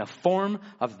in the form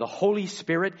of the Holy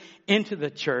Spirit into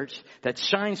the church that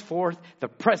shines forth the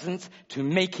presence to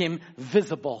make him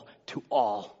visible to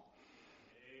all.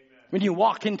 Amen. When you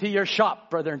walk into your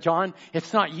shop, Brother John,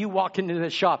 it's not you walk into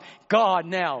the shop. God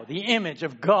now, the image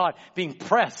of God being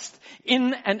pressed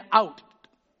in and out.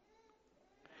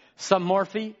 Some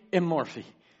morphe, immorphe.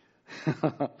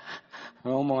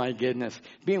 Oh my goodness.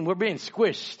 We're being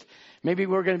squished. Maybe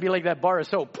we're going to be like that bar of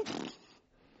soap.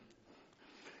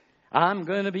 I'm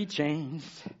going to be changed.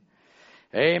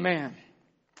 Amen.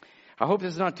 I hope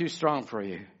this is not too strong for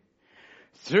you.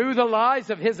 Through the lives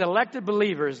of his elected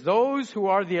believers, those who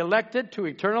are the elected to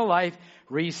eternal life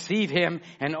receive him,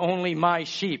 and only my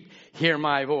sheep hear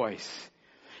my voice.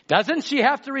 Doesn't she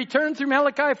have to return through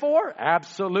Malachi 4?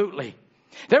 Absolutely.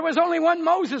 There was only one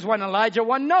Moses, one Elijah,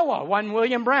 one Noah, one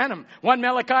William Branham, one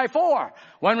Malachi 4,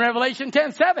 one Revelation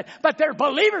 10:7. But there are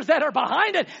believers that are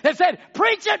behind it that said,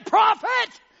 preach it, prophet.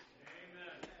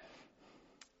 Amen.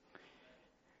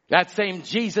 That same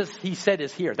Jesus, he said,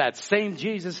 is here. That same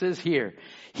Jesus is here.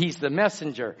 He's the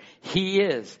messenger. He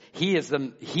is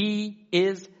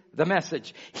the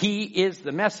message. He is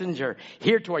the messenger,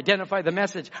 here to identify the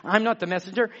message. I'm not the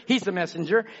messenger. He's the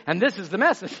messenger. And this is the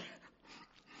message.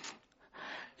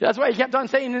 That's why he kept on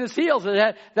saying in the seals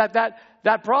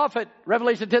that prophet,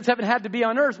 Revelation 10:7, had to be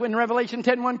on earth when Revelation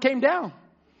 10:1 came down.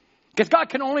 Because God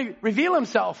can only reveal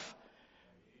himself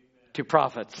to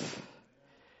prophets.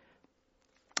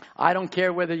 I don't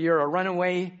care whether you're a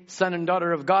runaway son and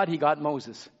daughter of God, he got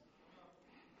Moses.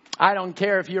 I don't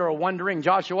care if you're a wondering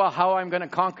Joshua, how I'm going to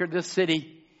conquer this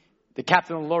city. The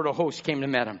captain of the Lord of hosts came to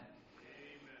meet him.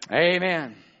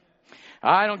 Amen.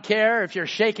 I don't care if you're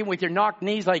shaking with your knocked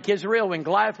knees like Israel when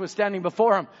Goliath was standing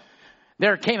before him.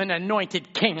 There came an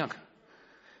anointed king.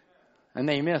 And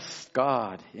they missed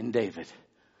God in David.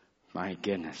 My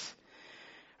goodness.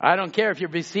 I don't care if you're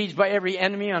besieged by every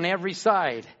enemy on every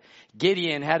side.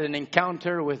 Gideon had an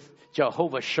encounter with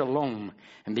Jehovah Shalom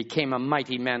and became a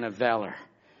mighty man of valor.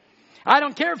 I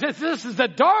don't care if this is the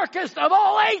darkest of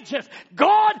all ages.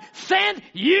 God sent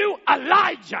you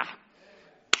Elijah.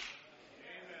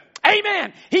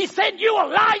 Amen. He sent you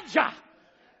Elijah.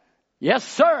 Yes,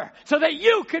 sir. So that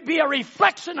you could be a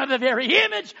reflection of the very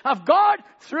image of God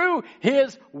through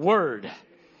his word.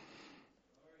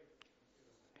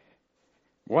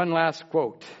 One last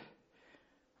quote,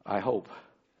 I hope.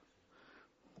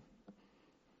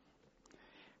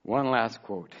 One last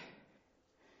quote.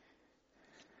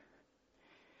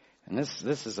 And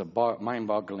this is a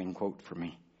mind-boggling quote for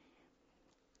me.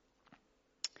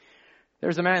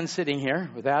 There's a man sitting here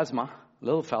with asthma,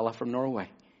 little fella from Norway.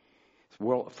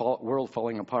 World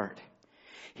falling apart.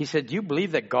 He said, do you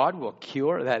believe that God will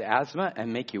cure that asthma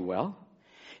and make you well?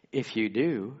 If you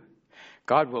do,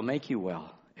 God will make you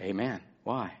well. Amen.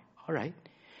 Why? All right.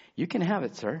 You can have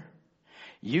it, sir.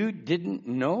 You didn't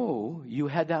know you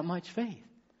had that much faith.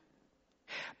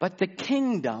 But the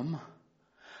kingdom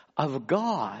of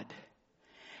God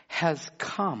has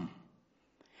come.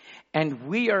 And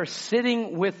we are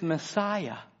sitting with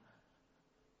Messiah.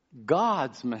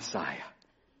 God's Messiah.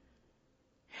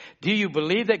 Do you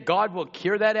believe that God will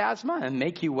cure that asthma and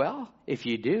make you well? If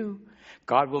you do,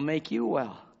 God will make you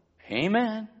well.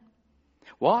 Amen.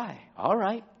 Why? All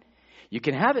right. You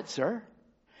can have it, sir.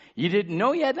 You didn't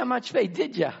know you had that much faith,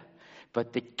 did you?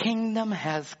 But the kingdom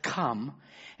has come,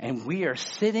 and we are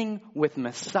sitting with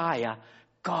Messiah,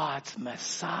 God's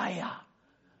Messiah.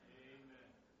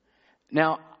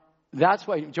 Now, that's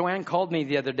why Joanne called me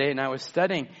the other day, and I was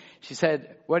studying. She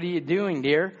said, what are you doing,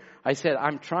 dear? I said,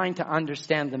 I'm trying to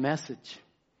understand the message.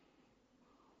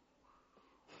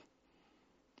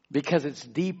 Because it's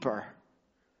deeper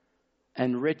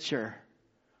and richer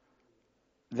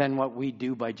than what we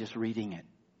do by just reading it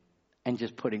and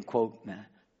just putting quote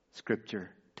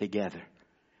scripture together.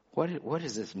 What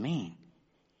does this mean?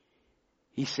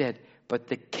 He said, but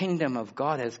the kingdom of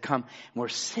God has come. And we're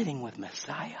sitting with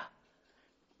Messiah.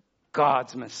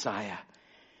 God's Messiah.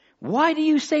 Why do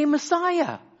you say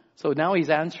Messiah? So now he's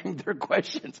answering their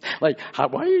questions. Like,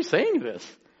 why are you saying this?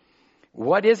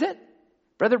 What is it,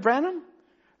 Brother Branham?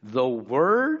 The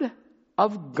word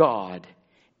of God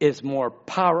is more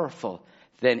powerful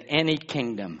than any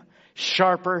kingdom,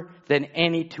 sharper than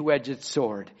any two-edged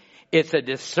sword. It's a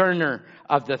discerner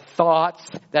of the thoughts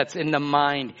that's in the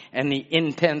mind and the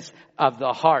intents of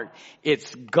the heart.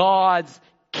 It's God's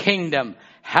kingdom.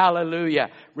 Hallelujah.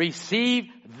 Receive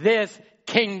this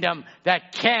kingdom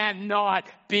that cannot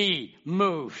be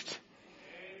moved.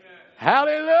 Amen.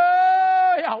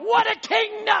 Hallelujah. What a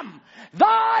kingdom.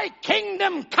 Thy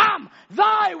kingdom come.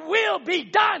 Thy will be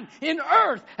done in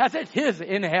earth as it is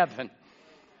in heaven.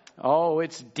 Oh,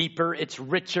 it's deeper. It's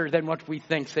richer than what we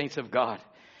think, saints of God.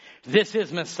 This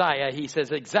is Messiah. He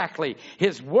says exactly.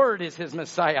 His word is his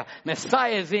Messiah.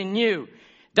 Messiah is in you.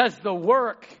 Does the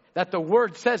work that the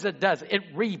word says it does. It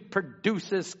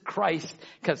reproduces Christ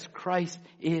because Christ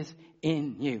is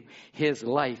in you. His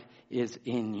life is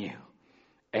in you.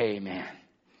 Amen.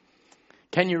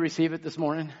 Can you receive it this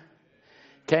morning?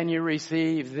 Can you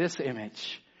receive this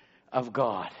image of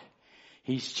God?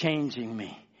 He's changing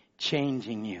me,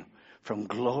 changing you from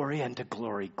glory unto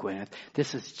glory, Gwyneth.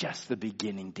 This is just the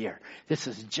beginning, dear. This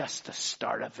is just the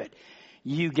start of it.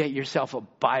 You get yourself a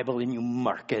Bible and you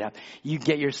mark it up. You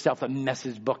get yourself a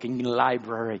message booking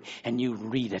library and you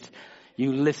read it.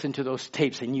 You listen to those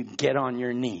tapes and you get on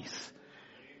your knees.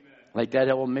 Amen. Like that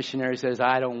old missionary says,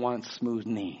 I don't want smooth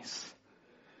knees.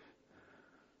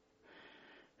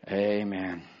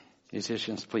 Amen.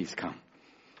 Musicians, please come.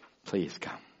 Please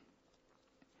come.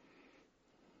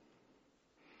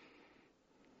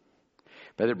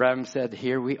 Brother Branham said,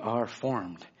 here we are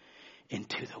formed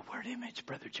into the word image,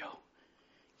 Brother Joe.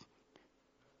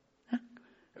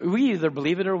 We either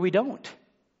believe it or we don't.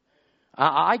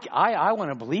 I want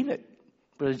to believe it,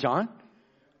 Brother John.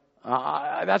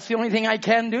 That's the only thing I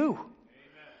can do. Amen.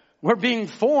 We're being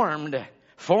formed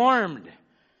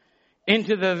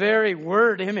into the very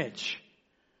word image.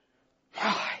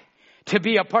 To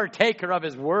be a partaker of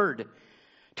his word.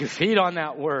 To feed on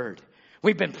that word.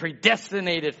 We've been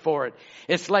predestinated for it.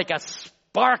 It's like a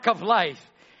spark of life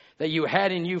that you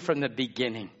had in you from the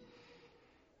beginning.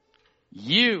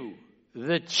 You,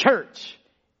 the church,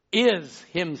 is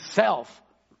himself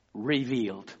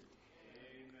revealed.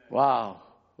 Wow.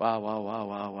 Wow.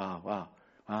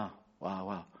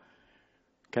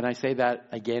 Can I say that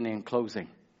again in closing?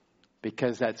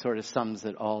 Because that sort of sums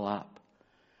it all up.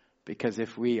 Because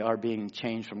if we are being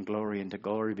changed from glory into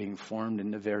glory, being formed in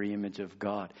the very image of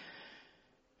God,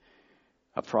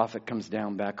 a prophet comes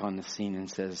down back on the scene and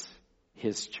says,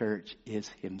 his church is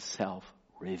himself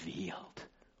revealed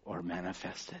or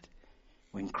manifested.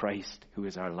 When Christ, who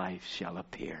is our life, shall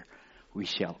appear, we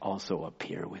shall also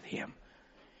appear with him.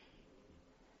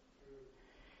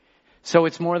 So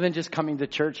it's more than just coming to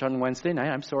church on Wednesday night.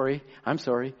 I'm sorry.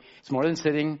 It's more than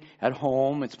sitting at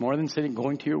home. It's more than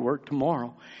going to your work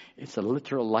tomorrow. It's a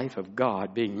literal life of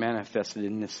God being manifested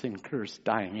in this sin-cursed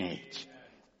dying age.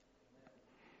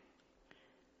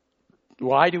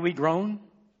 Why do we groan?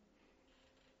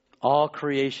 All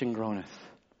creation groaneth.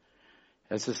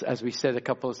 As we said a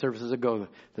couple of services ago,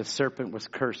 the serpent was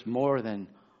cursed more than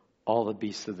all the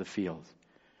beasts of the field.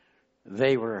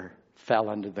 They fell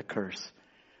under the curse.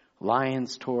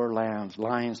 Lions tore lambs,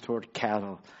 lions tore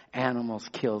cattle, animals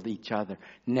killed each other.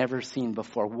 Never seen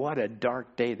before. What a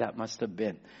dark day that must have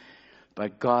been.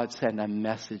 But God sent a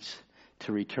message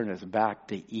to return us back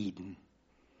to Eden,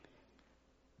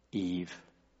 Eve,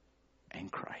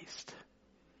 and Christ.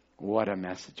 What a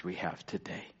message we have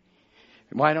today.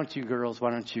 Why don't you girls, why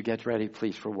don't you get ready,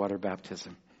 please, for water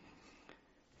baptism?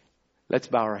 Let's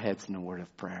bow our heads in a word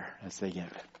of prayer as they give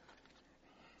it.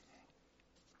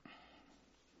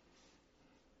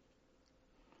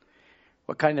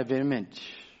 What kind of image,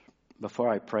 before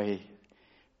I pray,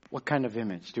 what kind of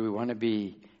image? Do we want to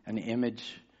be an image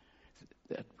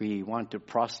that we want to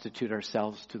prostitute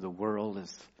ourselves to the world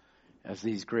as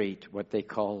these great, what they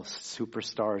call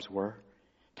superstars were?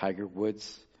 Tiger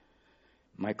Woods,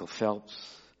 Michael Phelps,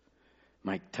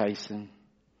 Mike Tyson,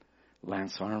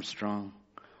 Lance Armstrong.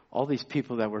 All these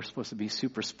people that were supposed to be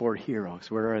super sport heroes,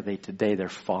 where are they today? They're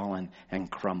fallen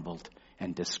and crumbled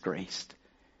and disgraced.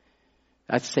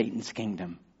 That's Satan's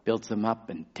kingdom. Builds them up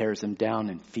and tears them down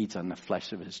and feeds on the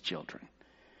flesh of his children.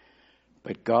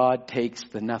 But God takes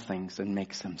the nothings and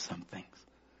makes them something.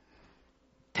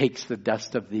 Takes the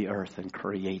dust of the earth and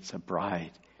creates a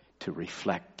bride to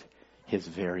reflect his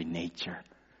very nature.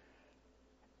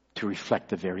 To reflect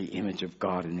the very image of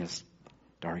God in this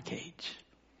dark age.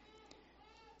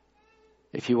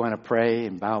 If you want to pray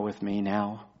and bow with me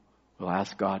now, we'll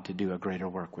ask God to do a greater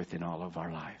work within all of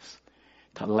our lives.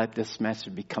 To let this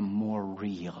message become more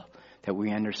real. That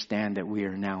we understand that we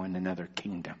are now in another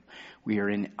kingdom. We are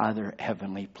in other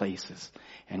heavenly places.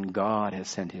 And God has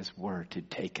sent his word to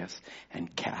take us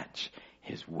and catch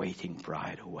his waiting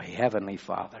bride away. Heavenly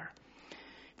Father,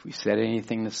 if we said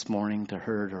anything this morning to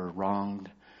hurt or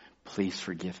wronged, please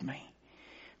forgive me.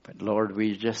 But Lord,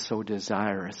 we're just so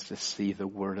desirous to see the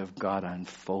word of God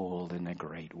unfold in a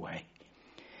great way.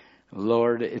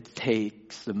 Lord, it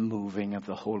takes the moving of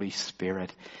the Holy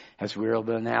Spirit, as we're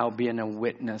now being a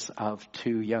witness of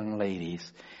two young ladies.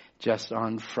 Just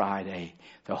on Friday,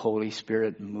 the Holy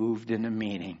Spirit moved in a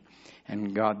meeting,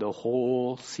 and God, the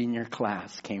whole senior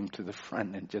class came to the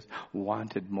front and just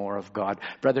wanted more of God.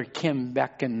 Brother Kim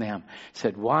beckoned them,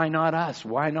 said, why not us?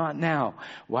 Why not now?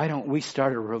 Why don't we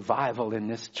start a revival in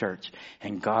this church?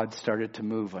 And God started to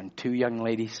move on two young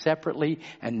ladies separately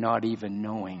and not even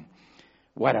knowing.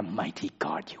 What a mighty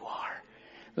God you are.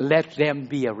 Let them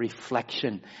be a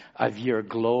reflection of your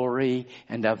glory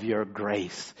and of your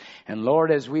grace. And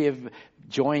Lord, as we have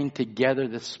joined together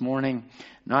this morning,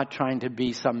 not trying to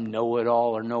be some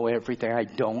know-it-all or know everything. I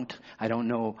don't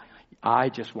know. I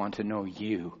just want to know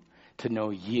you. To know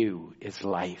you is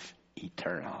life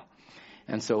eternal.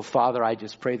 And so, Father, I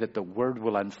just pray that the word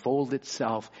will unfold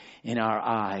itself in our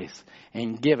eyes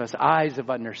and give us eyes of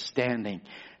understanding.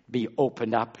 Be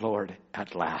opened up, Lord,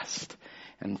 at last.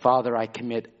 And Father, I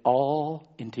commit all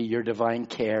into your divine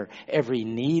care. Every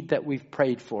need that we've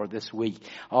prayed for this week.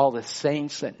 All the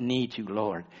saints that need you,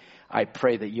 Lord. I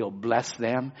pray that you'll bless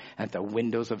them and the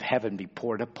windows of heaven be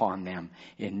poured upon them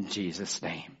in Jesus'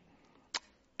 name.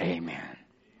 Amen.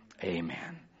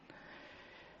 Amen.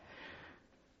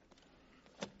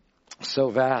 So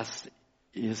vast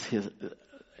is his,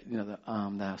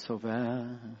 so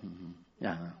vast.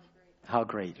 Yeah. How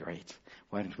great, right?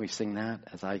 Why don't we sing that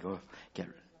as I go get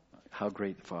How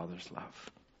Great the Father's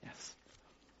Love. Yes.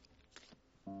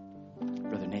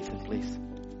 Brother Nathan, please.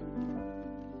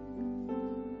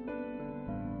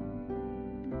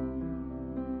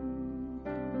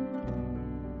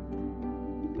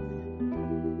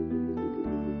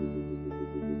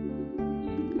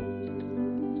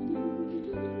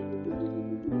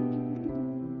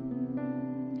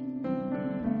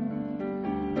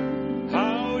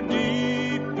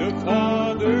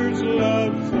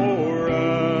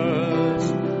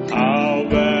 How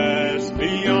vast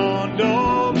beyond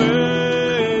all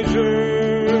measure.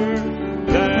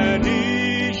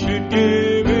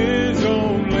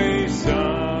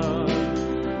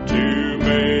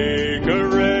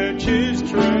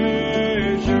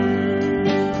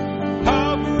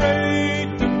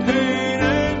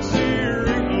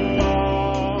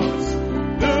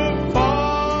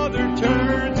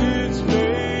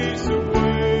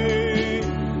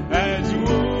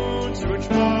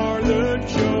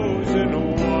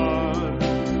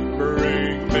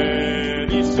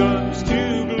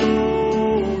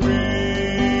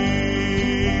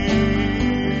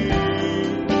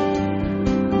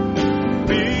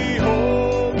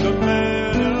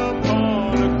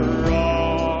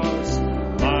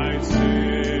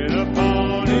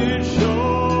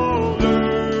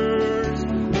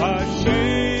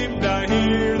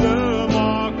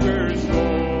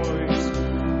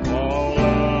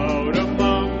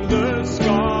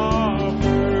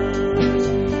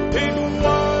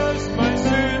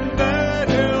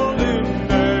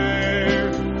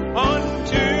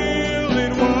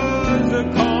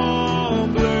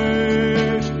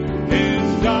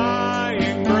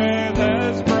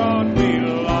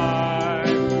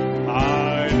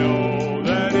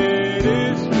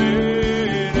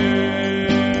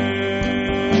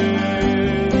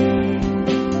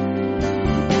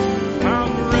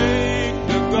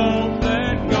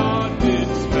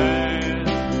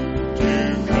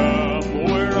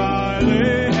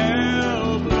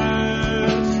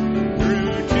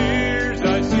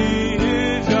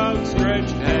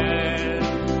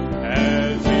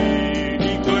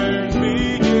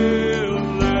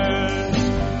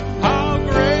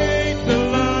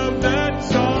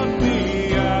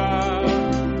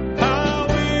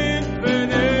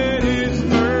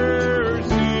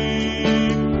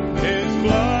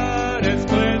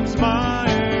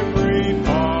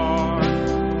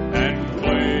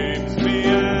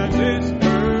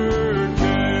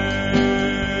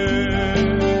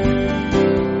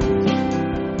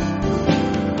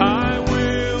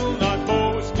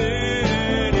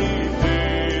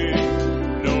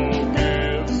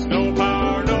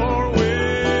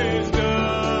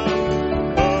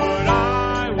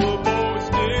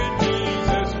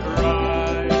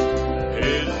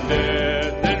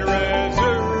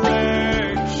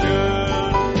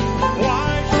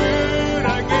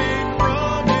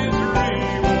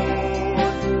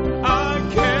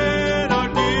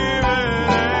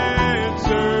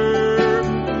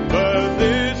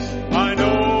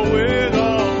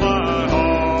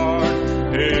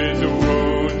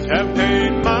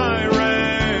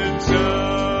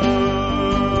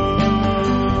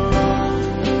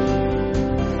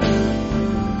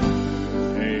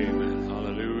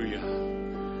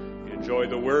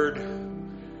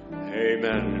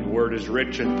 Amen. The word is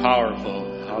rich and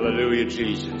powerful. Hallelujah,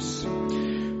 Jesus.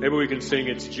 Maybe we can sing,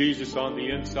 it's Jesus on the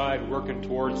inside, working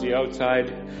towards the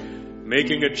outside,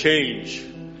 making a change,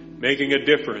 making a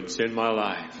difference in my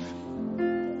life.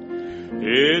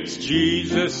 It's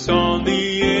Jesus on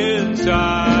the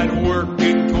inside,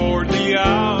 working toward the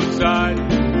outside,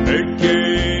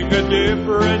 making a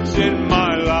difference in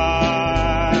my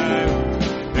life.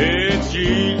 It's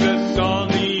Jesus on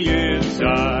the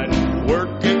inside,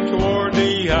 working toward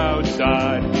the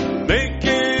outside,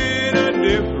 making a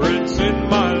difference in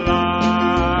my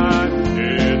life.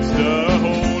 It's the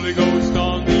Holy Ghost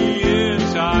on the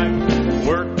inside,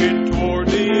 working toward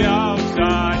the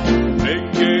outside,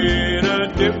 making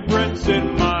a difference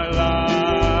in my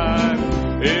life.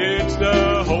 It's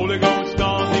the Holy Ghost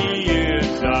on the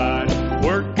inside,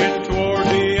 working toward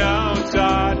the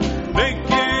outside,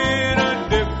 making a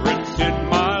difference in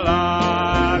my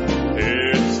life.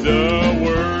 It's the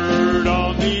Word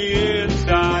on the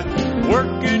inside,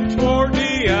 working toward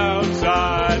the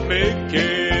outside,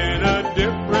 making a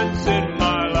difference in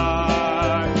my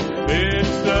life.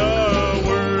 It's the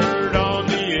Word on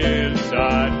the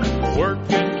inside,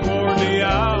 working toward the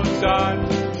outside,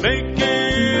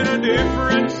 making a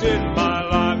difference in my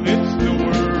life. It's the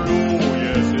Word, oh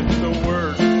yes, it's the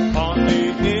Word on the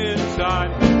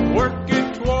inside,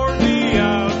 working toward the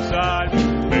outside,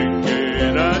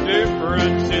 making a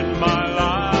difference in my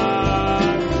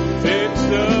life. It's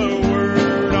the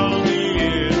Word on the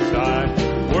inside,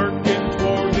 working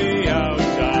toward the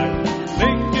outside,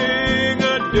 making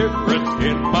a difference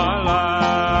in my life.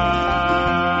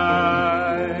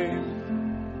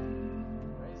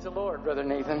 Praise the Lord, Brother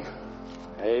Nathan.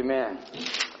 Amen.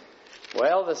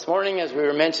 Well, this morning, as we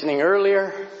were mentioning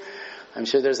earlier, I'm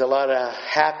sure there's a lot of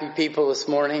happy people this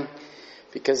morning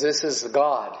because this is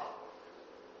God.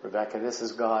 Rebecca, this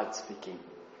is God speaking.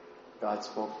 God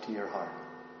spoke to your heart.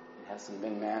 It hasn't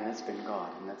been man, it's been God.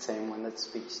 And that same one that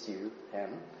speaks to you,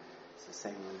 Hannah, is the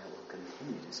same one that will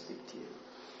continue to speak to you.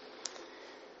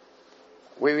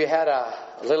 We had a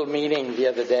little meeting the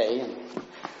other day,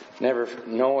 never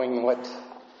knowing what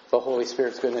the Holy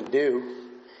Spirit's going to do.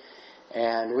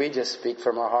 And we just speak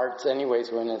from our hearts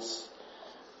anyways when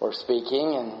we're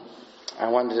speaking. And I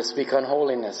wanted to speak on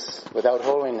holiness. Without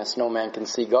holiness, no man can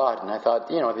see God. And I thought,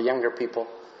 the younger people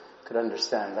could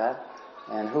understand that.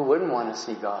 And who wouldn't want to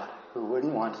see God? Who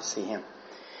wouldn't want to see Him?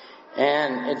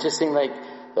 And it just seemed like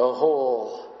the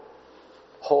whole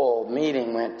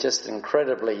meeting went just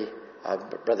incredibly.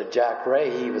 Brother Jack Ray,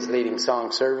 he was leading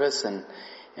song service and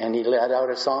he led out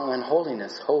a song on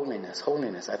holiness, holiness,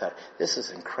 holiness. I thought, this is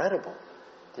incredible.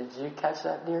 Did you catch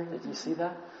that, dear? Did you see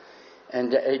that?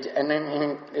 And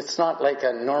then it's not like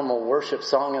a normal worship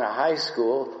song in a high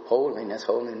school. Holiness,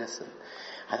 holiness. And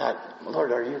I thought,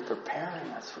 Lord, are you preparing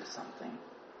us for something?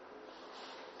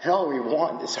 And all we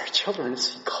want is our children to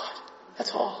see God.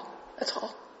 That's all. That's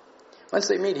all. Once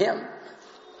they meet Him,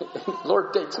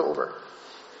 Lord takes over.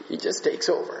 He just takes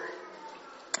over.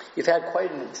 You've had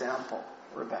quite an example,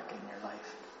 Rebecca, in your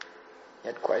life.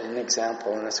 You had quite an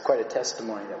example, and it's quite a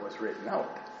testimony that was written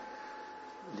out.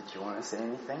 Did you want to say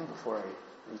anything before I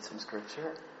read some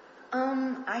scripture?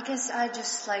 I guess I'd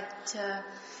just like to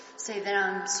say that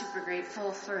I'm super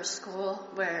grateful for a school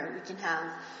where we can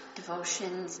have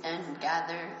devotions and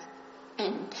gather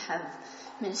and have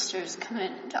ministers come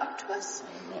in and talk to us.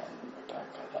 Amen, Rebecca.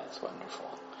 That's wonderful.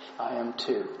 I am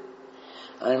too.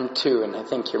 And I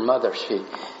think your mother,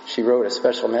 she wrote a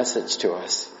special message to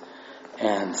us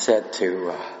and said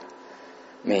to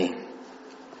me,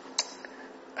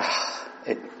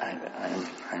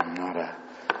 I'm not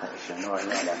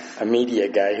a media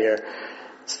guy here.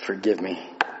 Forgive me.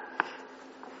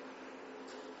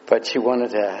 But she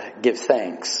wanted to give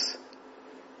thanks.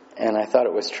 And I thought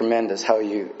it was tremendous how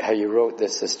you wrote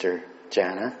this, Sister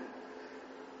Jana.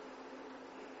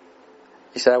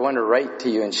 He said, I want to write to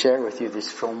you and share with you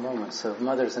these full moments. So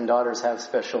mothers and daughters have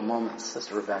special moments,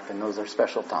 Sister Rebecca, and those are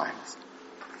special times.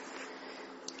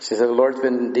 She said, the Lord's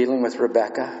been dealing with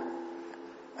Rebecca,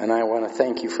 and I want to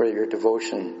thank you for your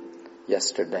devotion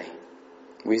yesterday.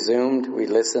 We Zoomed, we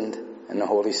listened, and the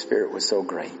Holy Spirit was so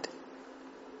great.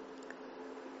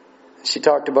 She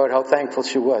talked about how thankful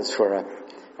she was for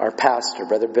our pastor,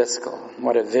 Brother Biscoe.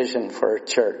 What a vision for her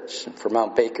church, for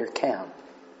Mount Baker Camp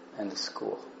and the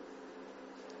school.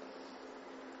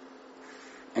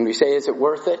 And we say, is it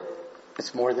worth it?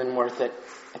 It's more than worth it.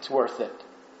 It's worth it.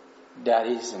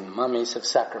 Daddies and mummies have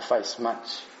sacrificed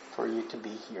much for you to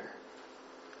be here.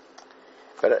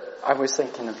 But I was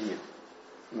thinking of you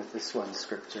with this one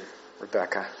scripture,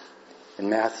 Rebecca, in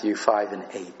Matthew 5 and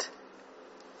 8.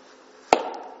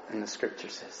 And the scripture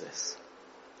says this: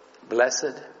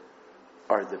 Blessed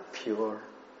are the pure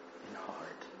in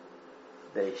heart.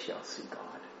 They shall see God.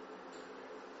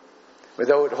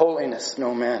 Without holiness,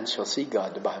 no man shall see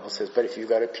God, the Bible says. But if you've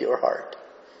got a pure heart,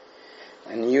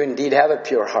 and you indeed have a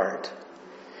pure heart,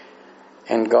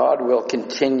 and God will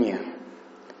continue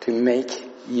to make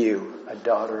you a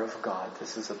daughter of God.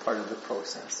 This is a part of the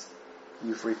process.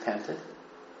 You've repented.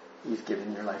 You've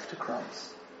given your life to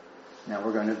Christ. Now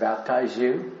we're going to baptize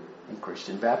you in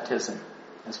Christian baptism.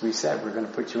 As we said, we're going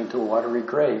to put you into a watery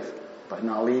grave, but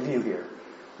not leave you here.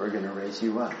 We're going to raise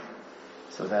you up,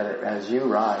 so that as you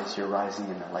rise, you're rising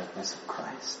in the likeness of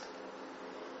Christ.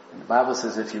 And the Bible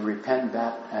says if you repent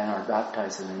and are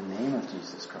baptized in the name of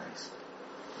Jesus Christ,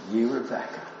 you,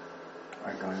 Rebecca,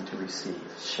 are going to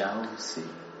shall receive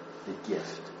the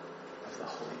gift of the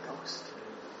Holy Ghost.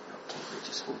 Okay, we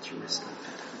just hold your wrist like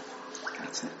that.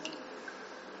 That's it.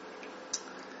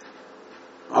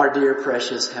 Our dear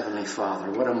precious Heavenly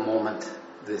Father, what a moment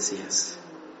this is.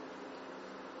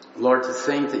 Lord, to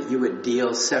think that you would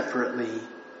deal separately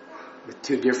with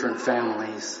two different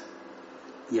families,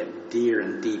 yet dear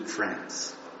and deep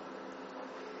friends.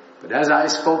 But as I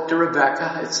spoke to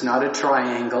Rebecca, it's not a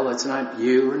triangle. It's not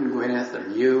you and Gwyneth or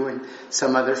you and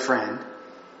some other friend.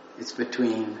 It's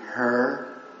between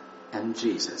her and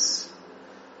Jesus.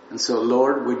 And so,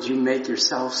 Lord, would you make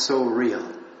yourself so real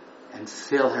and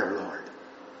fill her, Lord,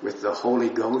 with the Holy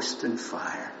Ghost and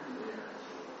fire.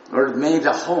 Lord, may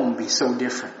the home be so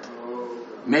different.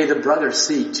 May the brothers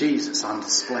see Jesus on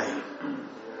display.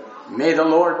 May the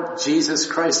Lord Jesus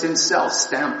Christ himself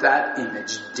stamp that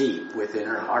image deep within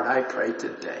her heart, I pray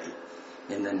today,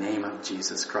 in the name of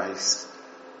Jesus Christ.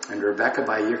 And Rebecca,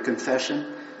 by your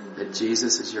confession that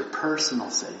Jesus is your personal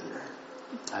Savior,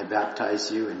 I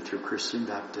baptize you in true Christian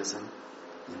baptism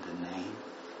in the name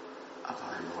of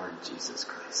our Lord Jesus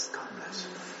Christ. God bless you.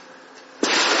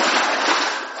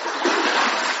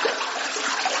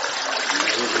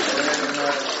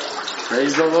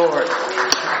 Praise the Lord.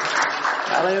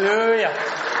 Hallelujah.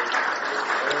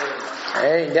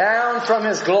 Hey, down from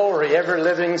his glory, ever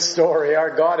living story, our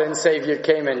God and Savior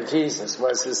came, and Jesus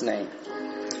was his name.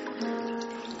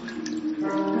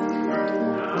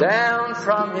 Down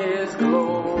from his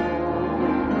glory,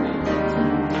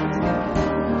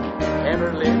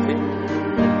 ever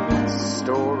living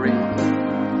story.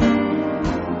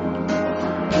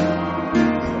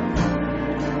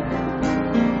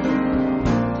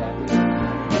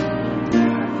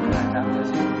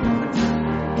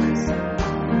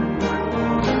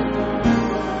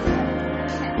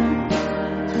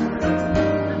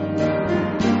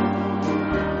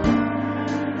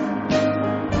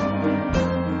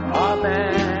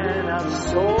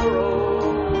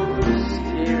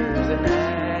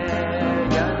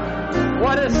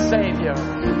 Savior.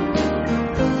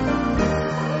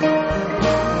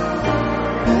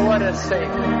 What a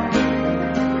Savior.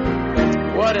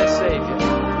 What a Savior.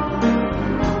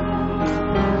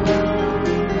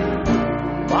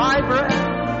 My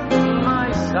breath,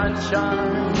 my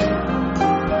sunshine,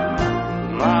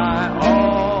 my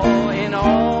all in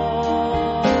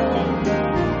all.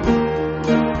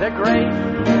 The great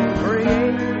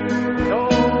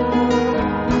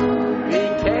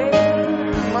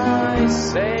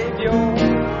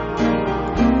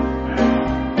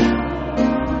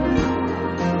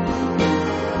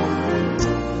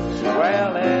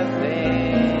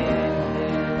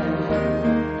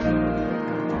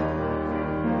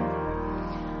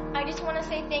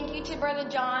Brother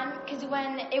John, because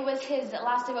when it was his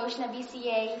last devotion at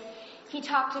VCA, he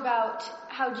talked about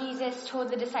how Jesus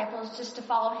told the disciples just to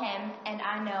follow him, and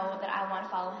I know that I want to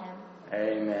follow him.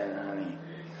 Amen, honey.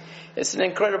 It's an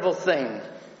incredible thing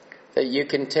that you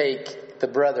can take the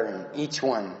brethren, each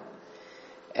one,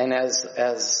 and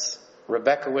as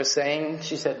Rebecca was saying,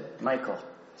 she said, Michael,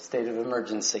 state of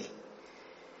emergency.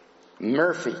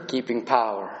 Murphy, keeping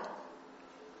power.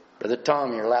 Brother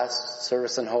Tom, your last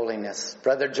service in holiness.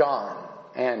 Brother John,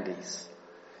 Andy's.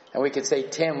 And we could say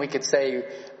Tim, we could say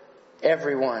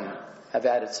everyone have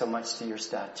added so much to your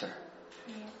stature.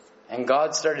 Yes. And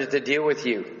God started to deal with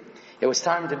you. It was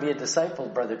time to be a disciple,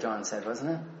 Brother John said,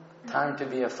 wasn't it? Mm-hmm. Time to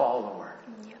be a follower.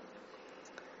 Yeah.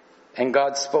 And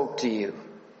God spoke to you,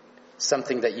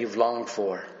 something that you've longed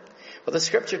for. Well, the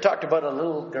scripture talked about a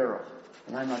little girl.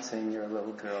 And I'm not saying you're a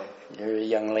little girl. You're a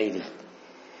young lady.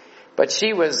 But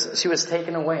she was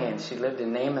taken away, and she lived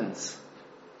in Naaman's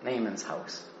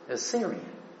house, a Syrian,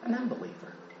 an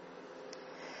unbeliever.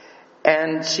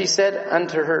 And she said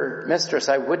unto her mistress,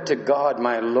 I would to God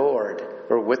my Lord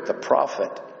were with the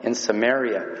prophet in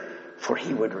Samaria, for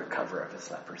he would recover of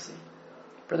his leprosy.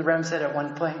 Brother Bram said at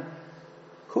one point,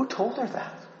 who told her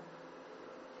that?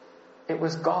 It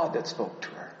was God that spoke to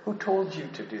her. Who told you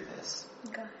to do this?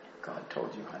 God. God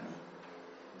told you, honey.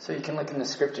 So you can look in the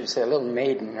scripture and say, a little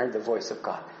maiden heard the voice of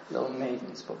God. A little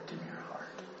maiden spoke to your heart.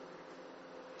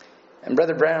 And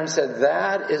Brother Branham said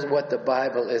that is what the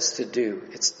Bible is to do.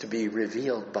 It's to be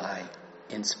revealed by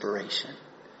inspiration.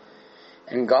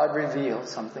 And God revealed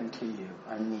something to you.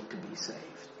 I need to be saved.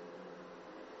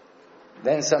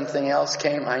 Then something else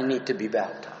came. I need to be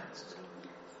baptized.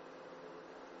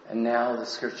 And now the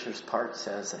scriptures part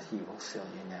says that He will fill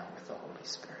you now with the Holy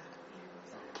Spirit.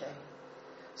 Okay?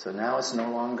 So now it's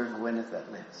no longer Gwyneth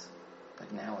that lives.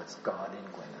 But now it's God in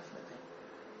Gwyneth living.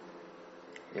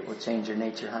 It will change your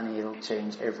nature, honey. It'll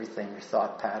change everything. Your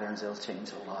thought patterns. It'll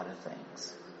change a lot of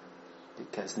things.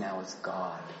 Because now it's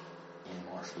God in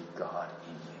Morphe, God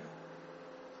in you.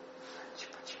 Why don't you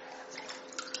put your hands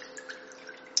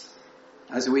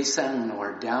up? As we sang,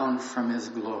 Lord, down from His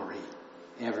glory,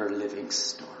 ever-living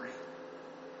story.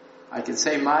 I could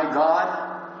say my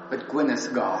God, but Gwyneth's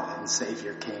God and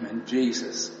Savior came, and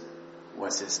Jesus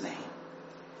was His name.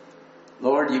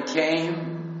 Lord, you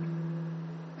came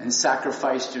and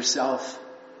sacrificed yourself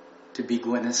to be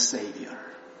Gwyneth's Savior,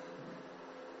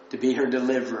 to be her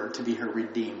deliverer, to be her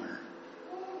redeemer.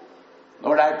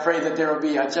 Lord, I pray that there will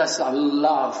be just a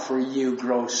love for you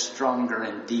grow stronger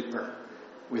and deeper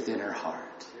within her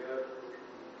heart.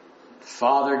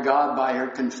 Father God, by her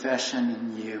confession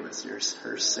in you as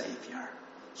her Savior,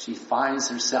 she finds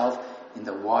herself in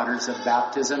the waters of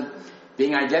baptism,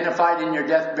 being identified in your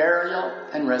death, burial,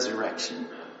 and resurrection.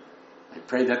 I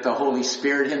pray that the Holy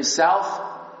Spirit Himself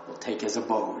will take His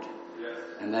abode.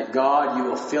 And that God, you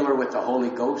will fill her with the Holy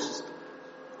Ghost.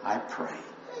 I pray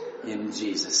in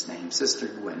Jesus' name. Sister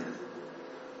Gwyneth,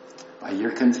 by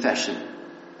your confession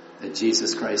that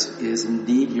Jesus Christ is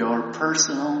indeed your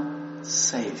personal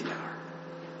Savior,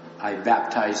 I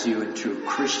baptize you in true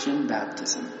Christian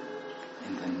baptism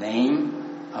in the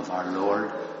name of our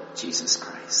Lord Jesus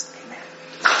Christ. Amen.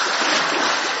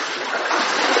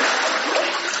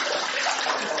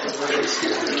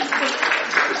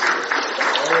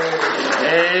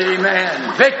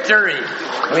 Amen. Victory.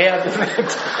 We have the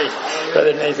victory.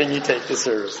 Brother Nathan, you take the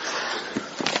service.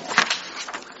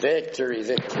 Victory,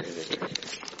 victory, victory.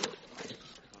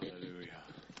 Hallelujah.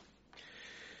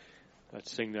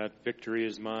 Let's sing that victory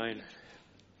is mine.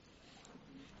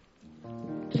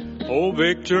 Oh,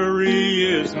 victory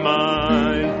is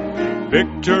mine.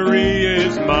 Victory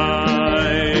is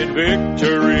mine.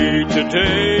 Victory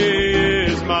today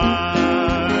is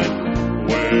mine.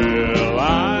 Well,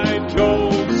 I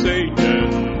told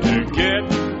Satan to get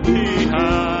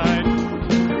behind.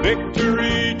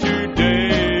 Victory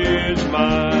today is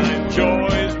mine. Joy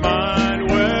is mine.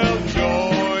 Well,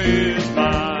 joy is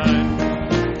mine.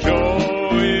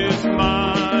 Joy is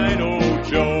mine. Oh,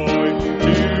 joy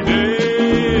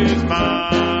today is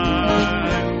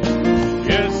mine.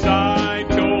 Yes, I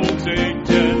told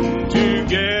Satan to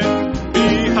get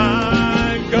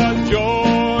behind, 'cause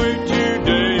joy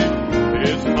today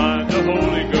is mine. The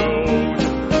Holy Ghost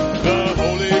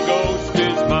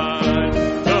is mine.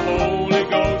 The Holy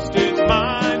Ghost is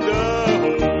mine. The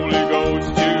Holy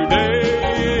Ghost today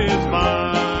is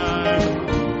mine.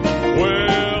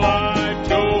 Well, I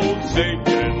told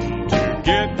Satan to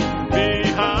get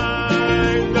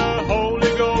behind. The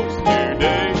Holy Ghost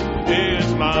today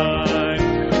is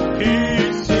mine.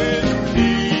 Peace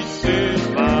is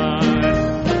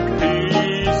mine.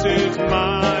 Peace is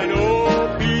mine.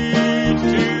 Oh, peace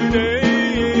today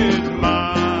is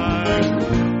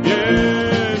mine.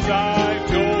 Yes, I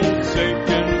told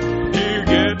Satan to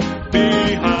get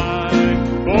behind.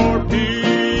 For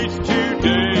peace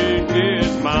today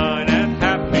is mine. And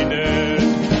happiness,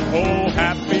 oh,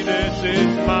 happiness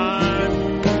is mine.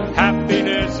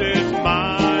 Happiness is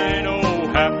mine. Oh,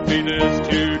 happiness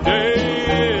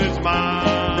today is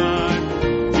mine.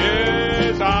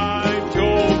 Yes, I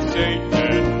told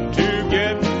Satan to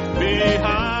get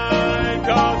behind,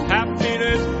 'cause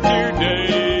happiness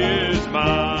today is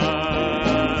mine.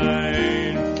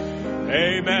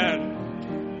 Amen.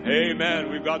 Amen.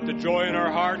 We've got the joy in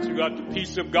our hearts. We've got the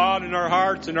peace of God in our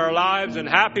hearts and our lives and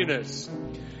happiness.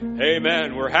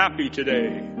 Amen. We're happy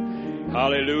today.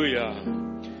 Hallelujah.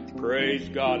 Praise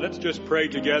God. Let's just pray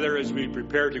together as we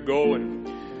prepare to go, and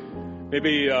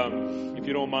maybe, if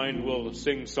you don't mind, we'll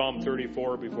sing Psalm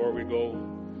 34 before we go.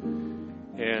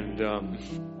 And,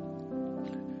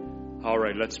 all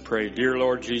right, let's pray. Dear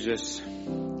Lord Jesus,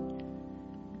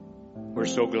 we're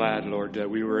so glad, Lord, that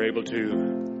we were able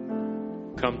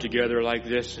to come together like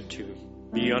this and to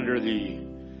be under the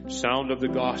sound of the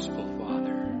gospel,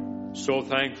 Father. So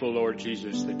thankful, Lord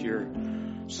Jesus, that you're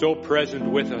so present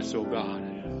with us, oh God.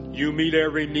 You meet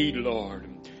every need, Lord.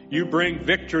 you bring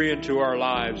victory into our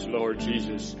lives, Lord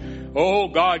Jesus. Oh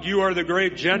God, you are the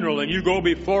great general and you go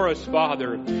before us,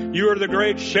 Father. You are the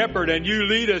great shepherd and you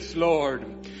lead us, Lord.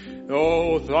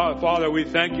 Oh, Father, we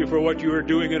thank you for what you are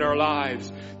doing in our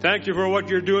lives. Thank you for what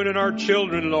you're doing in our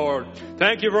children, Lord.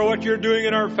 Thank you for what you're doing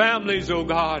in our families, oh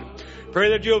God.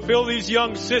 Pray that you'll fill these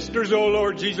young sisters, oh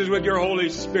Lord Jesus, with your Holy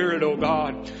Spirit, oh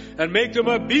God. And make them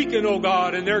a beacon, oh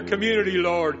God, in their community,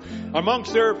 Lord.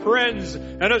 Amongst their friends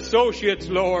and associates,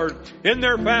 Lord. In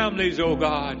their families, oh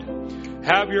God.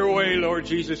 Have your way, Lord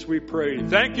Jesus, we pray.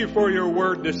 Thank you for your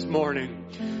word this morning.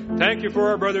 Thank you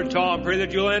for our brother Tom. Pray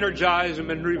that you'll energize him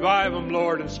and revive him,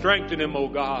 Lord, and strengthen him, oh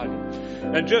God.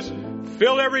 And just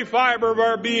fill every fiber of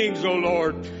our beings, oh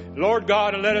Lord. Lord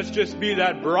God, and let us just be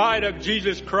that bride of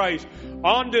Jesus Christ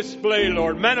on display,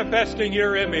 Lord, manifesting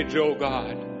your image, oh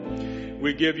God.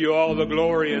 We give you all the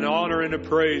glory and honor and the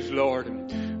praise,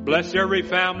 Lord. Bless every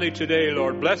family today,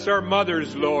 Lord. Bless our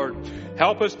mothers, Lord.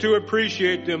 Help us to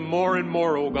appreciate them more and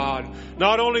more, oh God.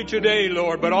 Not only today,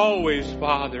 Lord, but always,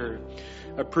 Father.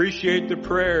 Appreciate the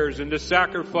prayers and the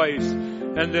sacrifice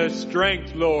and the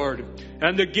strength, Lord,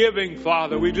 and the giving,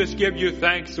 Father. We just give you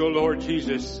thanks, O Lord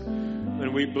Jesus.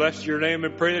 And we bless your name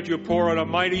and pray that you pour out a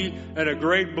mighty and a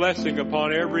great blessing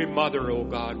upon every mother, O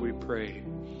God, we pray.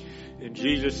 In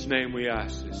Jesus' name we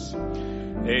ask this.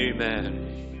 Amen.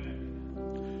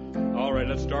 All right,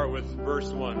 let's start with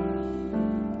verse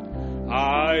 1.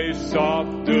 I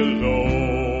sought the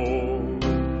Lord,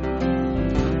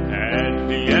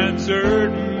 and he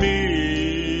answered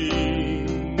me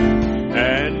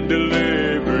and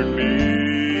delivered me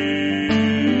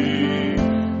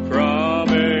from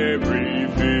every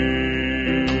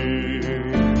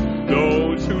fear.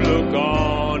 Those who look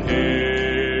on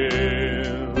him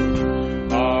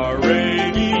are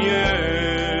radiant.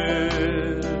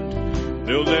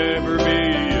 They'll never be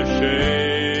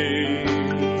ashamed.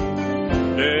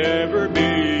 Never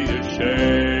be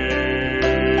ashamed.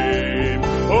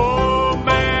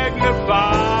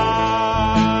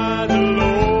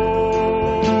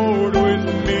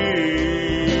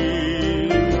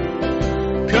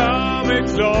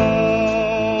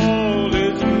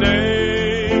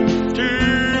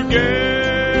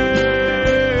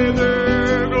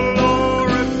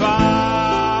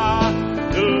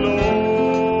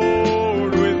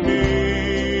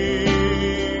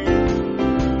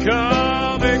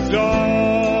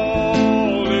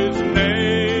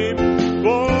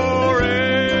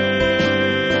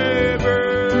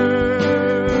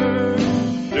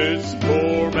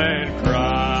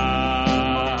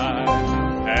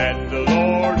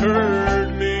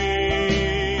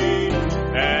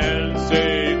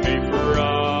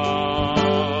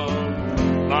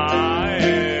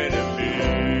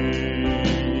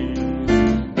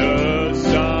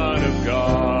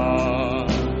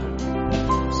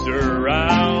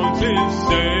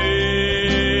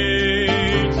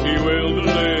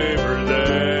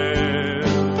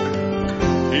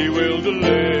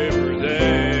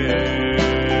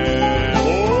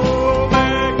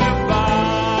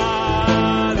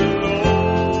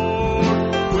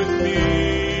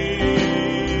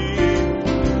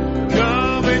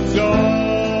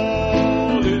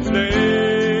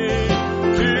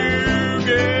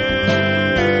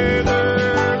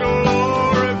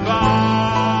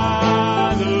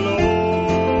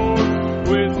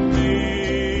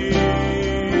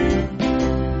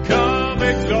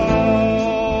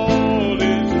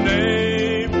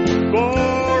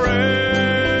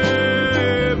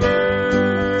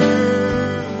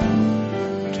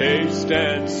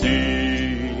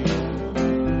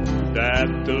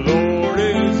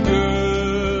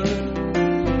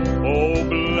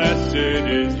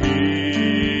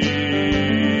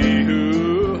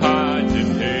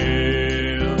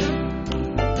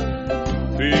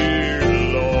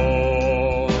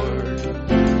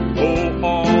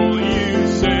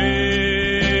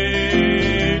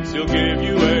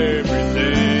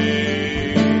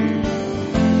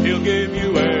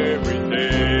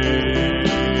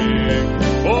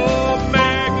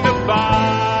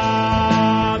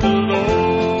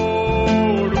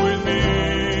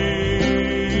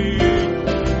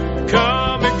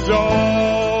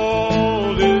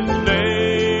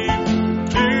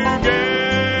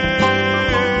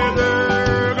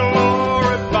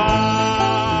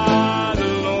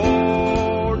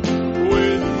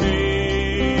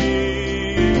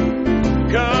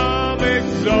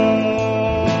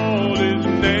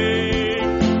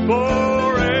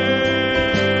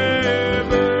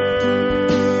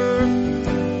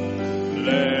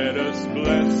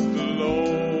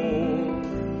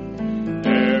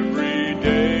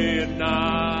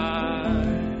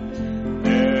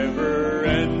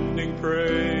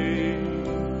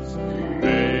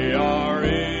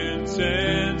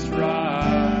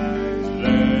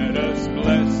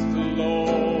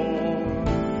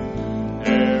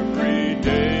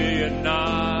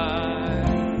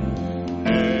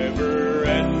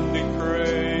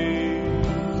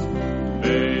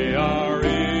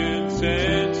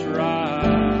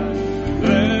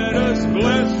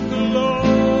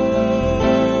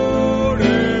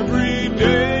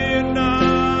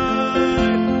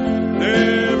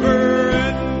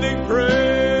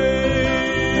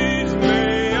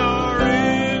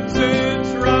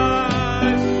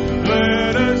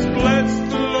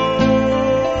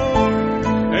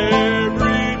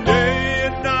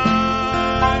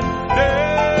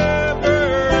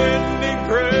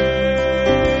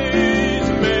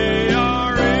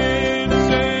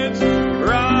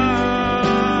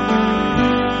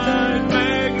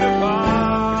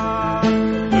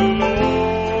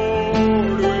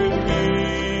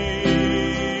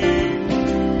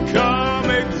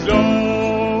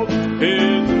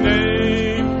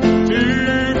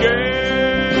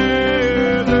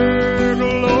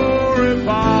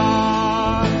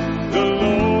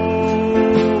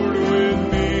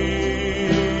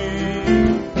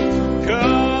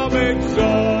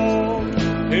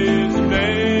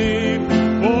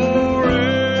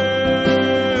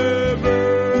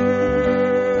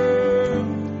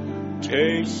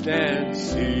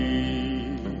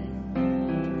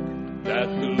 that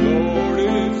the Lord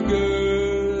is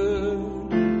good.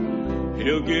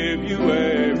 He'll give you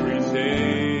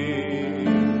everything.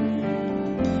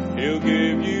 He'll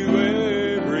give you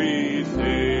everything.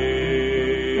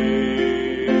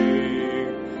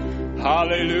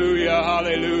 Hallelujah,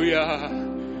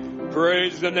 hallelujah.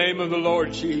 Praise the name of the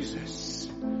Lord Jesus.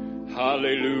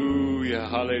 Hallelujah,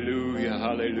 hallelujah,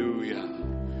 hallelujah.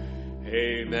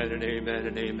 Amen and amen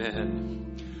and amen.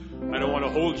 I don't want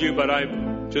to hold you, but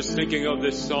I'm just thinking of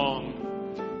this song,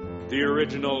 The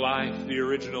Original Life, The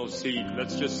Original Seed.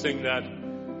 Let's just sing that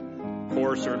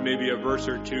chorus or maybe a verse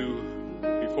or two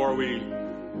before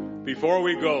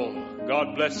we go.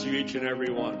 God bless you each and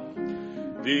every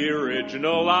one. The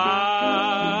original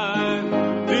life,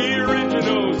 the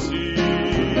original seed,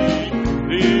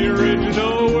 the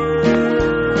original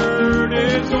word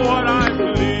is what I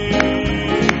believe.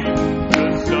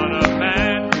 The Son of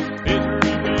Man is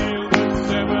revealed, the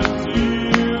seventh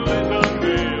seal is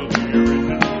unveiled. The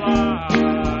original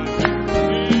life,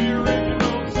 the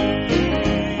original seed,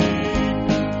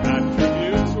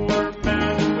 attributes were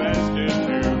manifested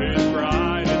to His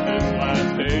bride in this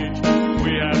last age.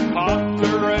 We have caught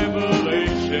the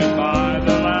revelation by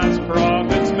the last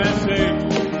prophet's message,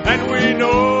 and we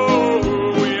know who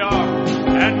we are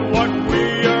and what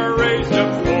we are raised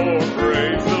up for.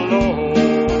 Praise the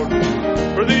Lord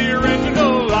for the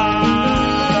original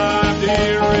life, the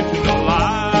original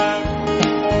life,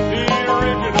 the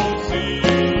original seed,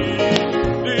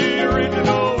 the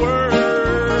original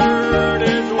word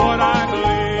is what I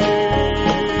believe.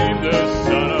 The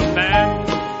Son of Man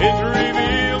is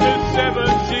revealed, the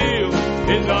seventh seal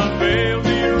is unveiled.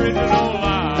 The original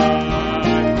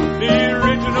life, the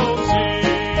original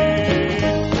seed.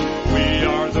 We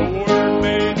are the Word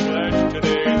made flesh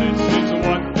today. This is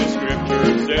what the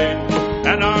Scriptures say.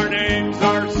 And our names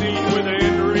are seen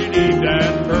within, redeemed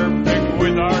and perfect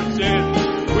with our sins.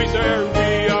 We say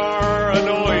we are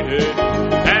anointed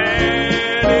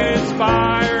and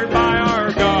inspired by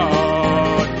our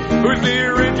God, who's the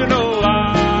original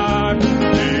life, the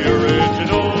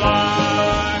original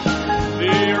life,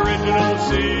 the original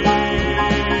seed,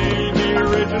 the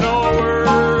original word.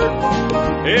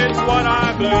 It's what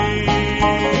I believe.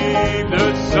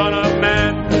 The Son of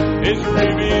Man is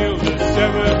revealed, the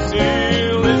seventh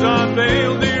seal is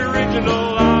unveiled. The original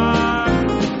life,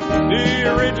 the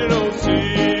original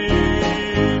seed.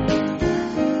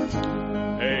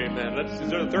 Amen. Is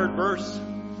there a third verse?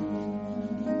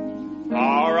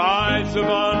 Our eyes of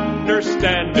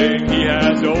understanding He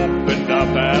has opened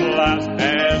up at last,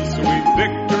 and sweet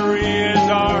victory is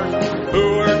ours, who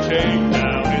were chained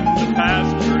down in the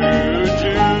past. True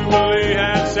jubilee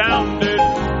has sounded,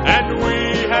 and we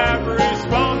have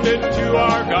responded to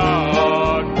our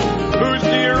God, who's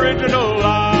the original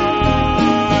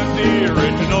life, the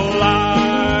original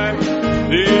life,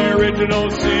 the original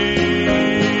seed,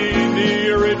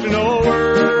 the original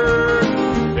word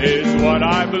is what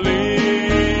I believe.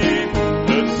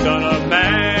 The Son of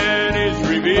Man is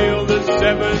revealed, the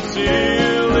seventh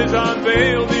seal is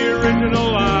unveiled. The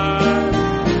original life,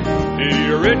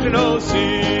 the original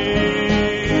seed.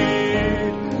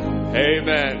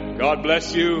 Amen. God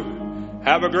bless you.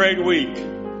 Have a great week.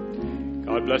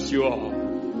 God bless you all.